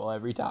uncomfortable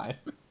every time.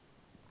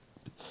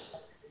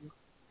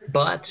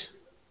 But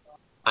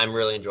I'm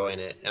really enjoying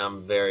it, and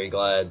I'm very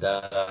glad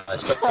that I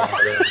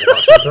started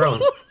watching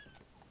Thrones.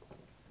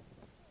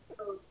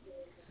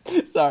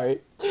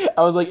 Sorry.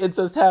 I was like,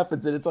 incest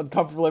happens, and it's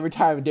uncomfortable every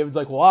time, and David's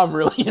like, well, I'm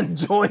really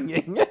enjoying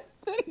it.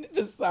 It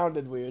just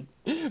sounded weird.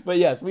 But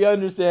yes, we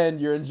understand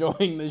you're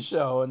enjoying the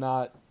show and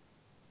not...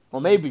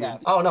 Well, maybe you're,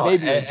 Oh no,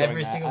 maybe you're enjoying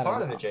every that. single I don't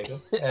part of know. it,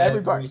 Jacob.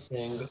 Every part.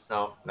 Single.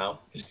 No,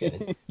 just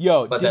kidding.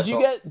 Yo, But did that's you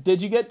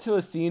all. get to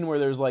a scene where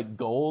there's like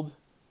gold?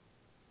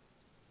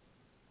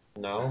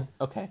 No.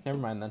 Okay, never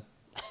mind then.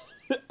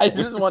 I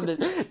just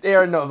wondered.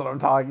 Aaron knows what I'm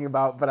talking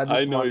about, but I just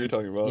I know what wanted- you're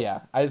talking about.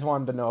 Yeah, I just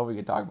wanted to know if we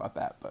could talk about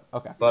that, but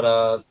okay.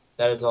 But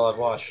that is all I've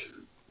watched.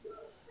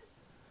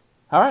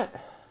 All right.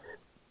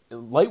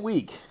 Light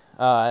week.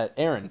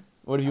 Aaron,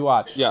 what have you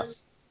watched?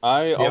 Yes.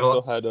 I Yeah, also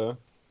well- had a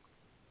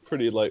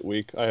pretty light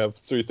week. I have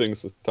 3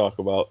 things to talk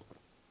about.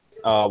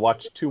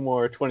 Watched 2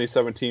 more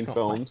 2017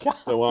 films God.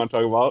 that I want to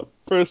talk about.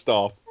 First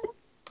off,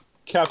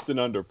 Captain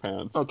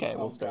Underpants. Okay,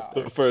 we'll start.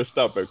 The first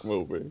epic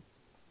movie.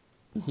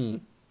 Hmm.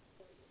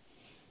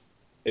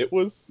 It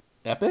was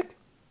Epic?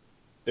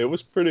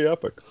 pretty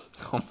epic.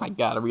 Oh my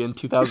god, are we in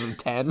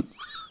 2010?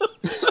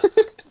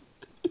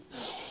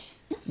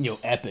 Yo,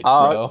 epic,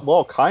 bro.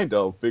 Well, kind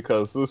of,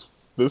 because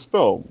this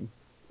film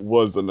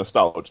was a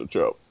nostalgia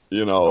trip.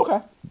 You know, Okay.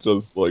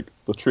 just like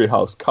the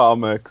Treehouse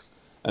comics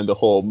and the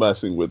whole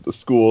messing with the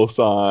school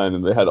sign,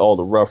 and they had all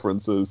the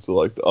references to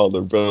like the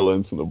other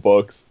villains from the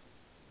books.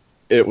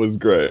 It was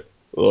great.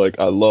 Like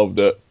I loved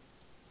it.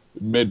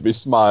 It made me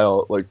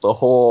smile. Like the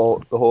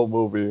whole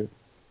movie,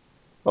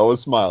 I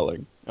was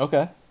smiling.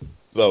 Okay.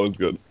 So that was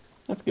good.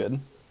 That's good.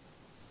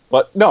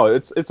 But no,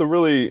 it's a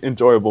really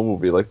enjoyable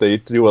movie. Like they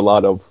do a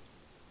lot of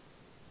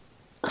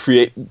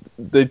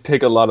They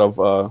take a lot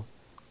of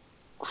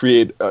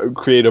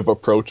creative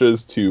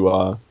approaches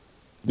to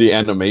the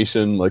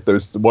animation. Like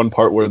there's one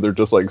part where they're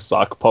just like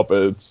sock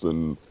puppets,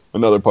 and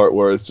another part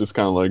where it's just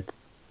kind of like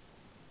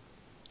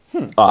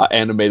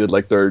animated,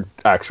 like they're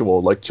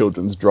actual like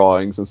children's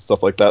drawings and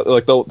stuff like that.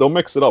 Like they'll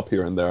mix it up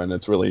here and there, and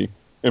it's really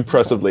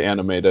impressively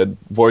animated.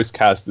 Voice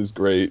cast is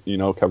great. You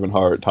know, Kevin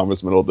Hart,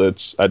 Thomas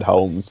Middleditch, Ed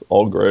Helms,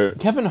 all great.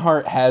 Kevin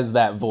Hart has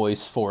that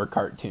voice for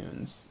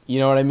cartoons. You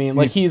know what I mean?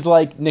 Like he's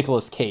like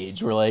Nicolas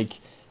Cage, where like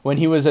when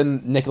he was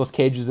in Nicolas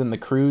Cage was in The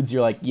Croods,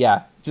 you're like,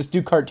 yeah, just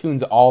do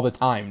cartoons all the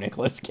time,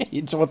 Nicolas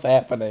Cage. What's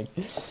happening?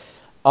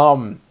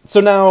 So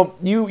now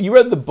you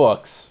read the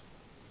books.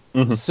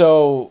 Mhm.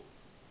 So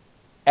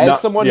as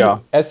someone yeah.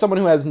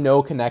 who has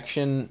no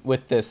connection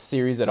with this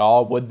series at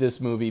all, would this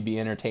movie be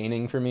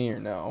entertaining for me or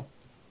no?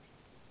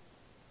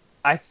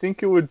 I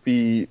think it would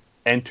be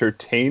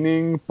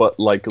entertaining, but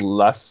like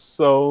less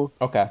so.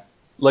 Okay.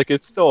 Like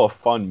it's still a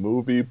fun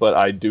movie, but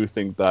I do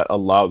think that a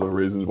lot of the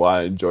reasons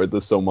why I enjoyed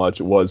this so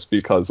much was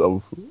because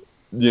of,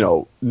 you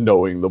know,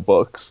 knowing the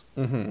books.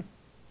 Mm-hmm.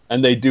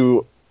 And they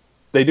do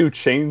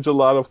change a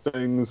lot of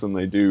things, and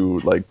they do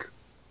like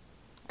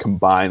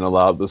combine a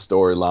lot of the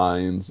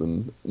storylines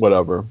and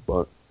whatever.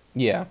 But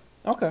Yeah.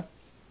 Okay.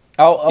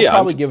 I'll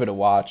probably give it a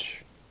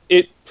watch.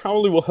 it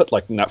probably will hit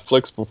like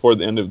Netflix before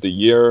the end of the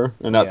year,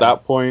 and at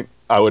that point,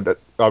 I would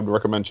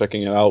recommend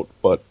checking it out.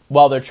 But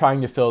while they're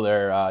trying to fill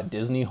their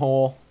Disney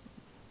hole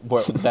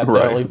that Right.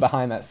 they're leaving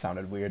behind, that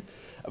sounded weird.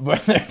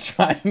 But they're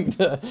trying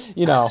to,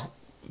 you know,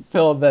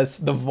 fill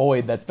the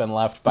void that's been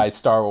left by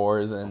Star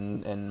Wars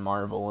and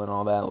Marvel and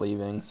all that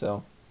leaving.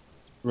 So,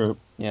 right.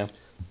 yeah.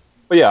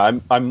 But yeah,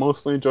 I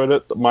mostly enjoyed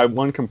it. My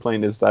one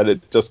complaint is that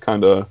it just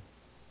kind of,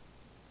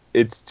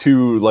 it's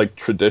too like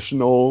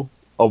traditional.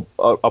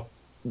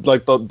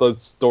 Like the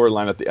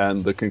storyline at the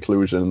end, the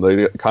conclusion,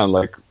 they kind of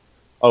like,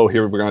 oh,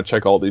 here we're gonna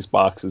check all these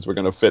boxes, we're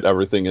gonna fit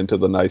everything into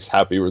the nice,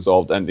 happy,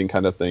 resolved ending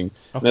kind of thing.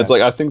 And it's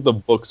like I think the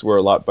books were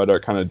a lot better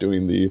at kind of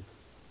doing the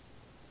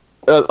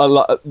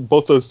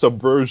both a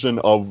subversion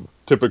of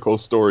typical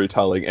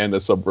storytelling and a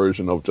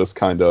subversion of just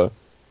kind of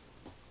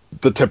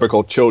the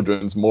typical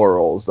children's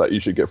morals that you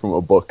should get from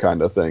a book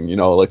kind of thing. You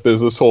know, like there's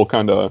this whole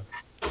kind of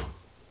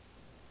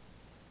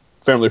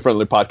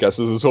family-friendly podcast.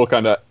 There's this whole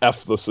kind of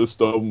F the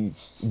system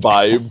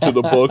vibe to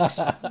the books.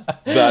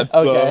 That's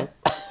Okay.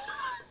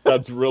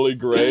 That's really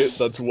great.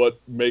 That's what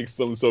makes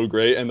them so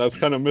great, and that's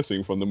kind of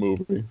missing from the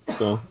movie.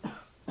 So,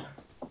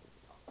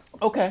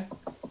 Okay.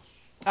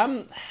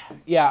 I'm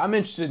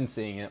interested in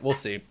seeing it. We'll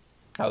see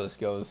how this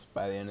goes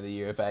by the end of the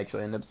year if I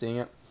actually end up seeing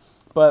it.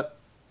 But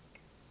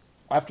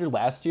after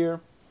last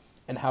year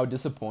and how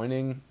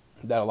disappointing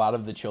that a lot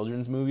of the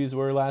children's movies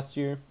were last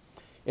year,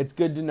 it's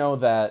good to know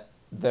that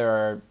there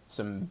are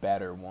some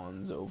better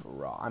ones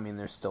overall. I mean,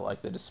 there's still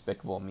like the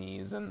Despicable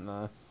Me's and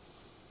the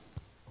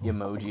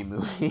Emoji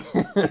Movie,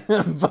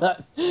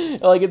 but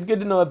like it's good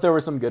to know that there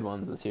were some good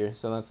ones this year.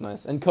 So that's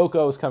nice. And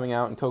Coco is coming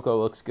out, and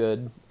Coco looks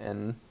good,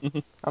 and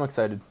I'm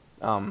excited.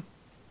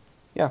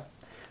 Yeah.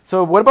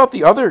 So what about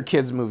the other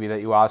kids movie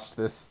that you watched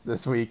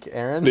this week,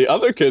 Aaron? the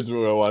other kids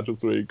movie I watched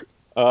this week,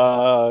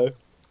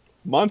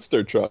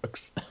 Monster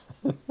Trucks.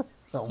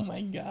 Oh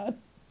my god.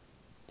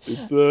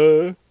 It's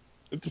a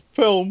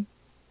film.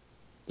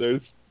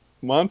 There's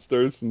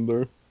monsters and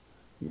they're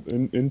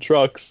in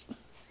trucks.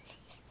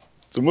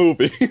 It's a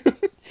movie.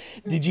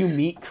 Did you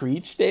meet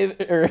Creech,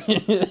 David or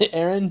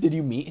Aaron? Did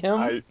you meet him?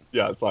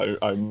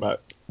 I met.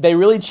 They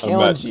really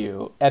challenged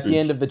you at the Creech.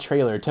 end of the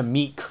trailer to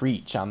meet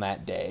Creech on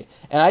that day.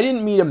 And I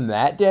didn't meet him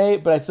that day,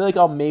 but I feel like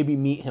I'll maybe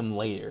meet him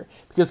later.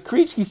 Because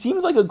Creech, he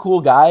seems like a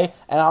cool guy,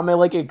 and I'm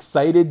like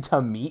excited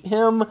to meet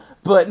him,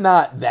 but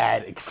not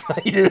that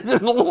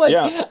excited. Like,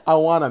 Yeah. I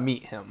want to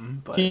meet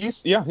him. But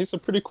He's a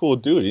pretty cool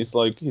dude. He's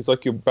like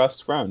your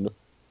best friend,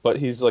 but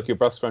he's like your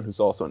best friend who's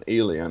also an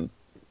alien,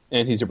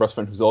 and he's your best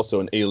friend who's also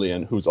an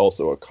alien who's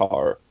also a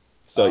car.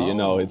 So you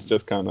know, it's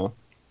just kind of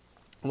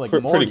like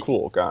pretty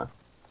cool guy.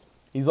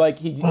 He's like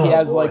he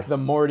has like the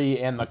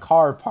Morty and the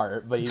car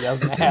part, but he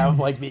doesn't have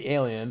like the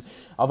alien.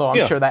 Although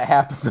I'm sure that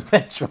happens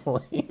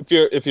eventually.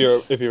 If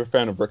you're a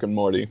fan of Rick and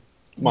Morty,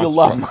 You'll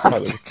love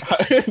Monster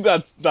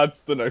Trucks.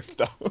 That's the next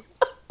step.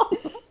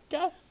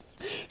 God.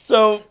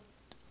 So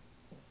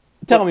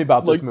tell me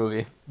about this like,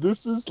 movie.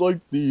 This is like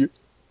the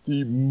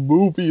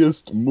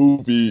moviest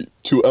movie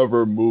to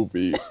ever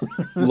movie.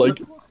 Like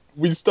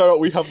we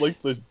have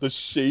like the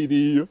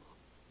shady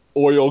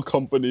oil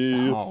company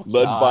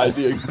led by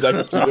the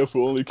executive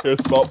who only cares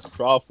about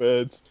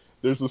profits.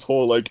 there's this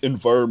whole like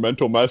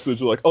environmental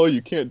message like, oh,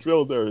 you can't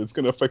drill there, it's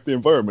gonna affect the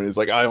environment. He's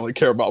like, I only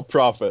care about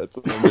profits.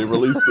 And then they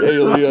release the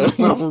aliens.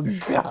 Oh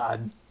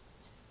God.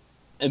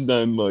 And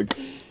then like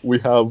we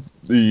have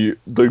the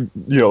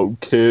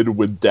kid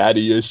with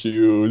daddy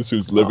issues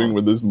who's living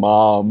with his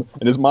mom,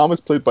 and his mom is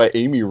played by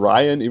Amy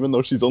Ryan, even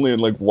though she's only in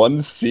like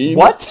one scene.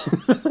 What?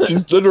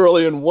 She's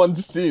literally in one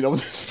scene of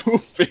this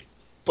movie,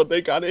 but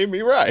they got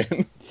Amy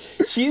Ryan.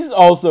 She's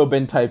also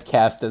been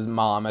typecast as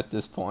mom at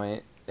this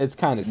point. It's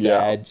kind of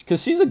sad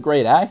because she's a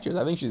great actress.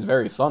 I think she's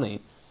very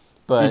funny,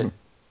 but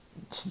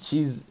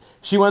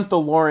she went the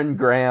Lauren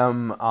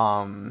Graham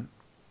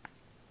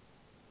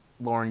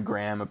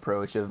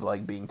approach of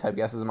like being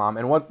typecast as a mom,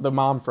 and what the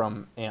mom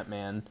from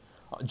Ant-Man,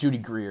 Judy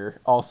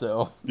Greer,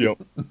 also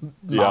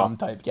mom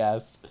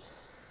typecast.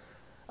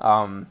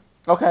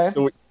 Okay.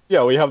 So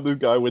we have this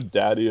guy with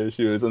daddy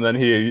issues, and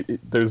then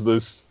there's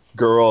this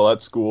girl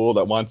at school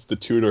that wants to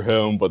tutor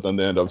him, but then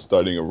they end up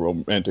starting a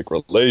romantic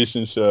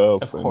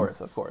relationship. Of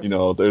course. You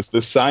know, there's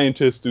this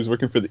scientist who's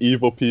working for the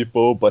evil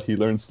people, but he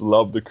learns to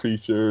love the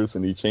creatures,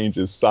 and he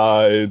changes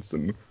sides,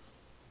 and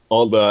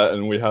all that.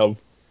 And we have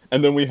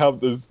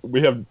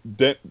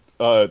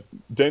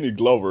Danny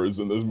Glover's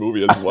in this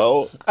movie as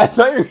well. I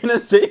thought you were gonna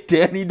say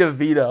Danny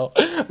DeVito,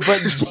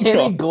 but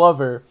Danny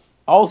Glover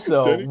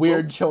also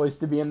weird choice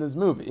to be in this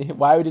movie.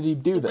 Why did he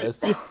do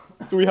this?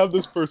 So we have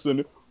this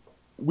person.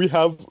 We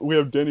have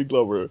Danny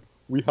Glover.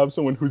 We have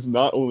someone who's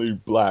not only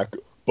black,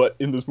 but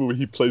in this movie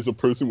he plays a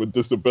person with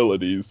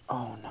disabilities.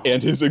 Oh no!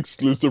 And his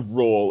exclusive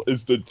role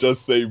is to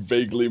just say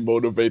vaguely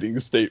motivating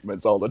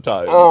statements all the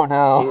time. Oh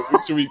no!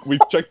 So we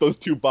check those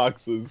two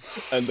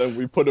boxes, and then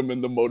we put him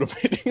in the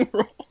motivating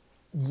role.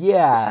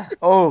 Yeah.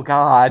 Oh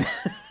God.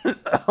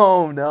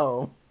 Oh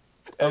no.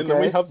 And then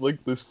we have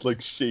like this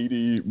like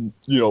shady,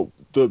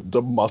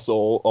 the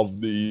muscle of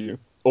the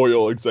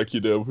oil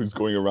executive who's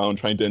going around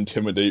trying to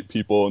intimidate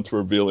people into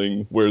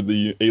revealing where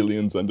the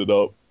aliens ended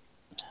up,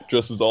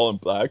 dresses all in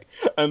black.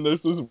 And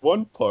there's this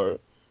one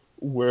part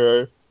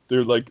where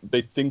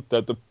they think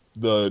that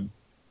the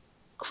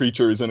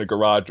creature is in a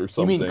garage or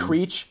something. You mean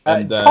Creech?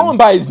 Call him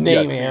by his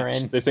name, Creech.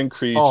 Aaron. They think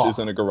Creech is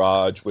in a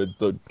garage with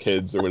the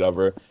kids or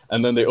whatever,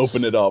 and then they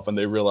open it up and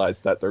they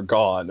realize that they're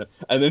gone.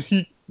 And then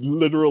he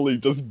literally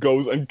just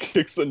goes and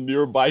kicks a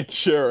nearby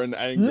chair in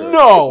anger.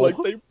 No! Like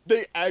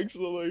they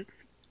actually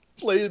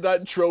play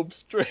that trope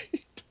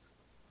straight.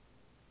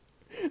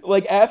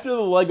 Like after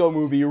the Lego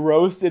Movie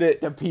roasted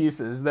it to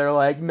pieces, they're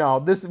like, no,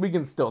 we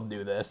can still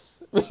do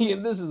this.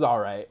 This is all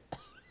right.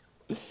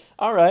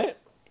 All right.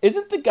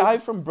 Isn't the guy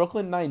from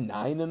Brooklyn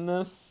Nine-Nine in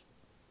this?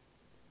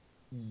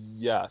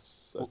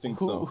 Yes, I think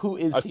so. Who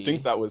is he? I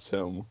think that was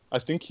him. I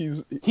think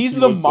he's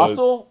the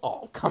muscle?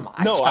 Oh, come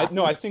on. No,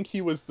 I think he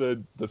was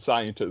the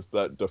scientist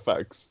that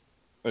defects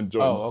and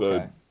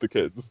joins the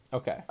kids.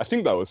 Okay. I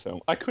think that was him.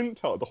 I couldn't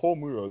tell. The whole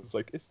movie I was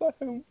like, is that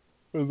him?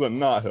 Or is that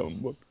not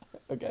him?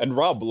 Okay. And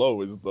Rob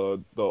Lowe is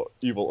the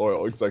evil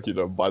oil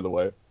executive, by the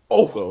way.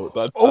 Oh, so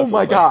that's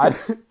my God.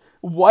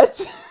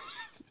 What?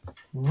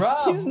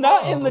 Rob he's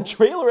not in the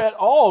trailer at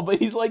all, but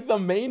he's like the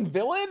main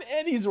villain,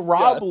 and he's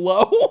Rob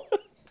Lowe?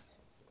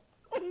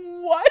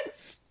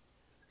 What?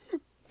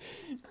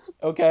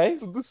 Okay.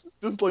 So this is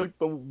just like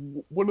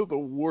one of the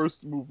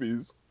worst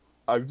movies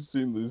I've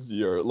seen this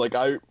year. Like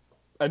I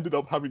ended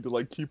up having to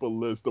like keep a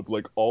list of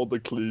like all the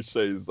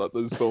cliches that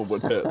this film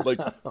would hit. Like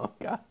oh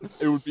God.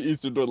 It would be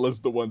easier to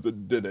list the ones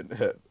it didn't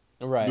hit.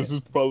 Right. This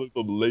is probably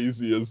the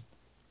laziest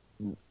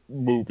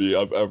movie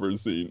I've ever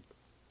seen.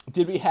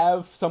 Did we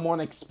have someone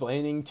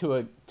explaining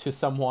to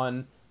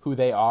someone who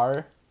they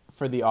are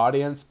for the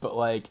audience, but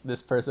like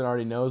this person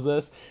already knows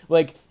this?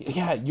 Like,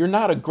 yeah, you're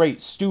not a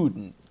great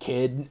student,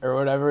 kid, or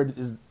whatever.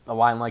 Is a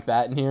line like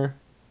that in here?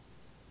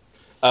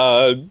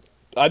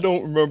 I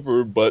don't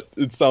remember, but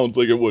it sounds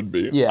like it would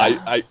be.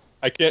 Yeah.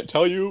 I can't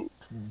tell you,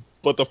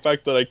 but the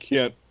fact that I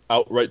can't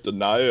outright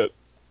deny it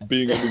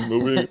being in this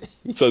movie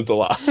says a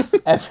lot.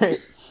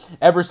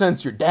 Ever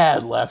since your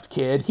dad left,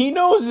 kid, he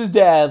knows his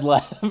dad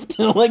left.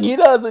 Like he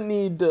doesn't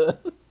need to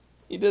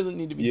be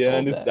told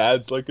and his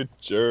dad's like a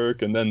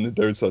jerk, and then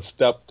there's a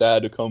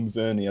stepdad who comes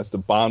in. He has to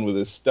bond with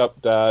his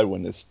stepdad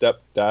when his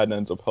stepdad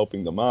ends up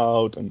helping them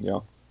out, and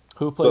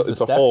Who plays the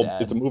stepdad?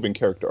 It's a moving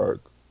character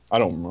arc. I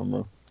don't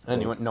remember.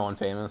 No one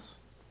famous?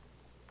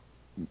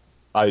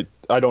 I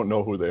don't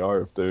know who they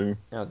are if they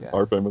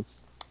are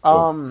famous.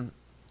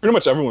 Pretty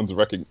much everyone's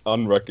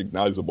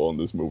unrecognizable in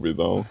this movie,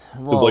 though.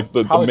 Well, like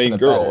the main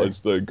girl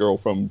is the girl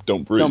from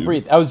Don't Breathe. Don't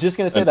Breathe. I was just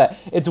gonna say that.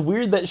 It's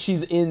weird that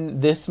she's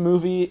in this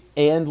movie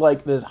and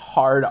like this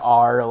hard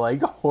R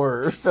like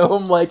horror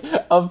film like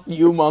a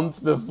few months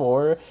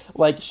before.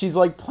 Like she's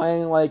like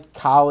playing like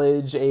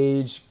college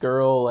age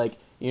girl, like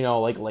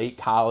like late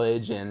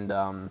college and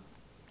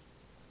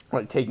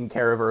like taking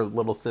care of her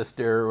little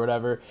sister or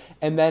whatever,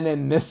 and then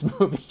in this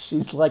movie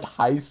she's like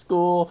high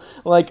school.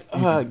 Like,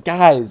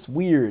 guys,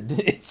 weird.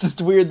 It's just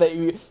weird that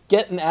you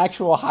get an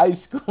actual high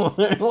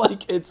schooler.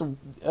 Like, it's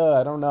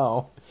I don't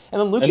know.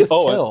 And then Lucas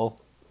Till,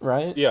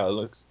 right? Yeah,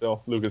 Lucas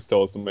Till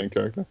is the main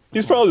character.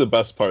 He's probably the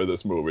best part of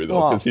this movie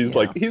though, because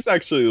he's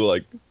actually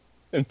like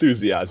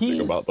enthusiastic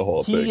about the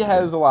whole thing. He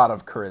has a lot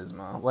of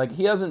charisma. Like,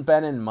 he hasn't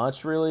been in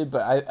much, really,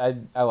 but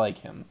I like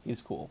him.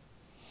 He's cool.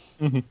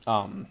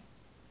 Mm-hmm.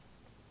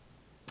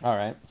 All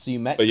right, so you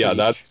met But yeah,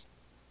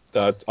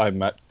 Creech. I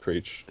met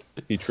Creech.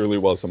 He truly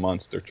was a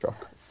monster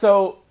truck.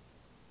 So,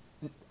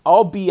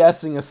 all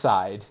BSing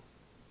aside,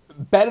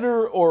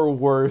 better or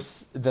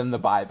worse than the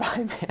Bye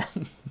Bye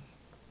Man?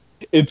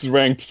 It's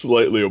ranked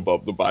slightly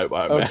above the Bye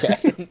Bye Man.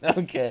 Okay,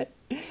 okay.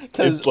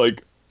 It's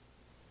like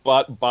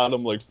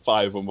bottom like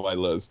 5 on my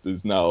list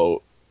is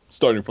now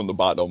starting from the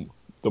bottom.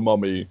 The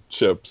Mummy,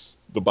 Chips,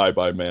 the Bye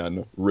Bye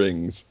Man,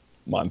 Rings,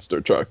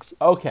 monster trucks.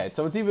 Okay,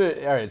 so it's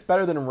even all right. It's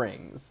better than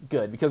Rings.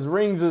 Good, because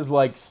Rings is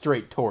like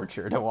straight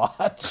torture to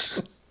watch.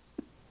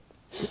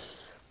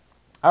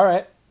 All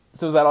right.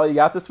 So is that all you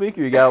got this week,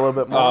 or you got a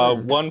little bit more?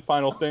 One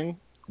final thing.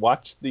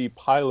 Watch the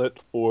pilot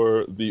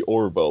for the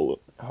Orville.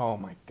 Oh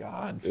my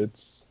god.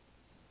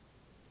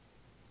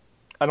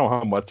 I don't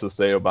have much to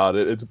say about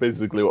it. It's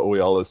basically what we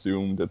all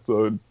assumed. It's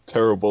a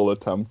terrible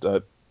attempt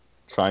at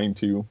trying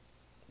to...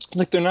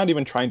 Like, they're not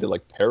even trying to,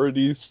 like,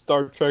 parody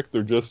Star Trek.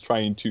 They're just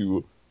trying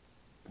to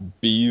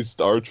be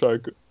Star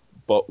Trek,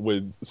 but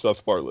with Seth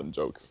MacFarlane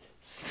jokes.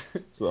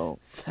 So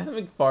Seth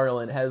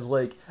MacFarlane has,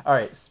 like...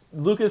 Alright,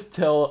 Lucas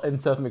Till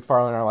and Seth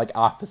MacFarlane are, like,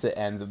 opposite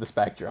ends of the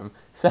spectrum.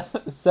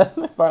 Seth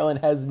MacFarlane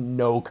has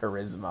no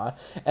charisma.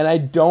 And I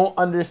don't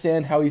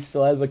understand how he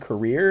still has a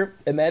career.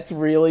 And that's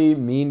really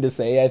mean to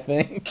say, I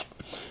think.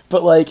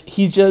 But, like,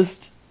 he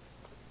just...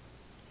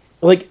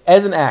 Like,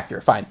 as an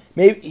actor, fine.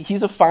 Maybe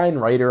he's a fine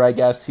writer, I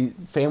guess.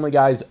 Family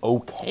Guy's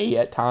okay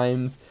at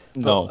times.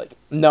 No. Like,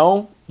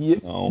 no?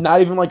 No. Not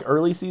even, like,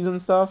 early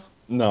season stuff?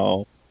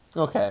 no.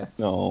 Okay.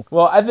 No.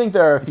 Well, I think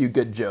there are a few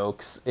good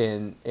jokes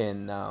in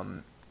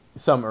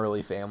some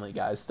early Family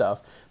Guy stuff.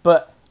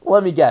 But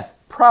let me guess.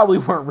 Probably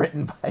weren't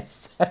written by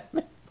Seth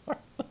MacFarlane.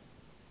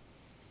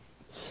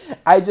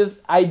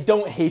 I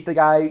don't hate the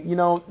guy. You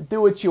know, do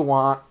what you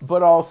want.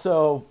 But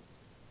also...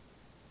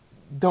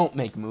 don't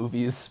make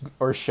movies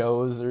or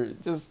shows, or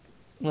just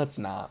let's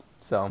not.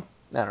 So,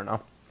 I don't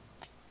know.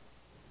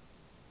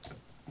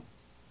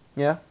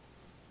 Yeah?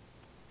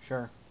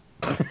 Sure.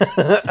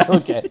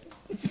 Okay.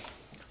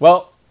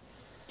 Well,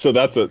 So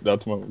that's my...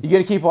 you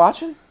gonna keep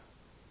watching?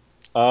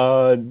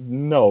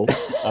 No.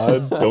 I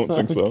don't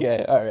think so.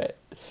 Okay, alright.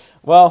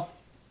 Well,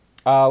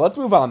 let's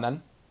move on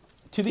then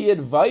to the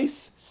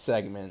advice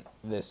segment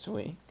this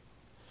week.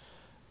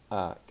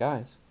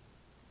 Guys,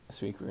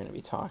 this week we're going to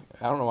be talking...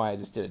 I don't know why I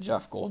just did a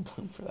Jeff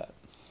Goldblum for that.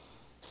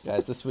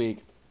 Guys, this week...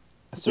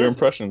 Your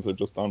impressions are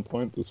just on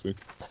point this week.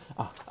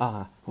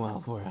 Well,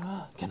 we're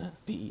going to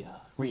be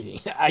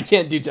reading... I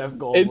can't do Jeff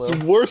Goldblum. It's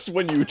worse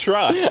when you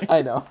try.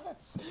 I know.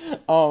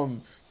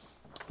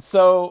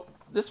 So,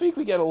 this week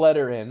we get a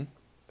letter in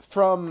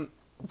from,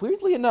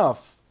 weirdly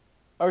enough,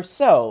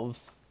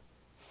 ourselves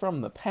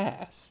from the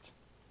past.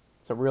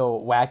 It's a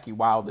real wacky,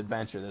 wild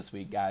adventure this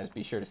week, guys.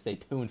 Be sure to stay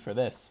tuned for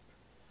this.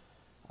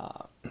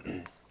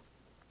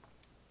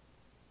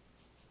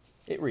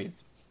 It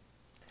reads,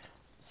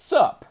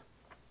 Sup,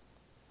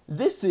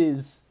 this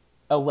is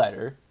a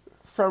letter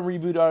from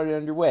Reboot Already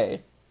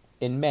Underway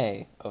in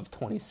May of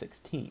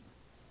 2016.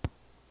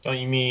 Don't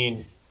you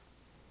mean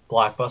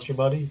Blockbuster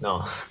Buddies?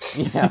 No.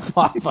 Yeah,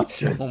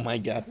 Blockbuster. Oh my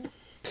god.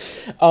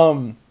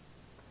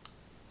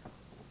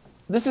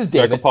 This is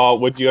David. Becca Paul,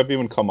 would you have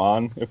even come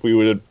on if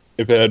it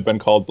had been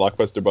called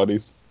Blockbuster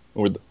Buddies?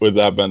 Would that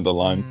have been the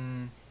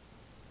line?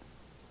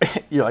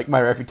 You're like,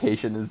 my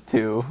reputation is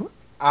too...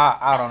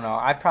 I don't know.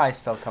 I'd probably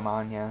still come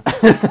on, yeah.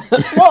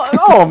 Well,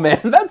 oh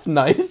man, that's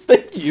nice.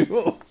 Thank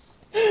you.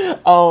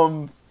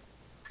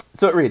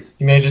 So it reads.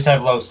 You may just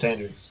have low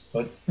standards,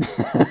 but...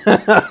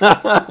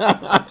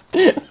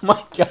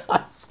 My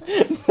god.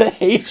 The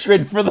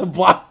hatred for the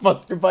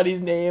Blockbuster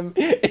Buddies name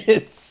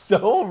is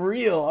so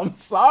real. I'm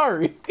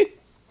sorry.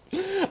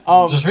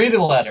 Just read the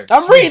letter.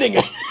 I'm reading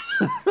it.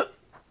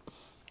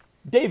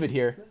 David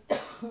here.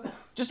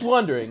 Just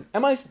wondering,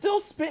 am I still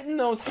spitting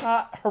those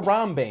hot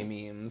Harambe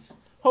memes?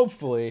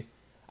 Hopefully.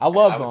 I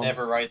love him. I would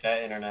never write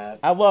that internet.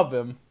 I love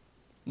him.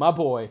 My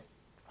boy,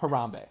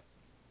 Harambe.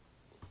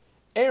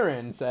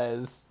 Aaron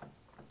says,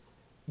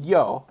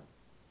 Yo,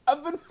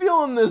 I've been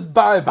feeling this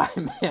Bye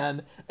Bye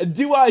Man.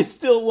 Do I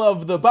still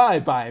love the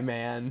Bye Bye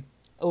Man?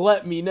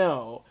 Let me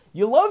know.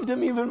 You loved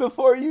him even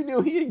before you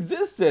knew he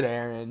existed,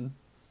 Aaron.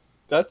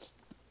 That's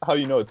how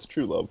you know it's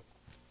true love.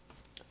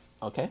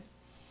 Okay.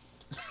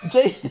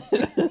 Jay...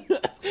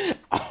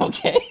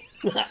 Okay.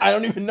 I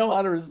don't even know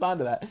how to respond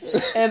to that.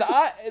 And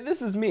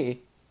this is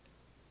me.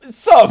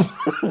 Sup.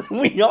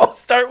 We all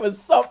start with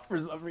sup for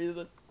some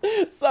reason.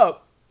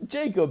 Sup.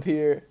 Jacob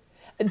here.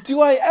 Do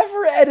I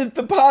ever edit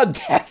the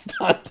podcast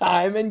on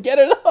time and get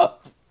it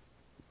up?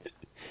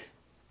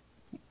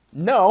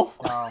 No.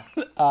 Wow.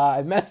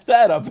 I messed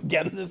that up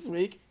again this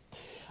week.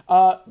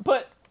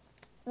 But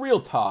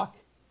real talk,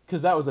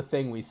 because that was a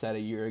thing we said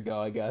a year ago,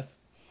 I guess.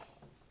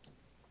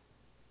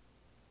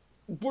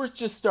 We're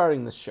just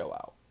starting this show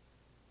out.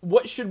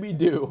 What should we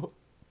do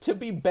to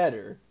be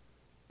better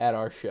at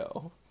our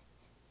show?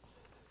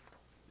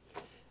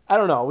 I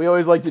don't know. We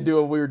always like to do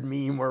a weird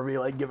meme where we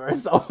like give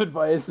ourselves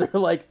advice or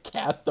like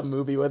cast a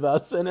movie with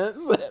us in it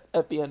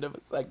at the end of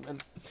a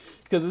segment.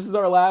 Because this is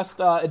our last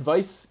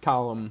advice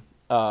column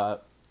for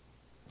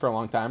a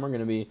long time. We're going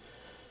to be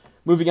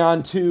moving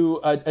on to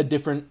a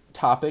different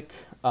topic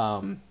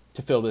to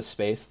fill this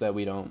space that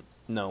we don't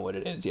know what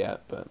it is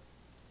yet, but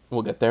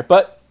we'll get there.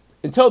 But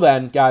until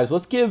then, guys,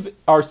 let's give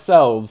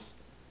ourselves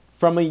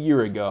from a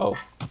year ago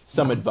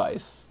some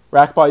advice.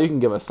 Rackball, you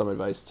can give us some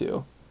advice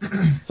too.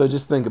 So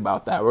just think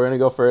about that. We're gonna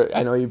go for.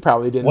 I know you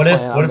probably didn't. What if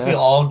plan on we this.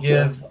 all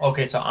give?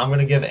 Okay, so I'm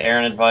gonna give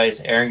Aaron advice.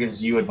 Aaron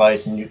gives you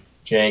advice, and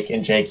Jake,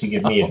 you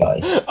give me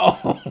advice.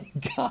 Oh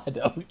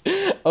God.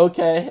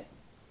 Okay.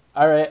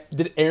 All right.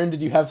 Aaron?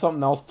 Did you have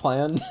something else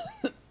planned?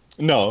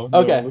 No.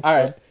 Okay. All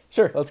right.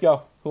 Sure. Let's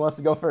go. Who wants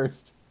to go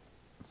first?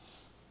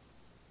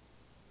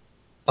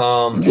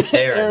 Aaron.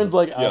 Aaron's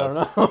like, I don't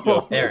know.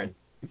 Yes. Aaron.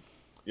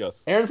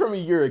 Yes. Aaron from a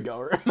year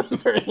ago.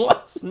 Remember?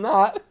 Let's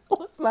not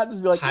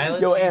just be like,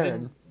 yo,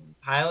 Aaron.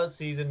 Pilot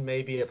season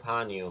may be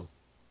upon you,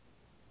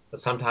 but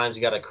sometimes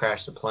you gotta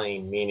crash the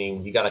plane.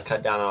 Meaning you gotta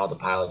cut down on all the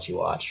pilots you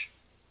watch.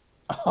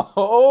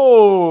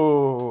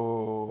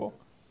 Oh.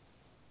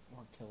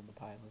 Or kill the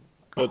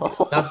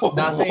pilot.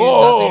 Not saying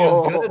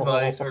it's good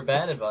advice or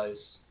bad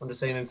advice. I'm just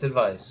saying it's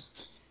advice.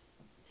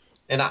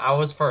 And I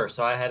was first,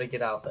 so I had to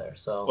get out there.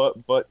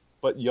 So. But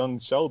young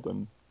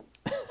Sheldon,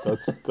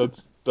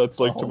 that's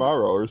like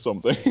tomorrow or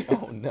something.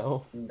 Oh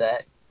no.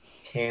 That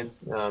can't.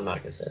 No, I'm not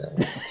gonna say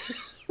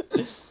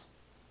that.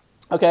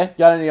 Okay.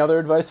 Got any other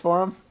advice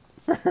for him?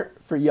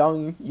 For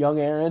young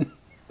Aaron?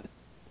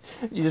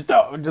 He's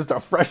just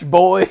a fresh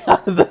boy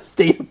out of the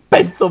state of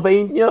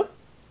Pennsylvania,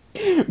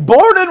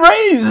 born and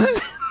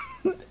raised,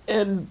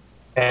 and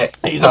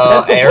he's a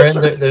pencil Aaron,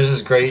 pusher. there's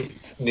this great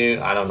new.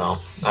 I don't know.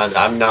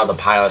 I'm now the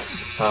pilots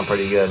sound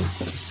pretty good.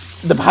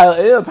 The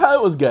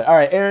pilot was good. All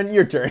right, Aaron,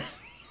 your turn.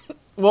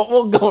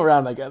 We'll go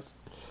around, I guess.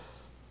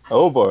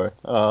 Oh boy.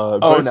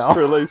 Advice no.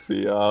 for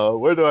Lacey.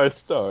 Where do I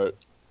start?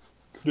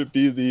 Could it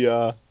be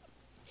the?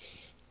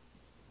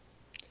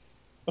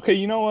 Okay,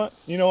 you know what?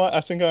 I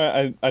think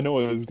I know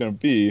what it's gonna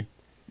be.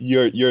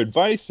 Your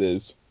advice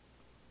is,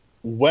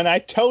 when I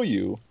tell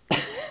you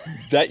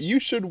that you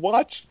should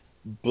watch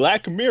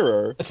Black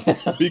Mirror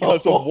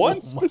because of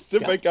one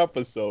specific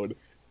episode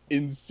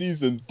in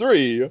season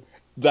 3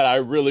 that I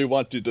really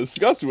want to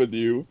discuss with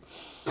you,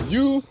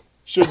 you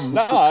should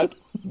not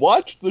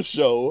watch the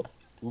show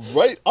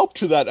right up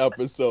to that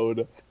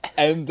episode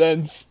and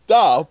then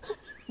stop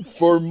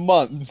for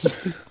months.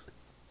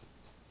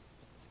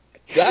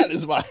 That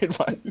is my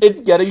advice.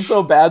 It's getting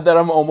so bad that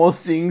I'm almost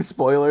seeing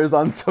spoilers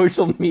on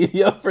social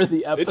media for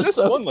the episode. It just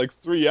won like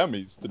 3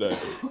 Emmys today.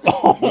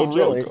 Oh, No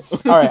really?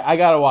 joke. All right,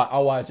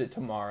 I'll watch it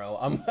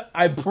tomorrow.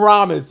 I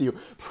promise you,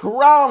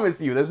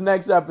 this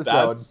next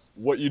episode. That's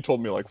what you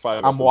told me like 5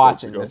 I'm episodes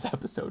watching ago. this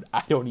episode.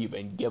 I don't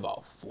even give a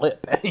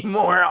flip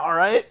anymore. All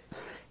right,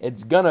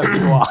 it's gonna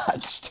be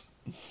watched.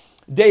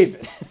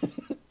 David,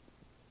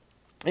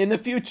 in the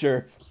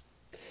future,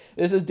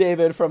 this is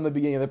David from the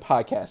beginning of the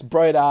podcast,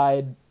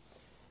 bright-eyed,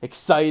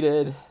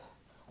 excited.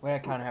 Wait, I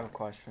kind of have a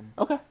question.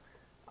 Okay.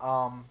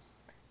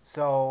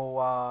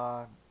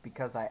 So,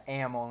 because I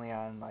am only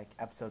on like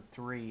episode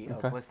 3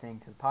 of listening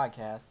to the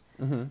podcast,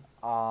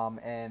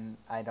 and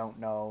I don't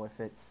know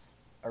if it's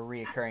a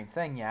reoccurring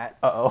thing yet.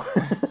 Uh-oh.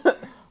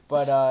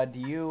 But do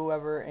you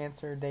ever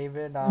answer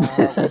David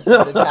with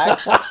the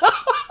text?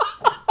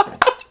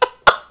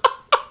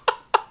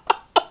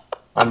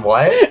 On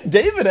what?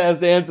 David has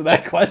to answer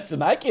that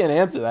question. I can't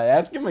answer that.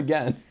 Ask him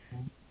again.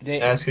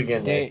 Ask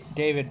again, Dave.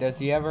 David, does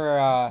he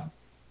ever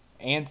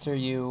answer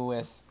you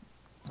with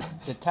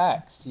the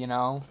text, you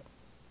know?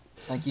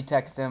 Like you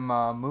text him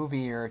a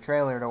movie or a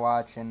trailer to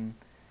watch and...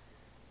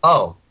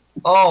 Oh.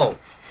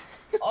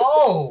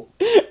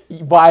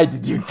 Why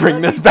did you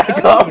bring this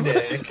back up?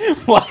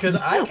 Why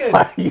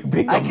are you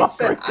being a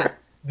muckraker?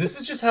 This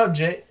is just how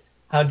Jake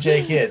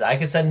is. I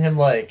could send him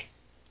like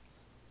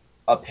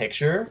a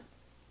picture,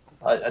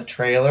 a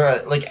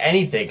trailer, like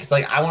anything. Cause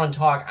like I want to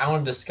talk, I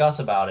want to discuss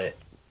about it.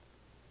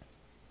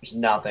 There's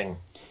nothing.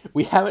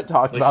 We haven't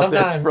talked Like, about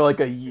this sometimes- for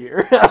like a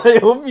year. I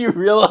hope you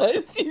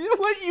realize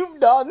what you've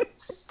done.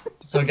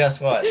 So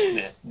guess what,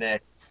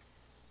 Nick?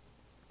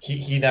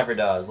 He never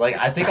does. Like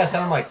I think I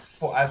sent him like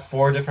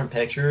 4 different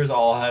pictures,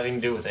 all having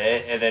to do with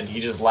it, and then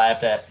he just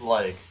laughed at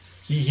like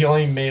he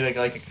only made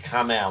like a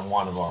comment on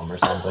one of them or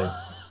something.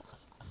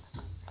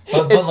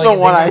 But It's like, the they one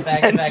were I back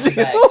sent to back to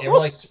back. you. They were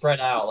like spread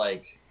out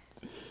like.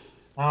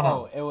 I don't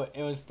know. Oh,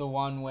 it was the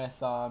one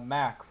with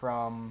Mac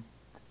from...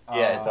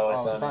 Yeah, It's Always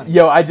Sunny.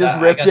 Yo, I just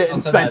ripped guess it I'll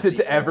and send sent that it to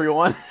to you.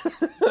 everyone.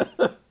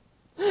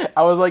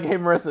 I was like, hey,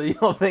 Marissa, you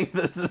don't think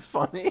this is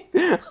funny?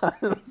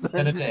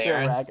 Send it to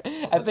Aaron? Rack.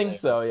 I'll I send think it.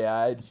 so, yeah.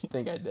 I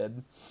think I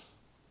did.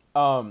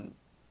 Oh,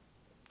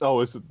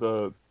 is it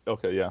the?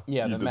 Okay, yeah.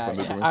 Yeah, You the did send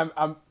it to me.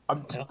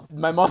 Mac.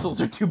 My muscles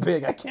are too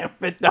big. I can't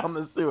fit down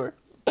the sewer.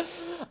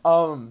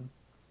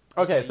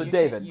 Okay, so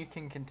David. You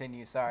can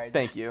continue. Sorry.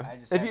 Thank you. I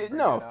just had to bring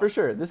it up. For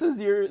sure. This is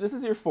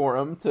your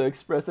forum to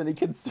express any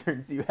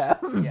concerns you have.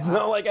 Yeah.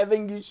 So I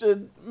think you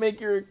should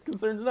make your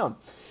concerns known.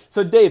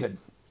 So David,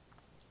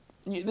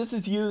 this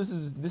is you.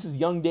 This is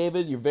young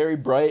David. You're very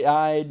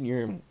bright-eyed.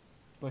 You're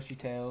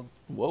bushy-tailed.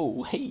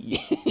 Whoa,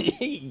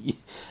 hey,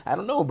 I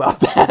don't know about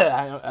that.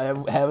 I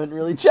haven't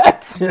really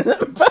checked.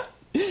 But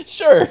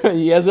sure,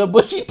 he has a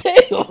bushy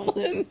tail,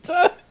 and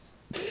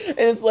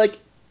it's like,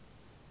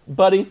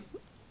 buddy.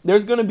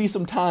 There's going to be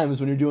some times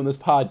when you're doing this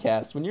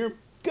podcast when you're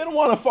going to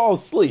want to fall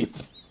asleep.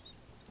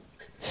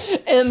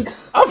 And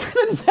I'm going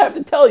to just have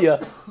to tell you,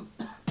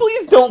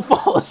 please don't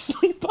fall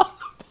asleep on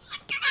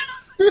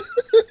the podcast.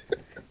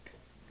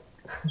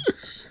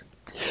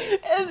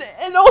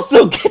 And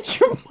also get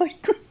your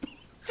microphone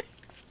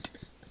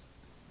fixed.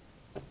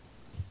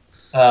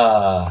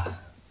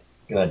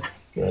 Good.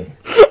 I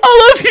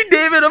love you,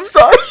 David. I'm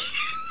sorry.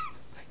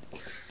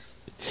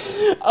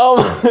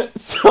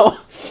 So...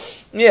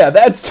 yeah,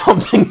 that's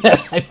something that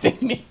I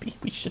think maybe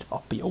we should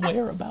all be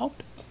aware about.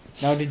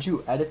 Now, did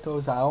you edit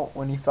those out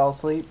when he fell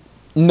asleep?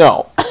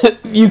 No.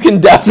 You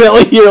can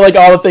definitely hear, like,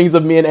 all the things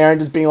of me and Aaron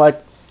just being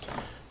like,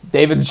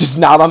 David's just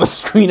not on the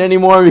screen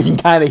anymore. We can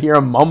kind of hear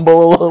him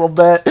mumble a little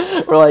bit.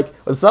 We're like,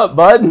 what's up,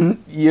 bud?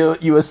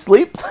 You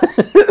asleep?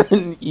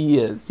 And he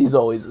is. He's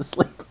always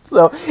asleep.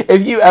 So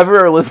if you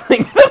ever are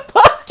listening to the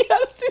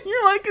podcast and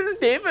you're like, is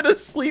David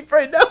asleep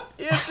right now?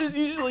 The answer is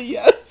usually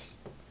yes.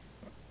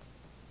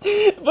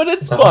 But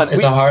it's fun.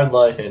 It's a hard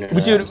life,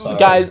 internet. Dude,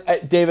 guys,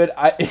 David,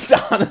 it's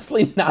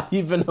honestly not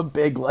even a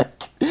big,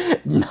 like,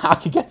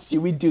 knock against you.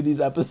 We do these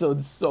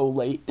episodes so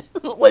late.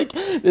 Like,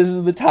 this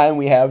is the time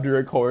we have to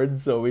record,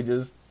 so we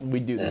do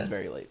this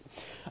very late.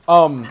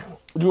 Do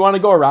you want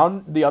to go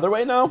around the other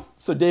way now?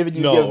 So, David,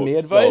 you give me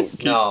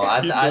advice?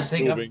 I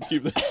think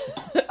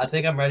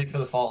I'm ready for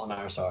The Fault in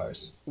Our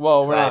Stars.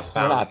 Well, we're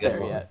not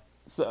there yet.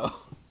 So.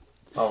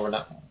 Oh, we're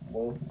not.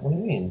 What do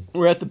you mean?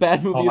 We're at the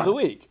bad movie of the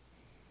week.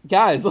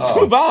 Guys, let's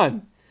move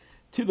on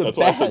to the That's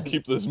bad... why I said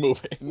keep this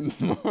moving.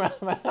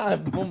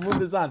 We'll move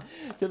this on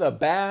to the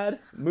bad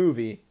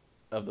movie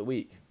of the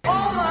week.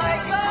 Oh my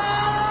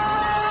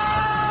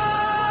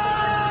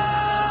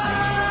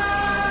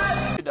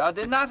God! I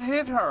did not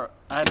hit her.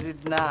 I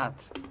did not.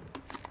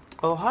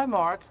 Oh, hi,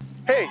 Mark.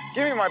 Hey,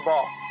 give me my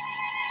ball.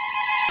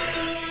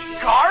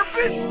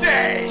 Garbage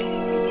day!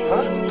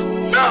 Huh?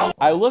 No!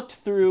 I looked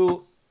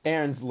through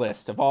Aaron's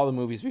list of all the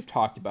movies we've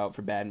talked about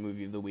for bad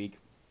movie of the week.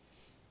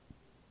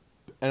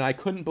 And I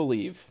couldn't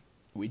believe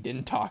we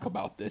didn't talk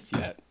about this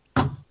yet.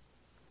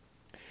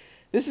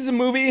 This is a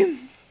movie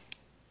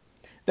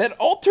that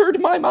altered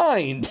my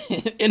mind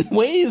in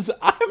ways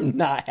I'm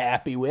not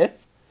happy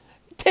with.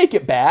 Take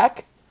it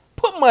back.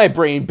 Put my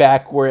brain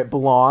back where it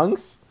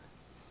belongs.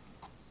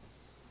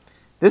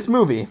 This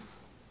movie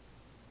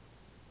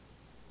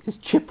is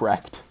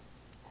Chipwrecked.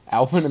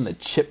 Alvin and the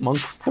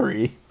Chipmunks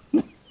 3.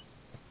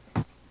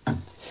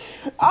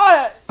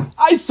 I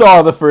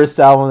saw the first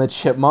Alvin and the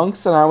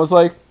Chipmunks and I was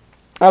like,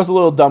 I was a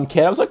little dumb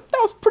kid. I was like, that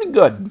was pretty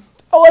good.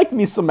 I like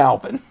me some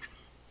Alvin.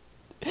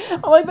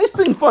 I like, they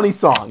sing funny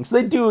songs.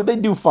 They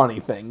do funny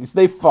things.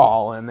 They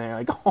fall and they're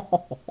like,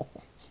 oh.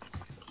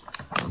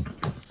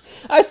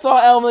 I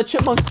saw Alvin and the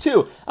Chipmunks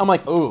too. I'm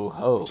like,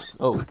 oh,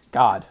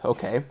 God,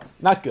 okay.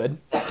 Not good.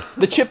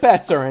 The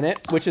Chipettes are in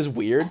it, which is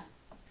weird.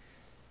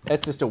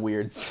 That's just a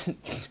weird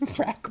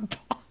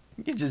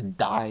You're just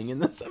dying in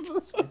this episode.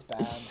 It's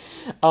bad.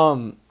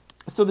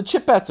 So the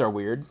Chipettes are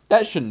weird.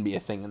 That shouldn't be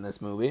a thing in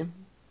this movie.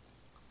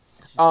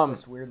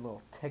 This weird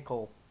little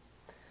tickle,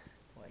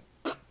 like,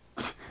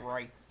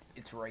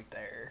 it's right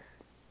there.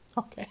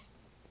 Okay.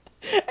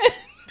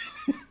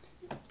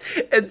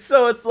 And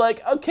so it's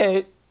like,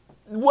 okay,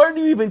 where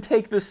do you even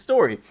take this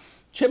story?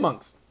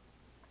 Chipmunks,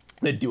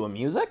 they do a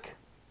music,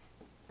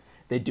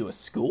 they do a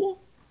school.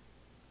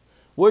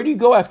 Where do you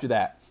go after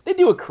that? They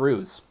do a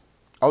cruise.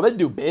 Oh, they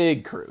do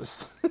big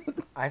cruise.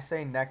 I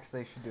say next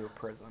they should do a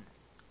prison.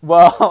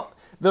 Well,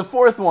 the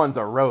fourth one's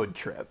a road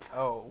trip.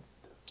 Oh.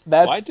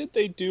 Why did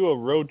they do a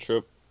road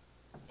trip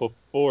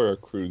before a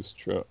cruise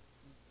trip?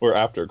 Or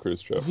after a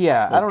cruise trip?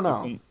 Yeah, I don't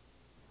know.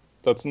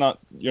 That's not...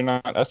 You're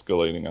not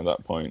escalating at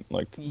that point.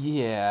 Like.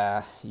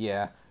 Yeah.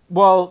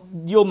 Well,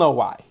 you'll know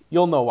why.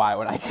 You'll know why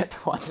when I get to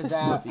watch this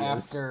movie.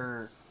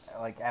 After,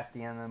 like, at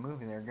the end of the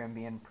movie, they're going to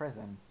be in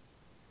prison.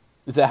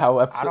 Is that how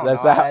episode... I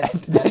don't know.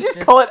 Did I just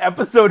call it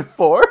episode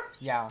 4?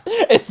 Yeah.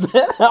 Is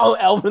that how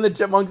Alvin and the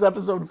Chipmunks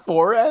episode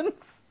 4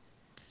 ends?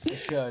 It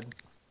should.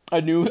 A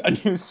new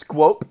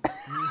squope.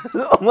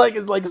 Like,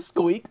 it's like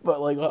squeak,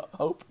 but like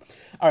hope.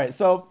 All right,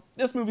 so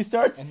this movie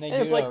starts, and they do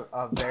it's like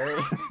a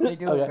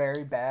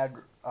very bad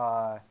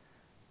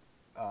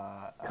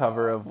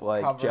cover of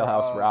like cover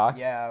Jailhouse Rock.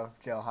 Yeah,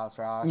 Jailhouse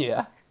Rock.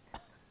 Yeah.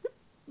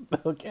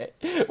 Okay.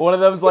 One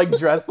of them's like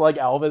dressed like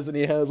Elvis, and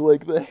he has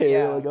like the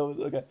hair like Elvis.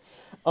 Okay.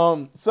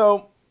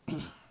 So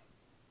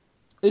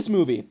this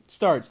movie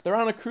starts. They're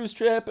on a cruise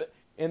trip.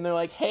 And they're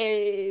like,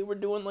 hey, we're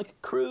doing like a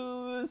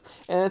cruise.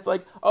 And it's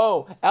like,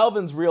 oh,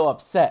 Alvin's real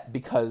upset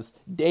because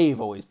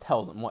Dave always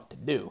tells him what to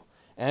do.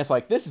 And it's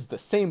like, this is the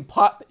same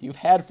plot that you've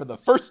had for the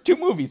first 2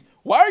 movies.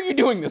 Why are you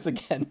doing this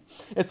again?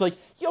 It's like,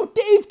 yo,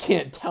 Dave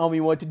can't tell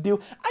me what to do.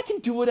 I can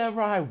do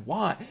whatever I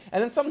want.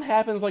 And then something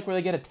happens like where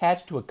they get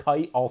attached to a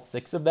kite, all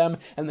 6 of them,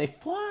 and they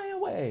fly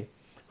away.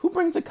 Who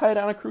brings a kite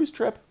on a cruise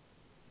trip?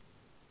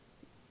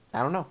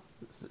 I don't know.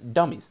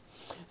 Dummies.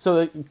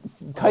 So the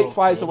kite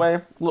flies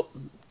away. Look,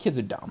 kids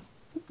are dumb.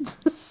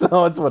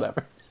 So it's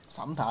whatever.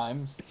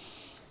 Sometimes.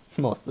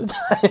 Most of the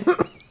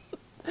time.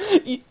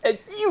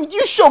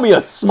 You show me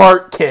a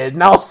smart kid,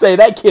 and I'll say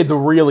that kid's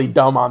really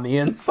dumb on the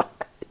inside.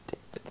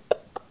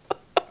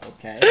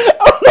 Okay. I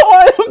don't know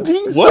why I'm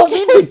being so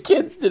mean to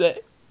kids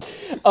today.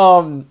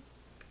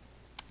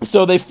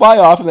 So they fly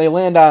off, and they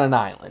land on an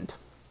island.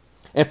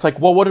 And it's like,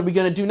 well, what are we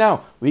going to do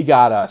now? We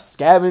got to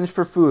scavenge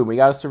for food. We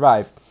got to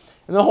survive.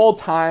 And the whole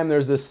time,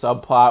 there's this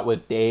subplot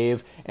with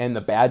Dave and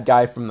the bad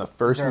guy from the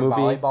first movie. Is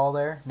there a volleyball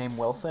there named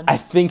Wilson? I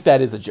think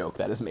that is a joke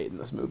that is made in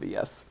this movie,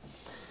 yes.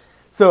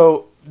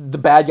 So the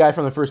bad guy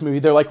from the first movie,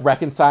 they're like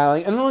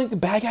reconciling, and then like the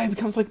bad guy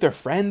becomes like their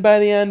friend by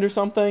the end or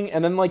something,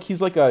 and then like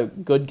he's like a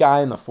good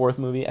guy in the 4th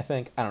movie, I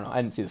think. I don't know.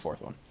 I didn't see the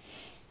 4th one.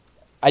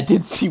 I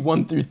did see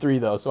 1 through 3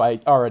 though, so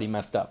I already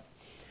messed up.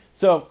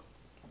 So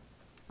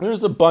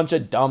there's a bunch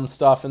of dumb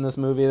stuff in this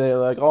movie. They're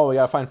like, oh, we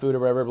gotta find food or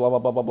whatever, blah blah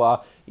blah blah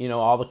blah. You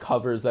know, all the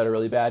covers that are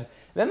really bad.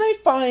 Then they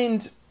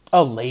find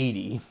a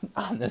lady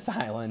on this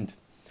island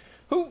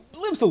who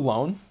lives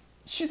alone.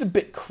 She's a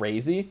bit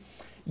crazy.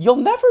 You'll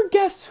never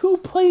guess who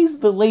plays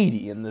the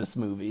lady in this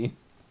movie.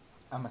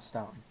 Emma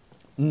Stone.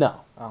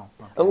 No. Oh.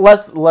 Okay.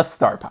 Less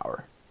star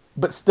power.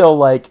 But still,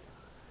 like,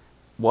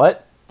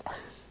 what?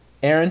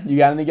 Aaron, you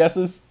got any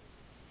guesses?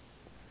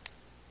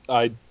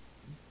 I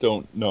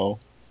don't know.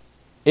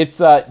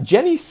 It's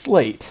Jenny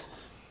Slate.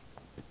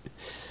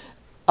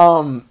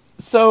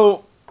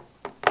 So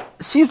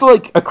she's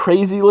like a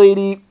crazy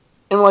lady,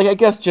 and like I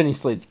guess Jenny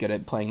Slate's good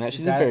at playing that.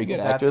 She's a very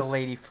good actress. Is that the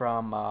lady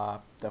from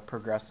the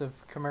Progressive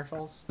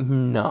commercials?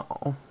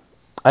 No.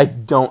 I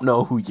don't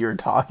know who you're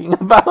talking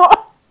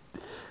about.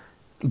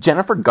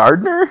 Jennifer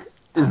Gardner?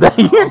 Is that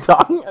who you're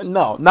talking?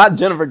 No, not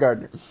Jennifer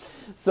Gardner.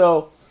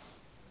 So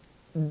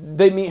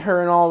they meet her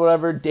and all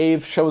whatever.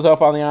 Dave shows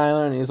up on the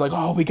island and he's like,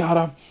 "Oh, we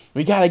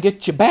gotta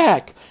get you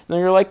back." And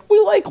they're like, "We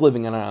like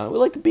living on an island. We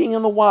like being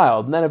in the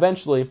wild." And then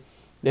eventually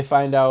they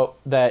find out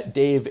that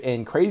Dave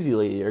and Crazy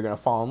Lady are gonna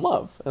fall in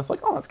love. And it's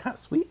like, oh, that's kind of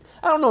sweet.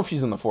 I don't know if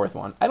she's in the 4th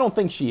one. I don't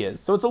think she is.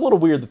 So it's a little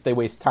weird that they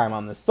waste time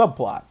on this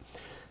subplot.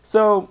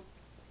 So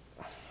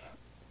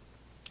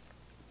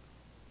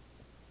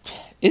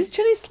is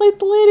Jenny Slate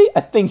the lady? I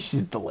think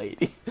she's the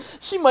lady.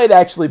 She might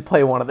actually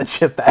play one of the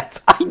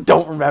Chipettes. I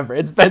don't remember.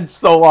 It's been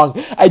so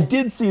long. I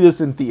did see this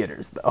in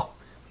theaters, though.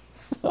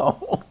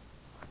 So,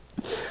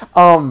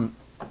 then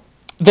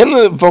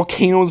the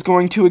volcano is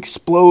going to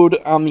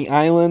explode on the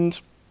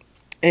island,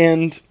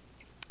 and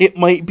it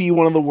might be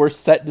one of the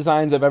worst set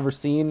designs I've ever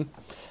seen.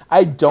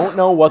 I don't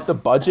know what the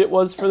budget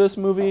was for this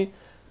movie,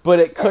 but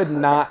it could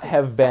not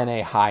have been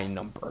a high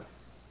number.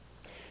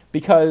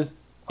 Because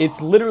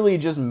it's literally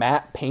just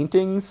matte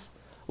paintings,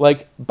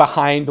 like,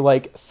 behind,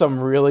 like, some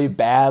really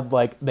bad,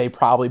 like, they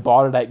probably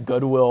bought it at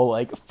Goodwill,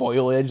 like,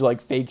 foliage, like,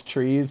 fake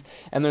trees,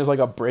 and there's, like,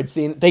 a bridge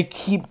scene. They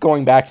keep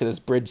going back to this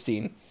bridge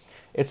scene.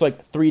 It's,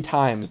 like, 3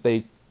 times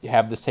they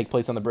have this take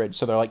place on the bridge,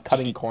 so they're, like,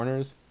 cutting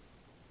corners.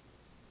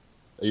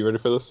 Are you ready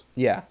for this?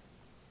 Yeah.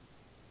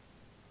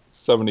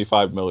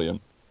 75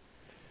 million.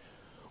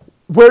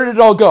 Where did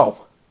it all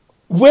go?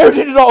 Where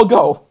did it all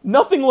go?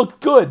 Nothing looked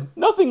good.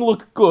 Nothing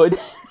looked good.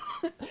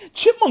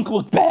 Chipmunk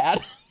looked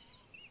bad.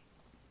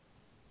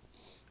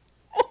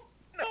 Oh,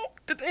 no.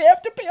 Did they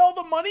have to pay all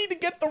the money to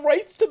get the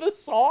rights to the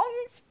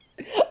songs?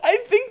 I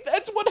think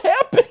that's what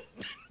happened.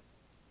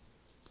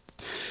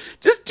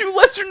 Just do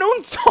lesser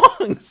known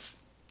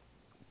songs.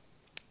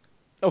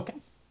 Okay.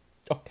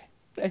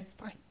 That's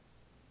fine.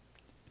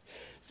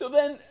 So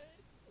then,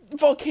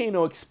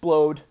 volcano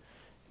explode.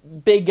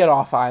 They get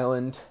off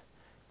island.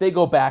 They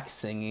go back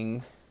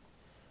singing.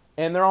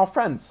 And they're all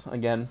friends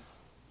again.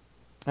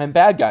 And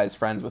bad guy's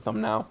friends with them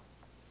now.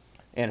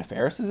 Anna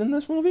Faris is in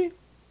this movie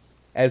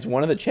as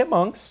one of the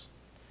chipmunks.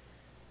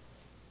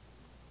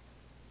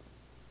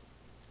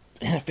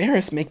 Anna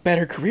Faris make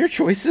better career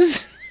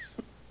choices.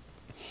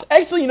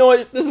 Actually, you know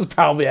what? This is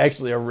probably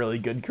actually a really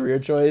good career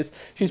choice.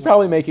 She's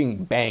probably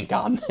making bank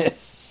on this,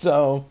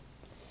 so...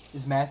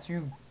 Is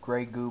Matthew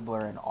Gray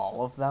Gubler in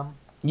all of them?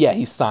 Yeah,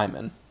 he's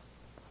Simon.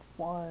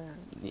 What?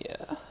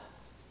 Yeah.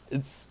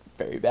 It's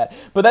very bad.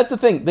 But that's the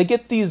thing. They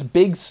get these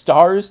big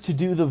stars to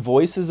do the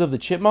voices of the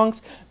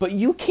chipmunks, but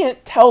you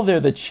can't tell they're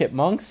the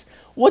chipmunks.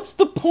 What's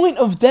the point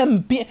of them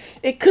being...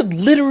 It could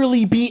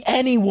literally be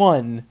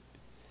anyone.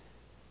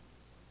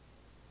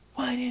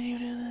 Why didn't you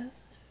do that?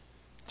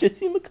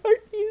 Jesse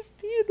McCartney is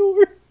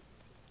Theodore.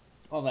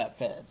 Well, that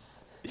fits.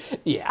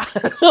 Yeah.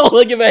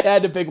 Like if I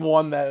had to pick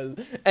one that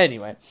was...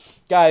 Anyway,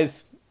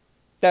 guys,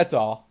 that's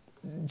all.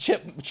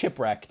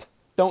 Chipwrecked.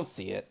 Don't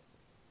see it.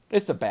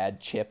 It's a bad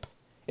chip.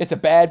 It's a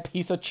bad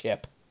piece of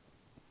chip.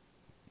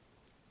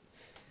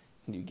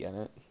 You get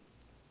it?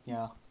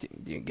 Yeah.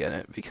 Do you get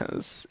it?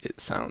 Because it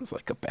sounds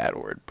like a bad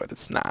word, but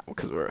it's not,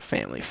 because we're a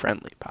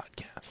family-friendly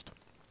podcast.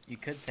 You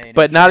could say it.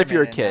 But not if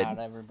you're a kid. Not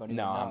everybody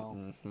No,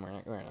 would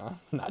know. we're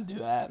not do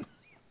that.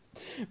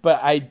 But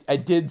I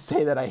did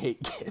say that I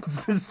hate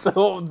kids,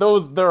 so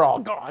they're all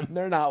gone.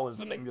 They're not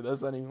listening to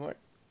this anymore.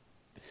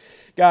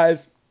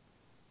 Guys,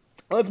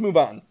 let's move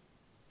on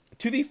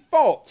to The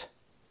Fault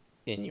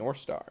in Your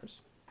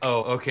Stars.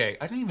 Oh, okay.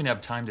 I don't even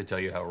have time to tell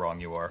you how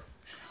wrong you are.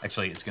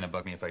 Actually, it's going to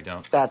bug me if I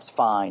don't. That's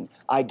fine.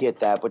 I get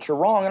that, but you're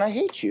wrong and I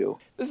hate you.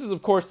 This is,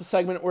 of course, the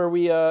segment where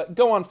we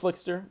go on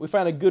Flickster. We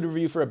find a good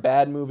review for a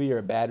bad movie or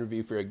a bad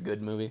review for a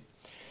good movie.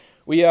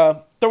 We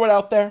throw it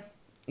out there.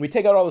 We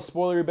take out all the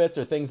spoilery bits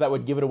or things that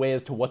would give it away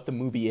as to what the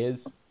movie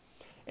is.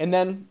 And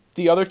then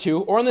the other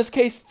two, or in this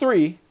case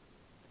 3,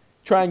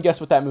 try and guess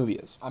what that movie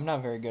is. I'm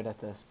not very good at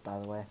this, by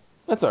the way.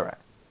 That's all right.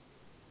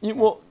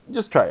 Well,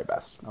 just try your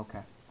best. Okay.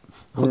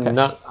 Okay.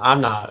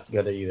 I'm not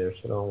good at either,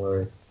 so don't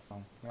worry.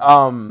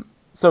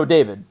 So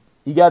David,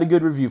 you got a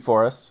good review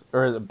for us,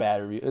 or a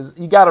bad review?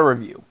 You got a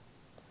review.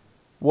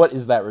 What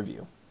is that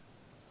review?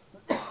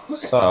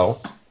 So,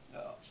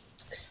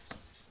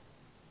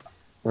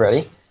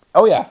 ready?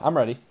 Oh yeah, I'm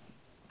ready.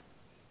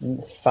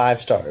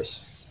 5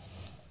 stars.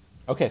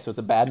 Okay, so it's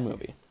a bad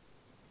movie.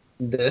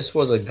 This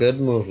was a good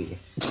movie,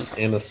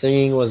 and the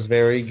singing was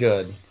very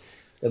good.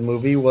 The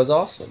movie was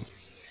awesome.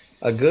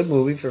 A good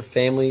movie for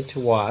family to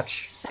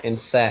watch, and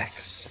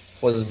Sax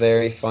was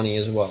very funny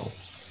as well.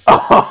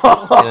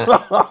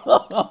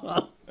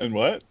 And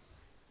what?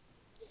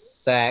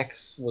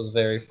 Sax was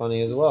very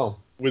funny as well.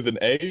 With an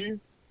A?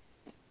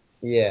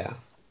 Yeah.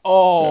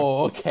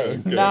 Oh, okay.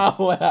 Now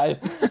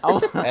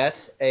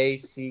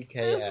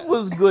S-A-C-K-S. This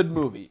was good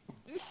movie.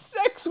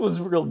 Sex was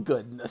real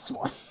good in this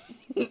one.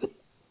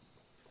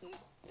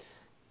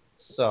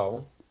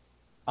 So,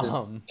 this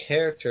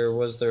character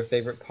was their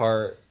favorite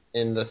part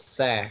in the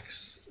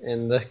sax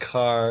in the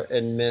car,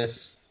 and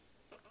this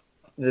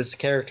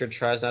character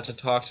tries not to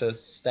talk to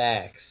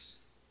Stax,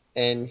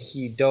 and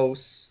he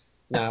does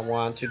not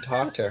want to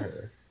talk to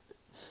her.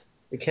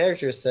 The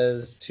character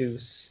says to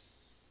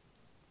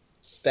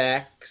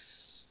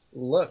Stax,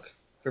 look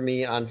for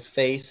me on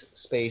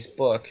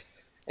Facebook,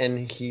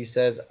 and he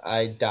says,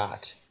 I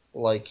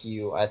like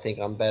you. I think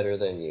I'm better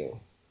than you.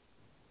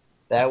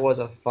 That was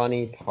a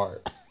funny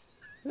part.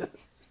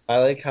 I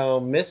like how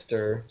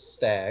Mr.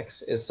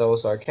 Stax is so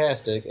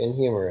sarcastic and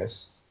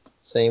humorous.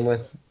 Same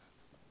with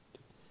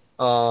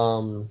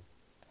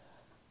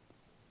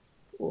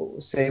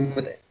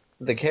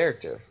the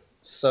character.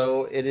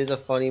 So it is a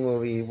funny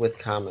movie with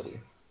comedy.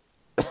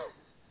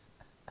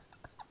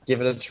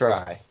 Give it a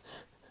try.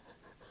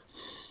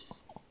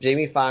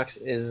 Jamie Foxx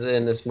is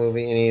in this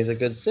movie and he's a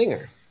good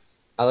singer.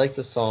 I like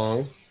the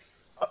song.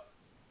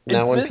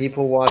 Now when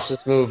people watch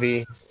this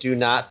movie, do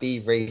not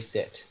be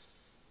racist.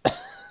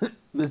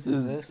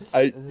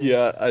 I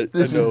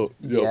know.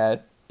 Yeah,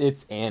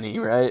 it's Annie,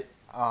 right?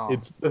 Oh.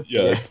 It's the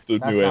new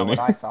That's Annie. not what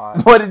I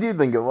thought. What did you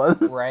think it was?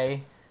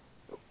 Ray.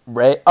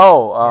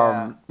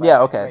 Oh, yeah,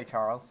 okay. Ray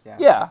Charles, yeah.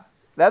 Yeah,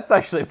 that's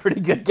actually a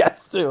pretty good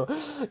guess, too.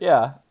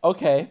 Yeah,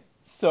 okay,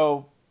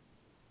 so...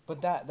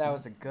 But that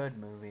was a good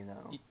movie,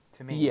 though,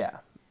 to me. Yeah.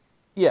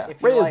 Yeah,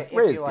 If Ray you is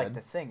good. like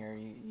the singer,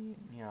 you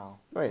know.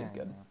 Ray is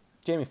good.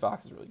 Jamie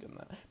Foxx is really good in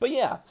that. But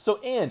yeah, so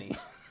Annie.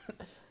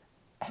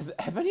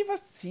 Have any of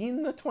us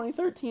seen the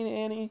 2013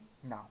 Annie?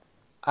 No.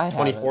 I have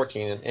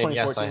 2014, and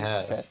yes, I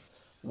have. Okay.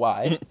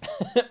 Why?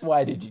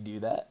 Why did you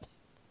do that?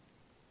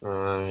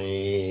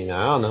 I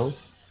don't know.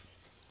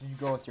 Did you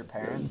go with your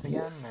parents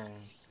again? Or?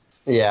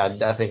 Yeah,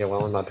 I think I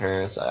went with my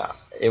parents.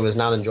 It was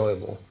not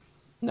enjoyable.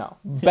 No.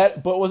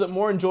 But was it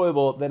more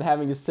enjoyable than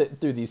having to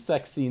sit through these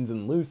sex scenes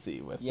in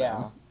Lucy with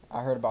them?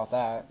 I heard about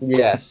that.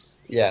 Yes.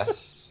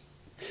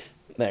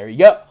 There you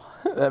go.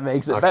 That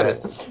makes it better.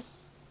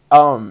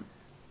 Kind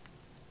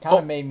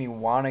of made me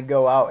want to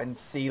go out and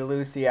see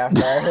Lucy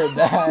after I heard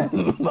that.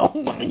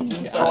 Oh my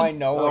God. So I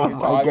know what you're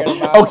talking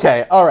about.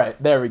 Okay, all right,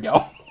 there we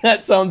go.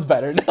 That sounds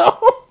better now.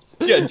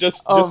 Yeah,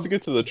 just to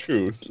get to the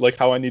truth, like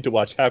how I need to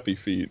watch Happy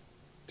Feet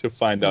to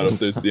find out if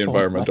there's the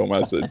environmental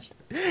message.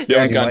 You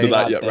haven't gotten to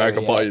that yet,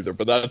 Ragappa, either,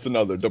 but that's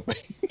another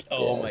debate.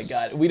 Oh my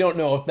God, we don't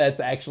know if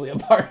that's actually a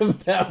part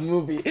of that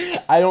movie.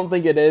 I don't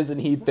think it is, and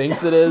he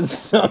thinks it is,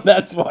 so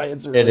that's why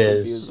it's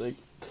really confusing.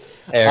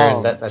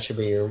 Aaron, that should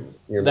be your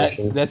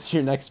mission. That's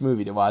your next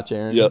movie to watch,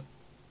 Aaron. Yep.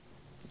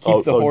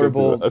 Keep the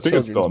horrible I think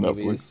it's still on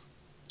movies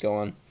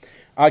going.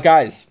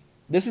 Guys,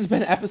 this has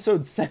been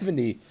episode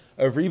 70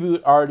 of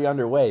Reboot Already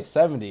Underway.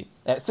 70.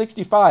 At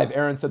 65,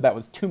 Aaron said that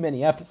was too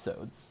many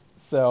episodes.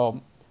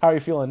 So, how are you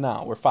feeling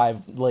now? We're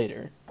 5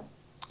 later.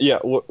 Yeah,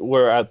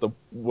 we're at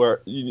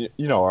where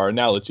our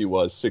analogy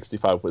was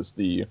 65 was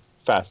the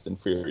Fast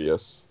and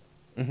Furious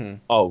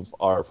of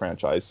our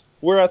franchise.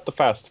 We're at the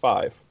Fast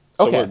 5,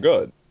 so we're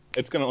good.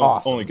 It's going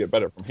to only get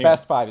better from here.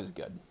 Fast 5 is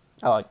good.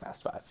 I like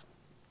Fast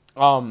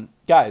 5.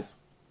 Guys,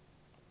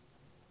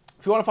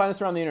 if you want to find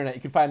us around the internet,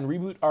 you can find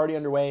Reboot Already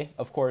Underway,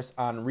 of course,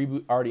 on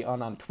Reboot Already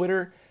on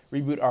Twitter,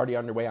 Reboot Already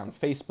Underway on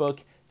Facebook.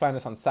 Find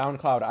us on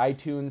SoundCloud,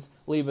 iTunes.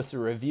 Leave us a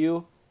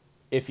review.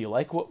 if you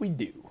like what we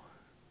do.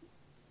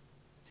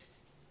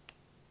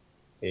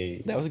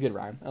 Hey. That was a good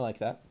rhyme. I like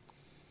that.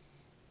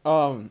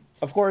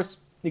 Of course,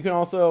 you can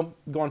also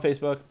go on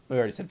Facebook. We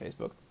already said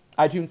Facebook.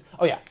 iTunes.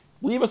 Oh, yeah.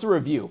 Leave us a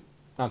review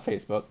on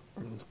Facebook.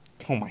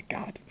 Oh, my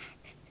God.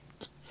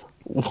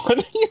 What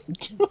are you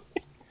doing?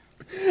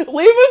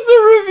 Leave us a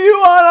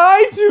review on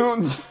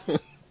iTunes.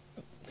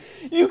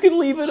 You can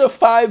leave it a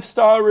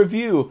 5-star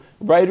review.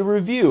 Write a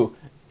review.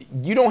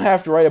 You don't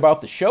have to write about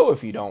the show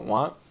if you don't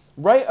want.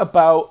 Write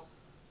about...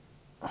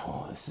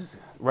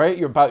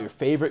 Write about your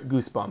favorite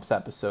Goosebumps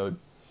episode.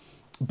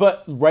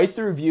 But write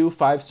the review,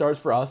 5 stars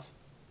for us,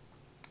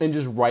 and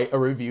just write a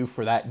review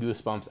for that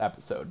Goosebumps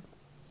episode.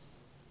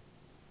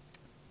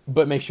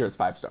 But make sure it's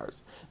 5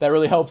 stars. That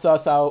really helps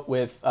us out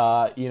with,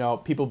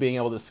 people being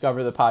able to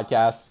discover the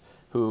podcast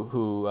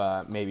who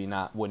maybe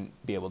wouldn't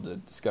be able to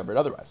discover it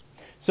otherwise.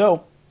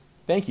 So,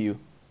 thank you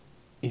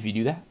if you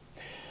do that.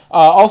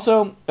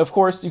 Also, of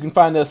course, you can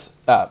find us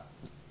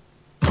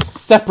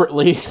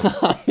separately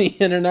on the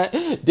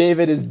internet.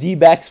 David is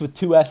dbex with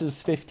 2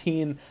 S's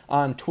 15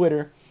 on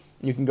Twitter.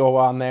 You can go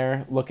on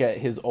there, look at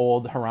his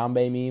old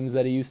Harambe memes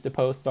that he used to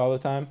post all the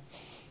time.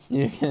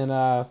 You can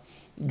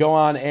go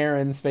on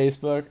Aaron's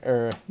Facebook,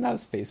 or not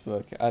his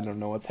Facebook. I don't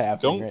know what's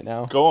happening right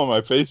now. Go on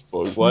my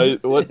Facebook. Why?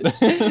 What?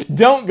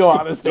 Don't go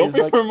on his Facebook.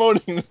 Don't be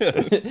promoting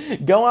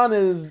this. Go on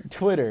his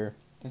Twitter.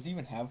 Does he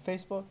even have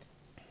Facebook?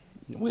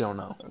 We don't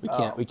know.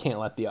 We can't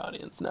let the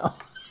audience know.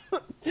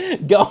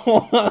 Go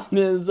on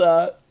his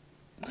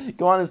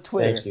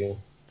Twitter. Thank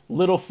you.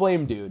 Little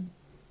Flame Dude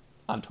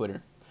on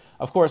Twitter.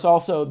 Of course,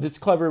 also this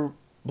clever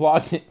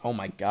blog. Oh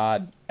my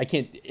God, I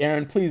can't.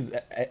 Aaron, please,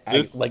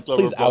 please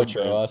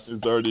outro us.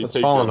 It's already It's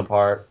falling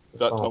apart.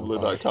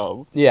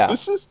 .tumblr.com. Yeah.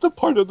 This is the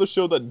part of the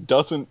show that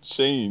doesn't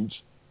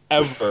change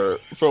ever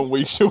from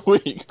week to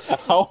week.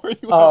 How are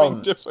you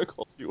having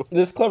difficulty with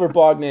this clever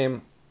blog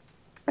name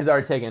is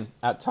already taken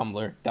at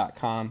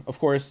tumblr.com. Of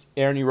course,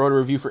 Aaron, you wrote a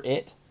review for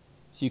it,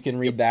 so you can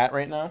read that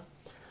right now.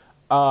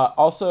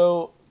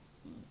 Also,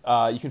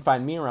 you can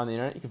find me around the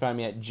internet. You can find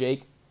me at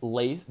Jake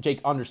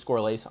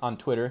 _Lace on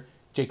Twitter,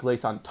 Jake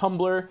Lace on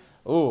Tumblr.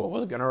 Oh, I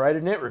was going to write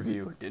a knit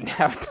review. Didn't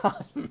have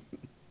time.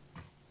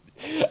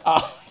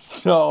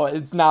 So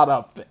it's not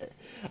up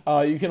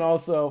there. You can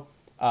also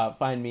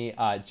find me,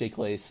 Jake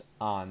Lace,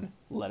 on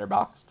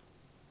Letterboxd.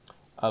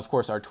 Of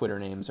course, our Twitter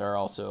names are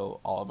also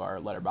all of our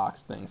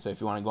Letterboxd things. So if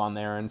you want to go on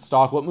there and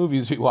stalk what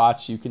movies we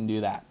watch, you can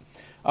do that.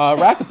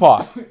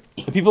 Rackapaw,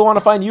 if people want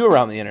to find you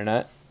around the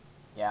internet,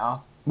 yeah,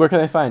 where can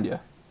they find you?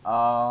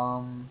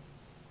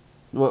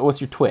 What's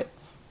your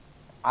twits?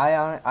 I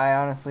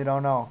honestly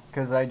don't know,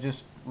 because I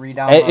just read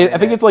out. I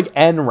think it's like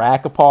N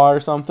Rackapaw or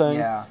something.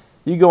 Yeah.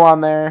 You go on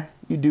there,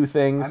 you do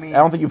things. I mean, I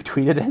don't think you've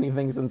tweeted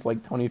anything since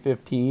like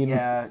 2015.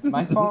 Yeah,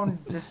 my phone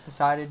just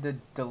decided to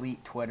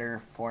delete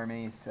Twitter for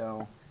me,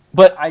 so.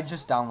 But I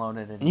just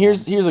downloaded it.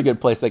 Here's a good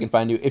place they can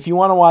find you. If you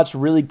want to watch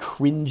really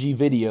cringy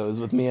videos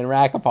with me and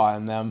Rackapaw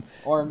in them.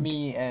 Or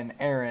me and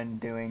Aaron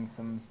doing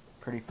some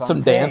pretty fun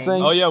Some things.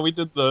 dancing? Oh, yeah, we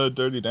did the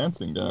Dirty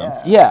Dancing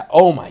dance. Yeah,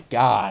 oh my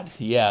God.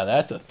 Yeah,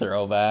 that's a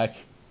throwback.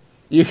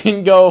 You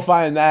can go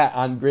find that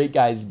on Great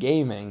Guys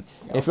Gaming.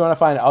 Yep. If you want to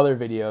find other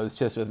videos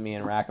just with me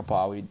and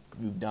Rackapaw, we've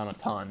done a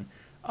ton.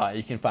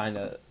 You can find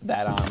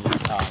that on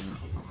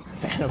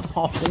Fan of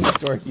All Things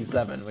Dorky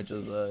 7, which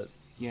is a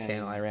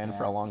channel I ran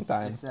for a long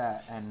time. It's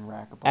N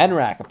Rackapaw. N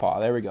Rackapaw,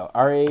 there we go.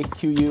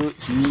 RAQUEPAW.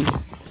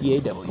 I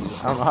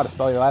don't know how to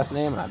spell your last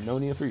name, and I've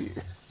known you for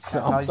years. So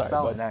That's how you sorry,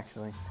 spell it,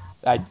 actually.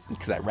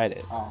 Because I read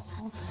it.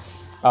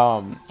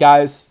 Oh.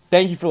 Guys,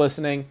 thank you for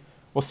listening.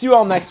 We'll see you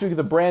all next week with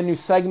a brand new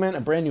segment,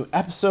 a brand new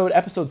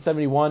episode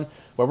 71,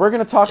 where we're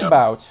going to talk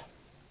about...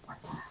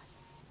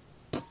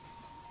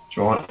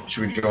 Should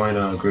we join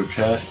a group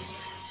chat?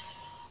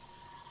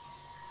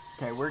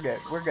 Okay, we're good.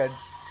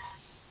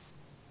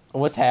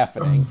 What's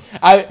happening?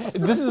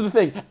 This is the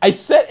thing. I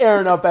set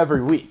Aaron up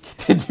every week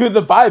to do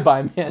the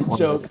bye-bye man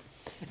joke,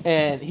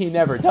 and he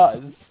never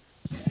does.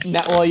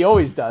 Well, he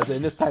always does,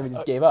 and this time he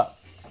just gave up.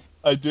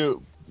 I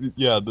do.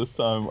 Yeah, this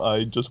time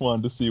I just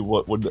wanted to see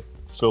what would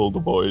fill the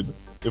void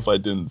if I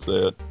didn't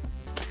say it.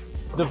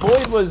 The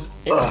void was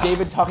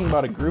David talking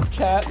about a group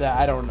chat that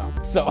I don't know.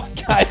 So,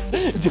 guys,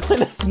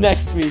 join us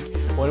next week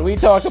when we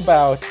talk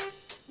about...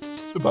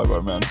 The Bye-Bye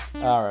Man.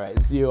 All right,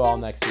 see you all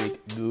next week.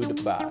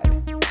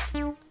 Goodbye.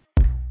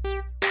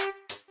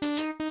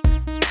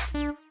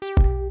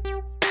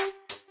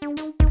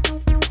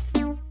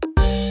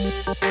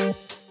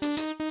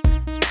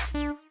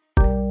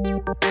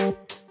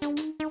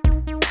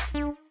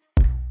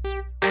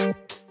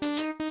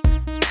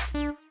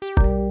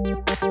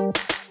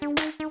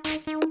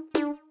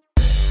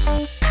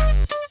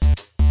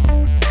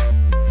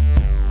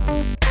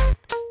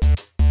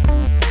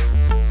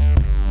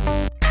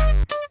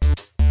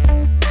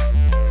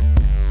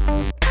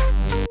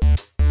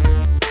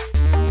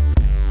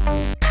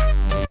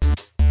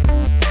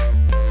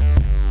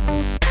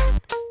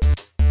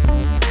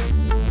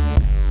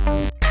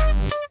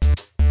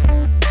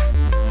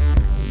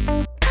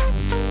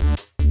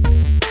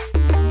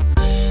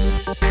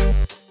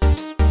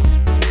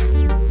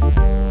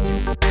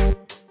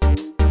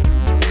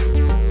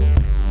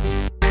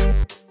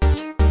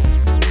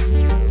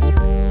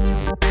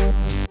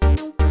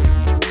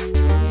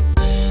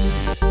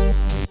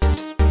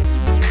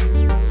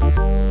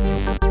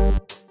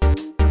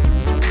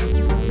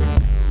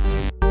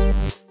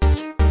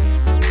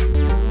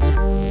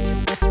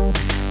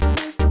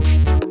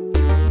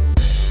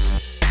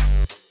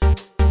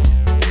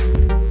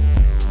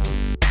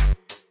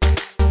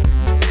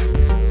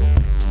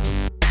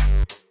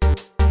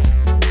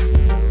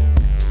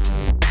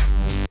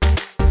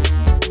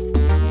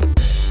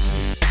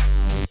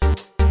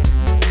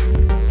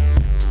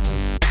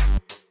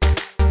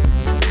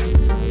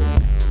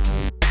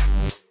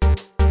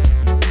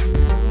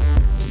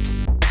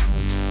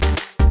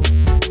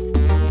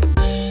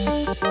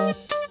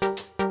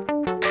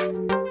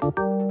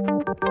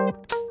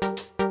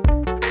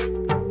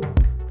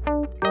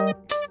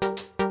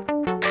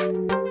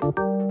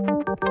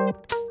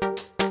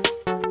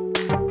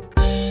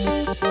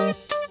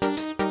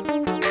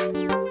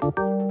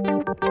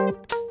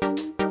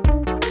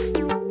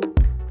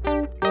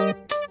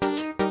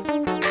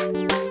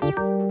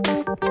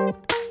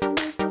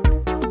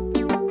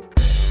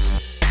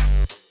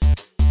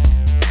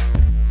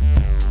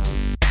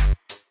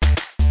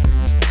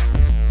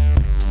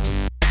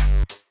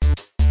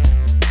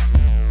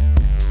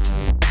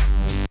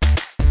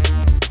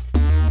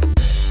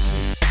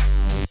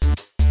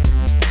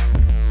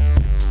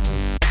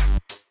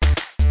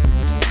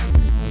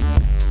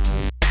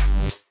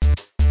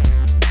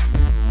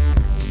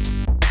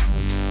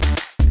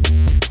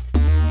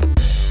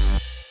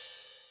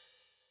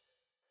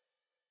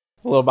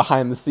 A little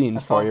behind the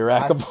scenes for you,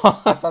 I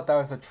Rakapon. thought that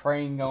was a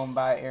train going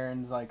by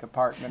Aaron's like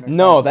apartment or something.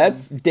 No,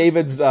 that's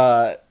David's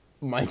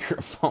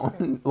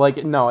microphone.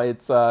 Like, no,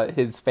 it's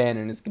his fan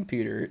in his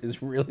computer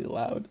is really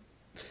loud.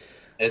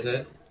 Is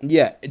it?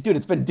 Yeah, dude,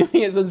 it's been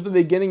doing it since the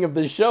beginning of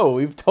the show.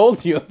 We've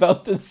told you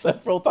about this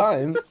several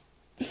times.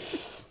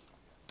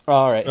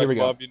 All right, here we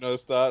go. Bob, you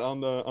noticed that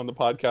on the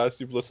podcast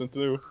you've listened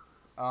to?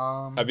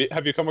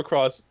 Have you come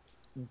across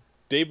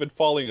David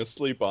falling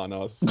asleep on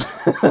us?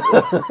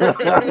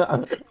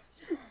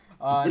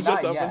 Not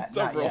happened yet,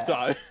 several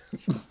times.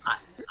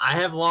 I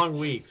have long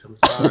weeks. I'm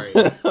sorry.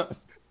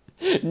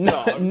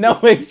 No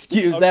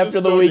excuse I'm after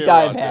just the joking week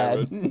I've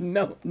around,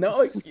 had.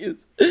 No excuse.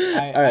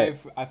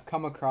 I've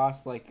come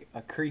across like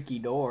a creaky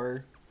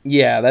door.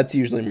 Yeah, that's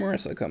usually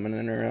Marissa coming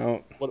in or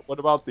out. What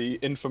about the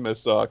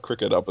infamous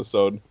cricket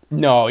episode?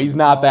 No, he's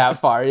not that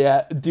far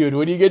yet. Dude,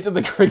 when you get to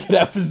the cricket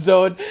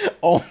episode,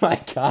 oh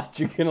my god,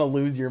 you're gonna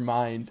lose your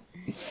mind.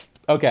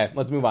 Okay,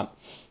 let's move on.